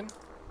for a second.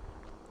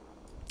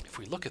 If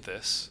we look at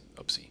this,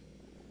 oopsie.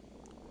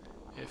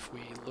 If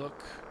we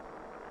look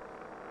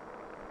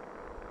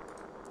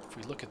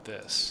at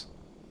this,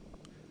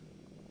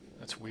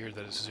 that's weird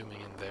that it's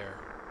zooming in there.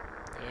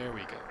 There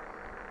we go.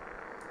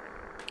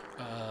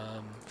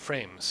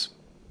 Frames.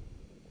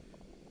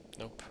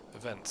 Nope.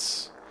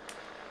 Events.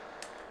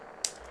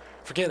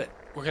 Forget it.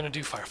 We're going to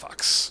do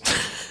Firefox.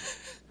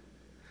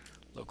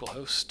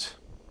 Localhost.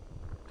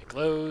 It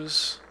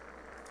glows.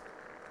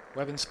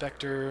 Web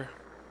inspector.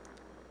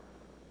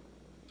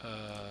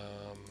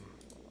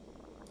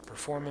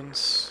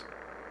 Performance.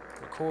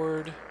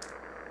 Record.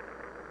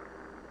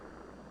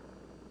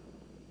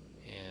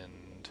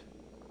 And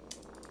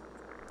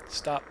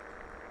stop.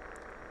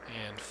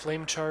 And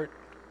flame chart.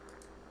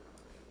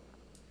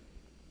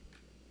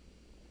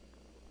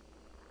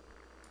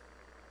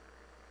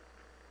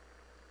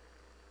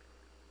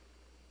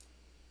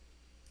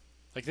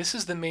 Like, this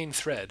is the main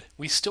thread.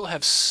 We still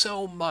have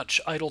so much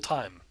idle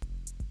time.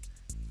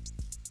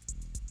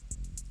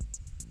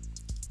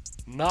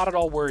 Not at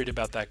all worried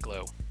about that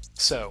glow.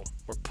 So,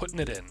 we're putting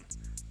it in.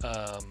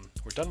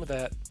 We're done with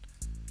that.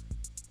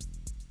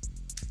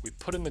 We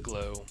put in the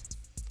glow.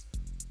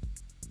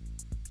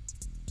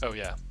 Oh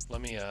yeah, let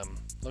me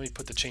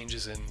put the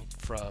changes in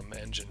from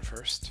engine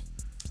first.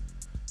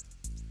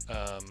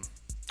 Oh,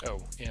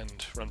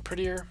 and run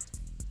prettier.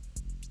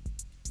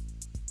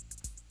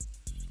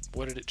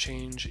 What did it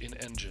change in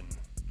engine?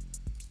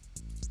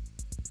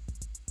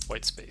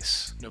 White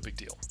space, no big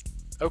deal.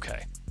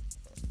 Okay,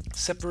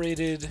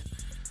 separated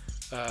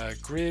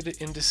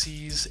grid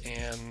indices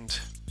and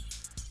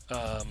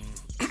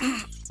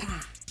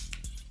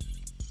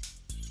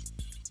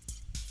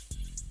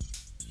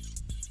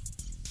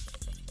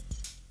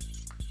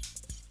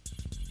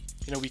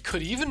you know, we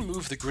could even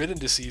move the grid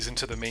indices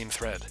into the main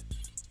thread.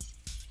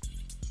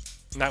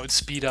 And that would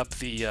speed up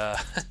the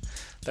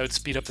that would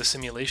speed up the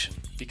simulation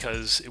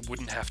because it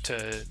wouldn't have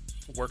to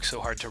work so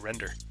hard to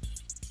render.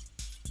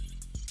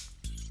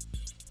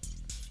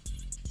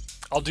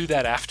 I'll do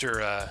that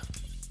after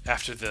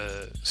after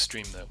the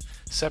stream though.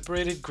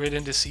 Separated grid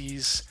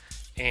indices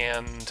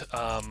and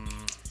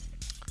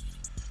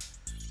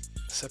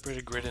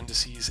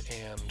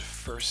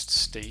first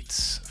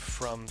states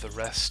from the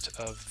rest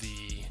of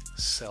the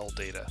cell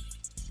data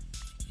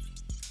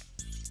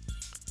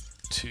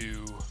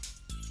to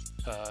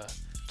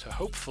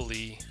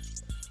hopefully,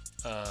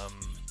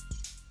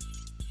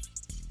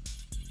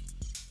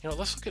 you know,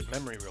 let's look at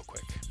memory real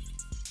quick.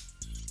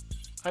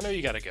 I know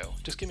you gotta go.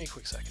 Just give me a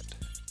quick second.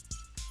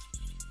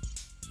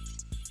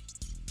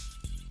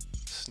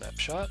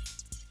 Snapshot.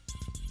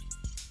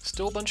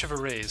 Still a bunch of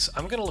arrays.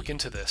 I'm gonna look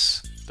into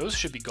this. Those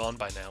should be gone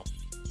by now.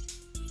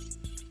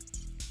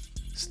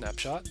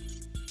 Snapshot.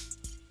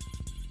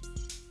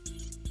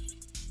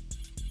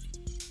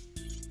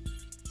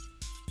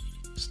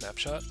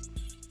 Snapshot.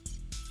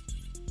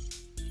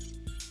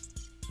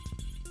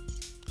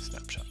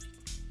 Snapshot.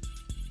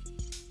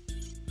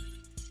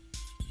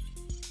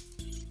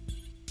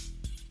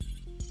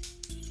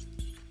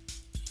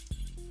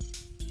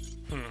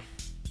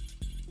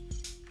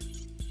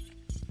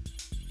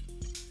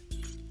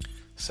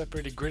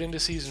 Separated grid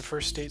indices and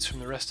first states from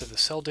the rest of the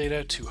cell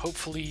data to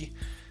hopefully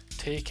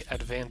take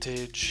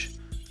advantage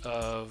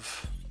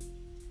of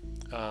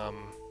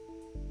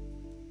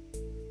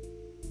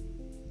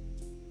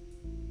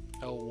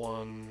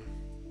L1,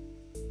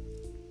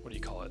 what do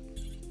you call it?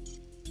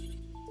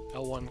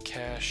 L1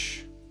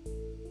 cache.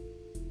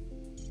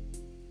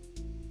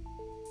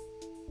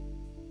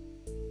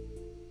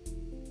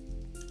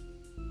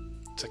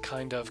 It's a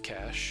kind of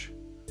cache.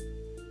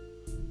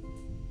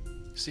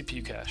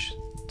 CPU cache.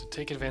 To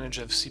take advantage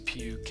of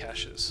CPU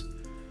caches.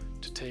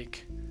 To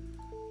take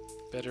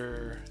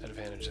better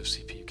advantage of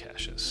CPU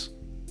caches.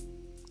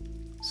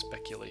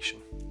 Speculation.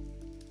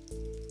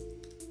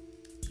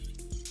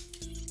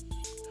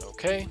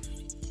 Okay.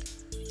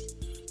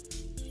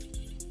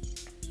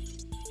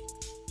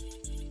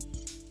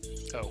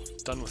 Oh,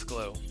 done with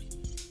glow.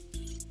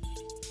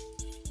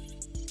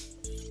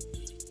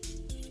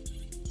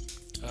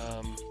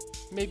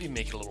 Maybe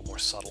make it a little more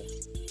subtle.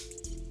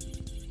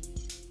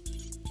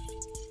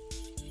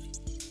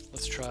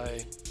 Let's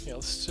try, yeah,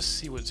 let's just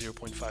see what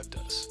 0.5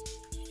 does.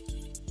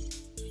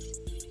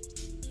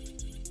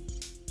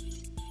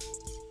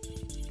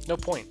 No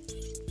point.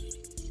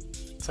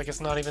 It's like it's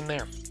not even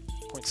there.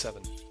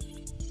 0.7.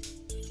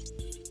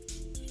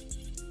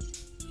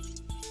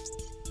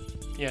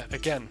 Yeah,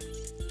 again,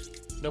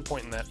 no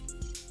point in that.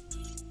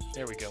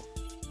 There we go.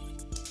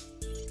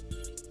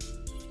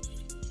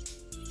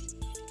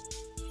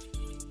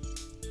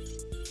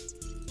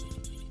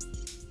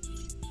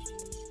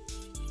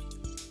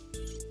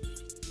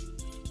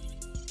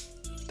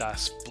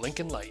 Das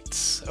blinking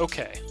lights.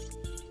 Okay,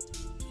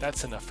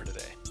 that's enough for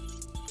today.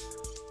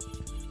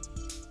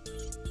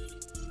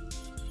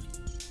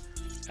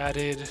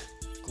 Added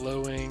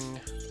glowing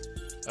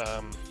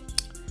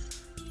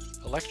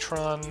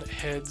electron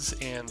heads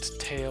and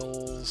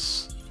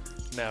tails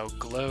now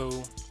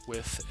glow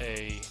with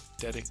a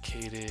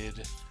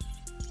dedicated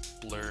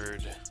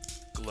blurred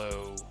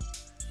glow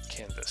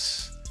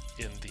canvas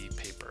in the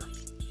paper.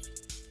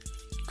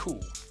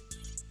 Cool.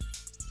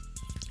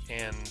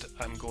 And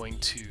I'm going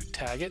to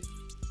tag it.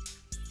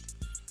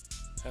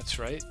 That's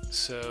right.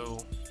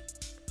 So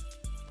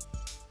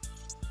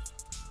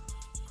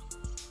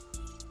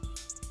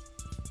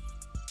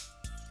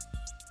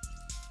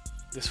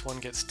this one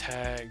gets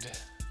tagged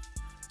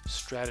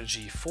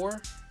strategy 4.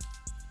 And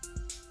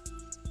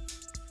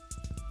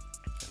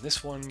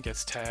this one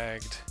gets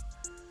tagged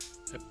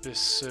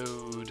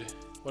episode,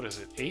 what is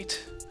it,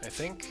 8, I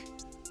think?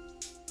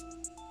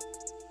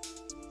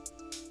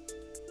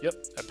 Yep,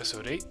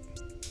 episode 8.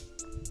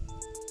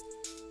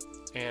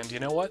 And you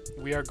know what?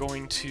 We are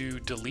going to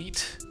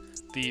delete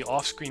the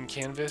off-screen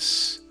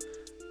canvas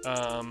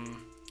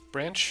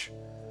branch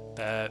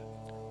that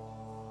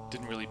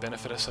didn't really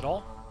benefit us at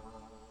all.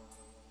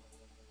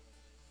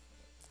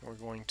 We're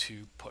going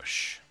to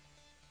push.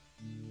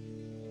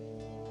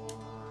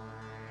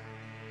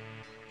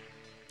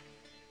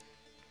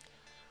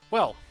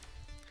 Well,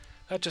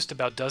 that just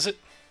about does it.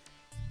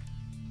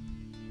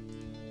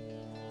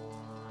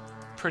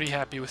 Pretty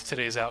happy with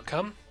today's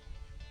outcome.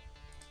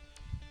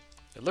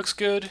 It looks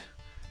good.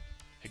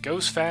 It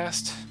goes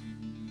fast.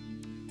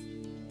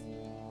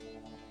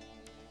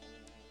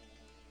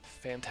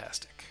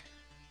 Fantastic.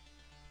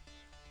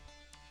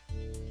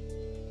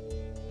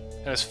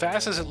 And as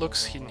fast as it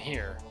looks in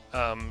here,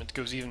 it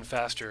goes even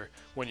faster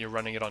when you're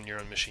running it on your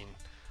own machine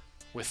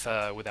with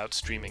without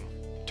streaming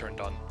turned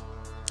on.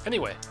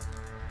 Anyway,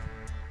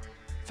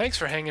 thanks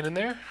for hanging in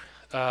there.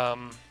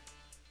 I'm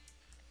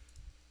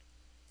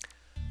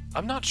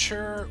not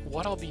sure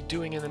what I'll be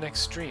doing in the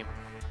next stream.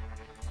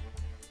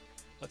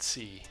 Let's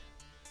see.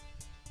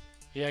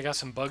 Yeah, I got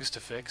some bugs to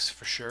fix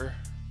for sure.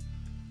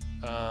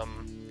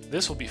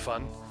 This will be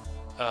fun.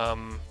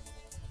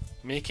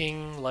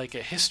 Making like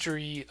a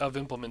history of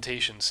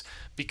implementations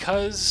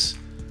because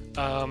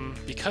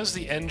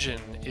the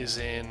engine is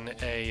in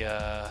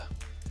a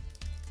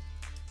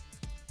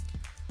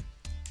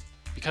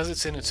because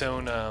it's in its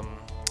own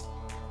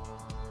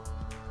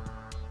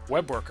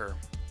web worker.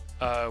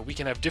 We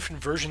can have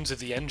different versions of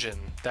the engine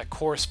that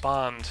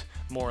correspond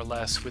more or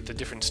less with the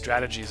different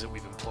strategies that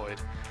we've employed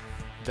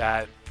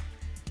that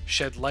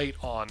shed light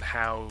on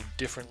how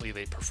differently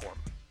they perform.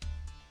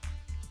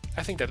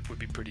 I think that would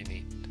be pretty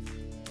neat.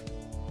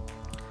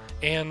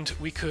 And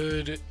we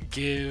could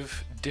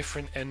give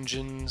different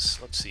engines,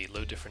 let's see,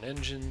 load different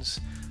engines.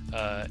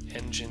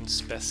 Engine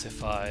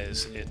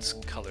specifies its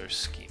color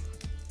scheme,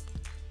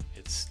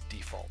 its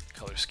default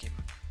color scheme.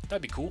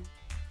 That'd be cool.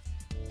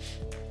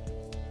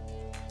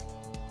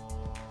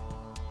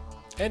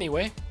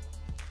 Anyway,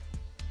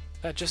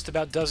 that just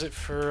about does it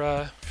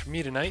for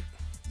me tonight.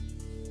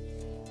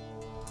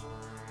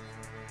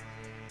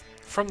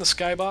 From the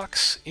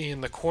skybox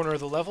in the corner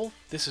of the level,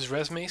 this is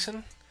Res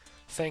Mason,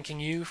 thanking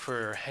you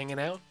for hanging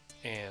out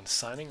and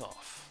signing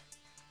off.